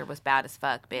 Richard was bad as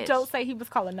fuck, bitch. Don't say he was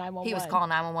calling 911. He was calling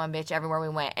 911, bitch, everywhere we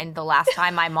went. And the last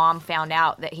time my mom found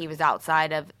out that he was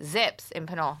outside of Zips in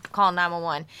Pinole calling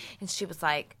 911, and she was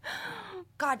like,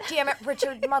 God damn it,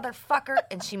 Richard, motherfucker.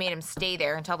 And she made him stay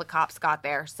there until the cops got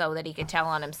there so that he could tell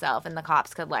on himself and the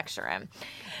cops could lecture him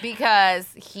because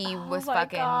he was my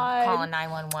fucking God. calling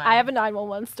 911. I have a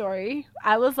 911 story.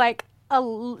 I was like, I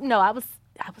was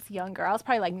younger. I was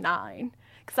probably like 9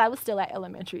 because I was still at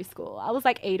elementary school. I was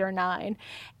like 8 or 9,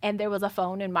 and there was a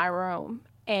phone in my room,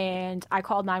 and I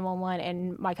called 911,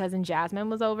 and my cousin Jasmine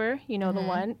was over. You know the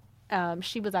one.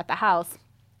 She was at the house.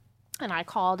 And I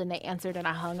called and they answered and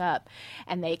I hung up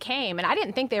and they came and I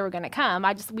didn't think they were going to come.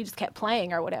 We just kept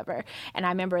playing or whatever. And I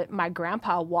remember my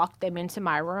grandpa walked them into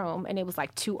my room and it was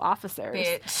like 2 officers.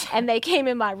 Bitch. And they came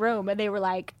in my room and they were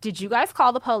like, did you guys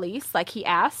call the police? Like he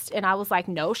asked. And I was like,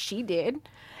 no, she did.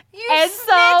 And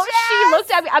so she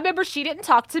looked at me. I remember she didn't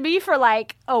talk to me for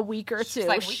like a week or two. She's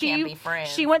like, we can't be friends.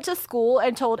 She went to school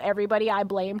and told everybody I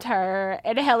blamed her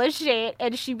and hella shit.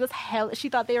 And she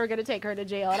thought they were going to take her to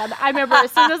jail. And I remember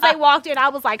as soon as they walked in, I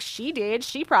was like, she did.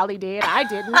 She probably did. I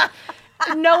didn't.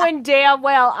 Knowing damn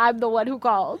well I'm the one who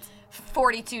called.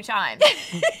 42 times.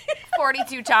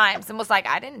 42 times. And was like,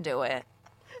 I didn't do it.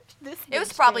 It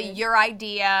was probably your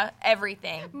idea,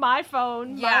 everything. My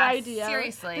phone, Yeah, my idea.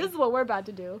 seriously. This is what we're about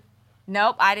to do.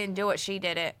 Nope, I didn't do it. She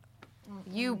did it.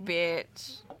 You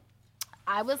bitch.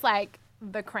 I was like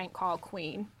the crank call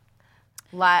queen.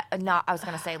 I was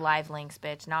going to say Live Links,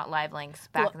 bitch. Not Live Links.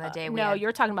 Back in the day, we had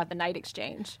you're talking about the night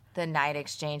exchange. the Night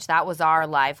Exchange. That was our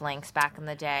Live Links back in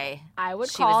the day. I would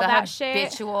She call was a that shit.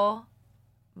 habitual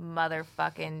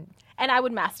motherfucking... And I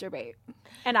would masturbate.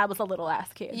 And I was a little ass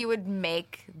kid. You would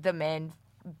make the men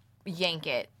yank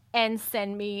it. And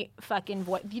send me fucking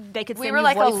they could send We were you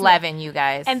like voicemail- 11, you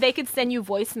guys. And they could send you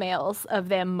voicemails of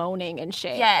them moaning and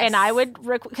shit. Yes. And I would,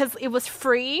 because it was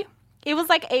free. It was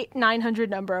like 800-900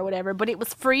 number or whatever, but it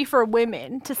was free for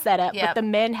women to set up, Yep. but the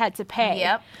men had to pay.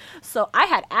 Yep. So I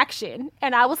had action,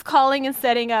 and I was calling and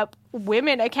setting up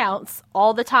women accounts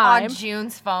all the time on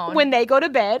June's phone. when they go to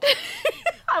bed.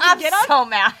 I'm so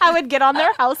mad. I would get on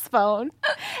their house phone,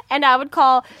 and I would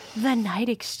call the Night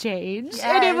Exchange,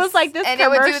 and it was like this and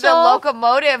commercial. it would do the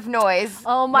locomotive noise.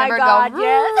 Oh my Remember, God, go,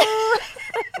 yes.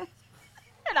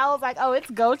 And I was like, oh,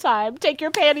 it's go time. Take your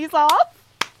panties off.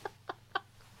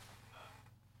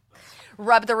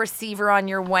 Rub the receiver on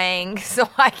your wang so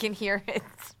I can hear it.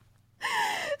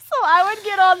 So I would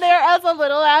get on there as a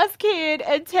little ass kid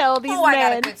and tell these I got a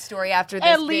men good story after this,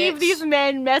 and leave bitch. these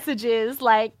men messages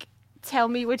like, tell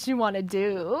me what you want to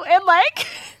do. And like,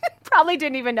 probably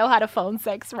didn't even know how to phone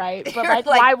sex right. But You're like,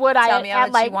 why would I tell me how at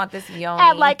much like, you want this yoni.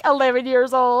 at like 11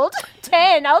 years old?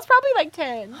 10. I was probably like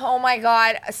 10. Oh my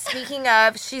God. Speaking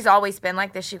of, she's always been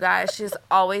like this, you guys. She's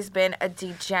always been a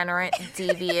degenerate,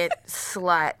 deviant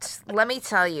slut. Let me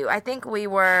tell you, I think we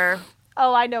were...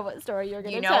 Oh, I know what story you're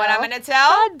going to You tell. know what I'm going to tell?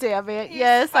 God damn it.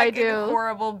 Yes, I Fucking do.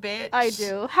 horrible bitch. I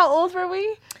do. How old were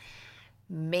we?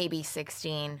 Maybe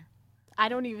 16. I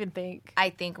don't even think.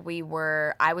 I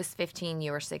was 15,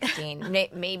 you were 16.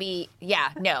 Maybe,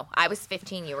 no, I was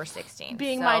 15, you were 16.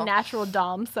 Being my natural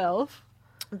dom self.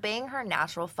 Being her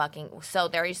natural fucking, so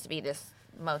there used to be this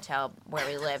motel where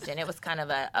we lived, and it was kind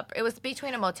of it was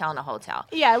between a motel and a hotel.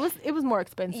 Yeah, it was more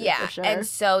expensive, for sure. And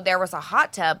so there was a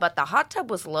hot tub, but the hot tub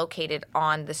was located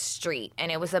on the street,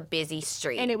 and it was a busy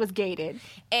street. And it was gated.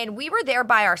 And we were there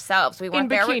by ourselves. We weren't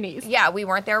there bikinis. We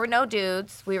weren't there with no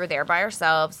dudes. We were there by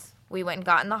ourselves. We went and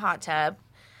got in the hot tub,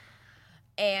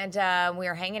 and we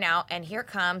were hanging out, and here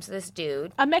comes this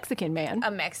dude. A Mexican man.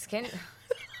 A Mexican.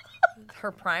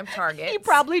 Her prime target. He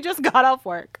probably just got off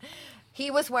work. He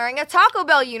was wearing a Taco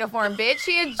Bell uniform, bitch.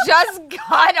 He had just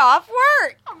got off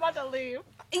work. I'm about to leave.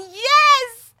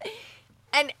 Yes!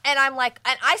 And I'm like,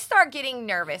 and I start getting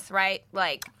nervous, right?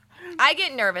 Like, I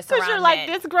get nervous around Because you're like, men.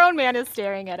 this grown man is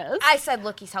staring at us. I said,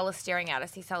 look, he's hella staring at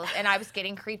us. And I was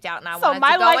getting creeped out, and I So wanted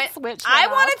my to go light in. switch I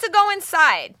went wanted off. to go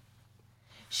inside.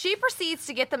 She proceeds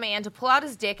to get the man to pull out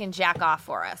his dick and jack off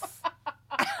for us.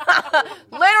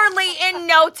 Literally in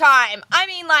no time. I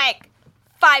mean, like,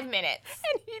 5 minutes.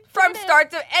 From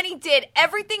start to, and he did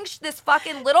everything this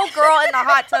fucking little girl in the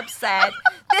hot tub said.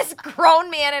 This grown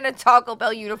man in a Taco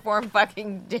Bell uniform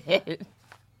fucking did.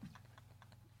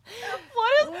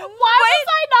 Why was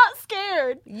I not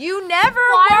scared? You never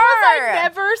Why were. was I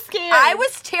never scared? I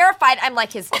was terrified. I'm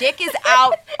like, his dick is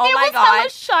out. Oh it my was hella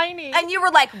god. shiny. And you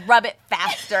were like, rub it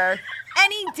faster.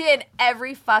 And he did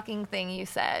every fucking thing you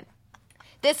said.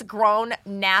 This grown,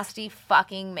 nasty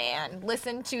fucking man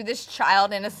listened to this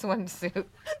child in a swimsuit.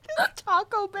 This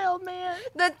Taco Bell man.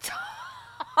 The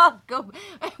taco.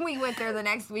 And we went there the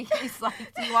next week. He's like,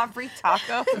 do you want free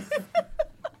tacos?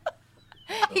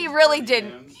 He really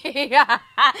didn't. Yeah.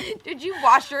 Did you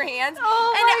wash your hands?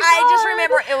 Oh and my I just God.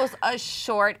 remember it was a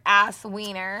short ass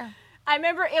wiener. I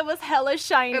remember it was hella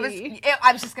shiny.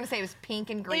 I was just going to say it was pink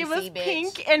and greasy, It was bitch.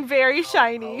 pink and very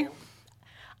shiny.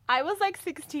 I was like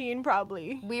 16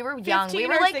 probably. We were young. We 15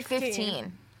 were or like 16.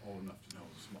 15. Old enough to know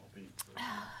it's a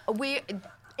small penis.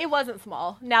 It wasn't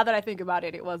small. Now that I think about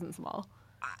it, it wasn't small.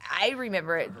 I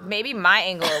remember it. Maybe my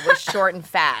angle was short and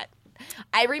fat.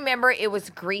 I remember it was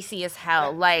greasy as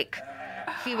hell. Like,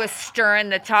 he was stirring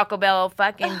the Taco Bell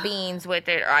fucking beans with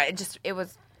it. It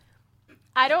was...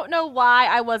 I don't know why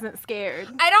I wasn't scared.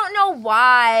 I don't know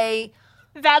why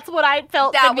That's what I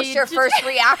felt. that the was need your to first do.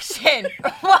 reaction.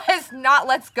 Was not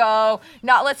let's go,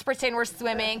 not let's pretend we're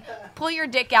swimming. Pull your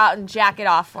dick out and jack it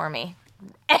off for me.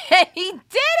 And he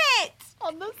did it!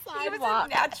 On the He was sidewalk. a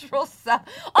natural son.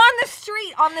 On the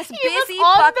street, on this He busy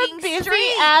was on fucking the busy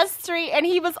street. ass street, and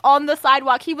he was on the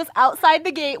sidewalk. He was outside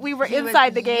the gate. We were He was-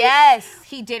 inside the gate. Yes,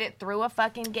 he did it through a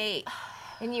fucking gate.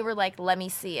 And you were like, let me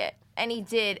see it. And he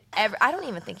did. I don't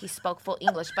even think he spoke full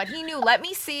English, but he knew, let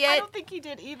me see I it. don't think he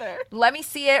did either. Let me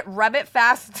see it. Rub it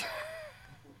fast.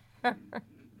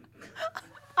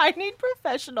 I need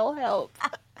professional help.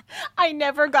 I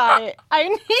never got it. I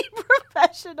need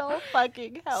professional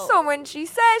fucking help. So when she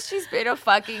says she's been a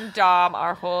fucking dom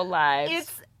our whole lives.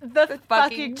 It's the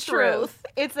fucking truth.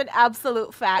 It's an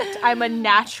absolute fact. I'm a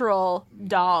natural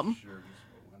dom. Sure,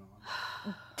 just what went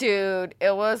on. Dude,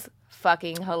 it was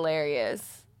fucking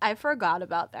hilarious. I forgot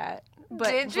about that. But,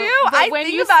 Did you? But I when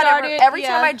think you about started, it every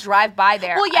yeah. time I drive by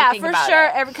there. Well, I yeah, think for about sure,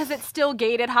 it. because it's still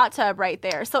gated hot tub right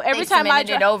there. So every They time I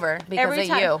cemented it over because every of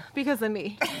time, you. Because of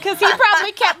me. Because he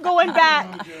probably kept going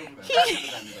back.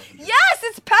 Yes,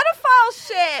 it's pedophile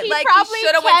shit. Like, probably he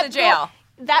should have went to kept jail.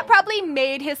 That probably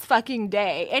made his fucking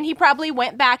day, and he probably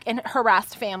went back and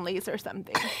harassed families or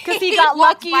something because he got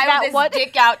walked lucky by that with his one.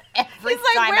 dick out every He's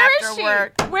like, time "Where is after she?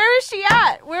 work. Where is she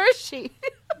at? Where is she?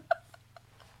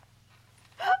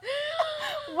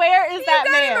 Where is that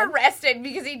He got man? him arrested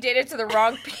because he did it to the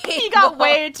wrong people. He got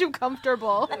way too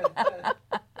comfortable.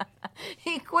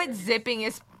 He quit zipping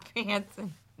his pants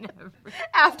and never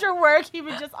After work, he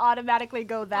would just automatically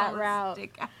go that pulled his route.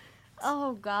 dick out.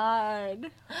 Oh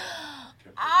God.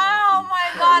 Oh my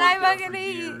god, I Worked there fucking for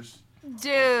hate. years.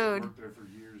 Dude. Worked there for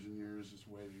years and years, just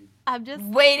waiting. I'm just.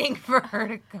 Waiting for her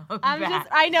to go back.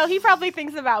 I know he probably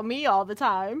thinks about me all the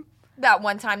time. That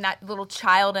one time that little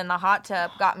child in the hot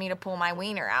tub got me to pull my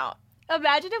wiener out.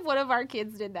 Imagine if one of our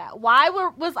kids did that. Why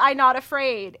was I not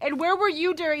afraid? And where were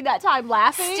you during that time?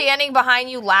 Laughing? Standing behind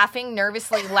you, laughing,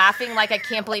 nervously laughing, like I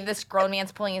can't believe this grown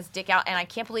man's pulling his dick out, and I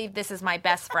can't believe this is my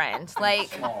best friend. Like,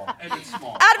 Small, and it's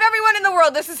small. out of everyone in the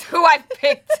world, this is who I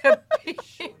picked to be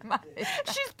my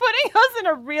She's putting us in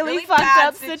a really fucked bad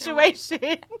up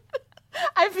situation.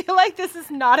 I feel like this is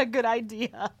not a good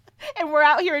idea. And we're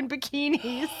out here in bikinis.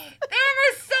 There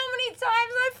were so many times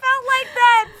I felt like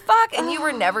that. Fuck. And you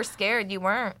were never scared. You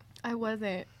weren't. I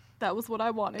wasn't. That was what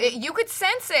I wanted. You could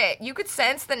sense it. You could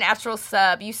sense the natural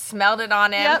sub. You smelled it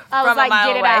on him Yep. I from was like, a mile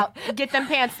get it away. out. Get them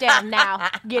pants down now.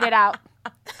 Get it out.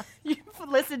 You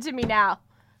listen to me now.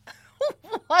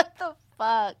 What the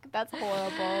fuck? That's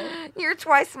horrible. You're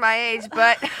twice my age,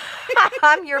 but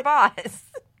I'm your boss.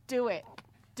 Do it.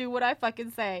 Do what I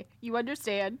fucking say. You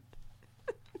understand?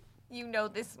 You know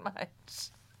this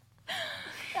much.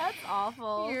 That's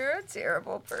awful. You're a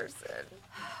terrible person.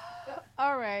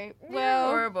 All right. You're Well,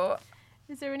 horrible.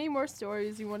 is there any more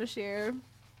stories you want to share?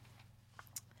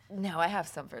 No, I have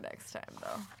some for next time,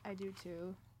 though. I do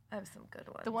too. I have some good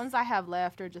ones. The ones I have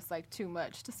left are just like too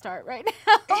much to start right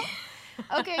now.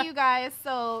 Okay, you guys.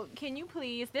 So, can you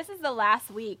please? This is the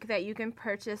last week that you can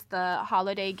purchase the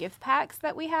holiday gift packs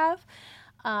that we have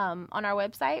on our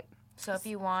website. So if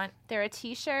you want They're a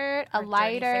T-shirt, a her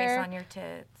lighter. dirty face on your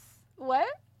tits. What?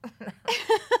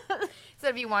 So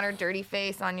if you want her dirty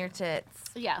face on your tits.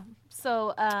 Yeah.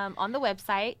 So on the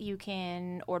website, you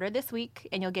can order this week,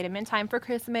 and you'll get them in time for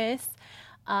Christmas.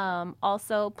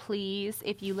 Also, please,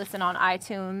 if you listen on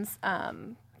iTunes,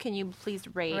 can you please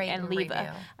rate and leave review.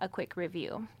 a quick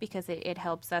review, because it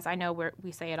helps us. I know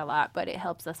we say it a lot, but it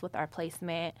helps us with our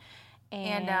placement.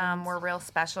 And we're real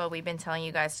special. We've been telling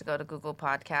you guys to go to Google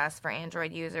Podcasts for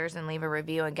Android users and leave a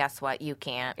review. And guess what? You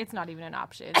can't. It's not even an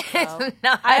option. It's So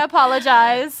not. I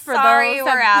apologize for Sorry, those.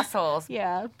 we're assholes.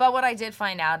 Yeah. But what I did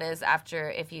find out is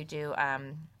if you do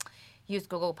use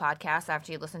Google Podcasts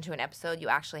after you listen to an episode, you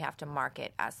actually have to mark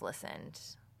it as listened,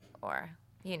 or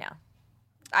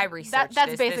I researched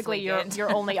That's this basically this weekend.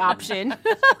 your only option.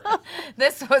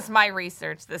 This was my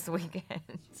research this weekend.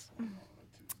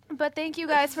 But thank you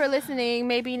guys for listening.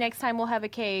 Maybe next time we'll have a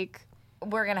cake.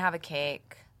 We're gonna have a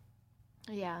cake.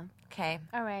 Yeah. Okay,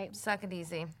 All right. suck it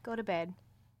easy. Go to bed.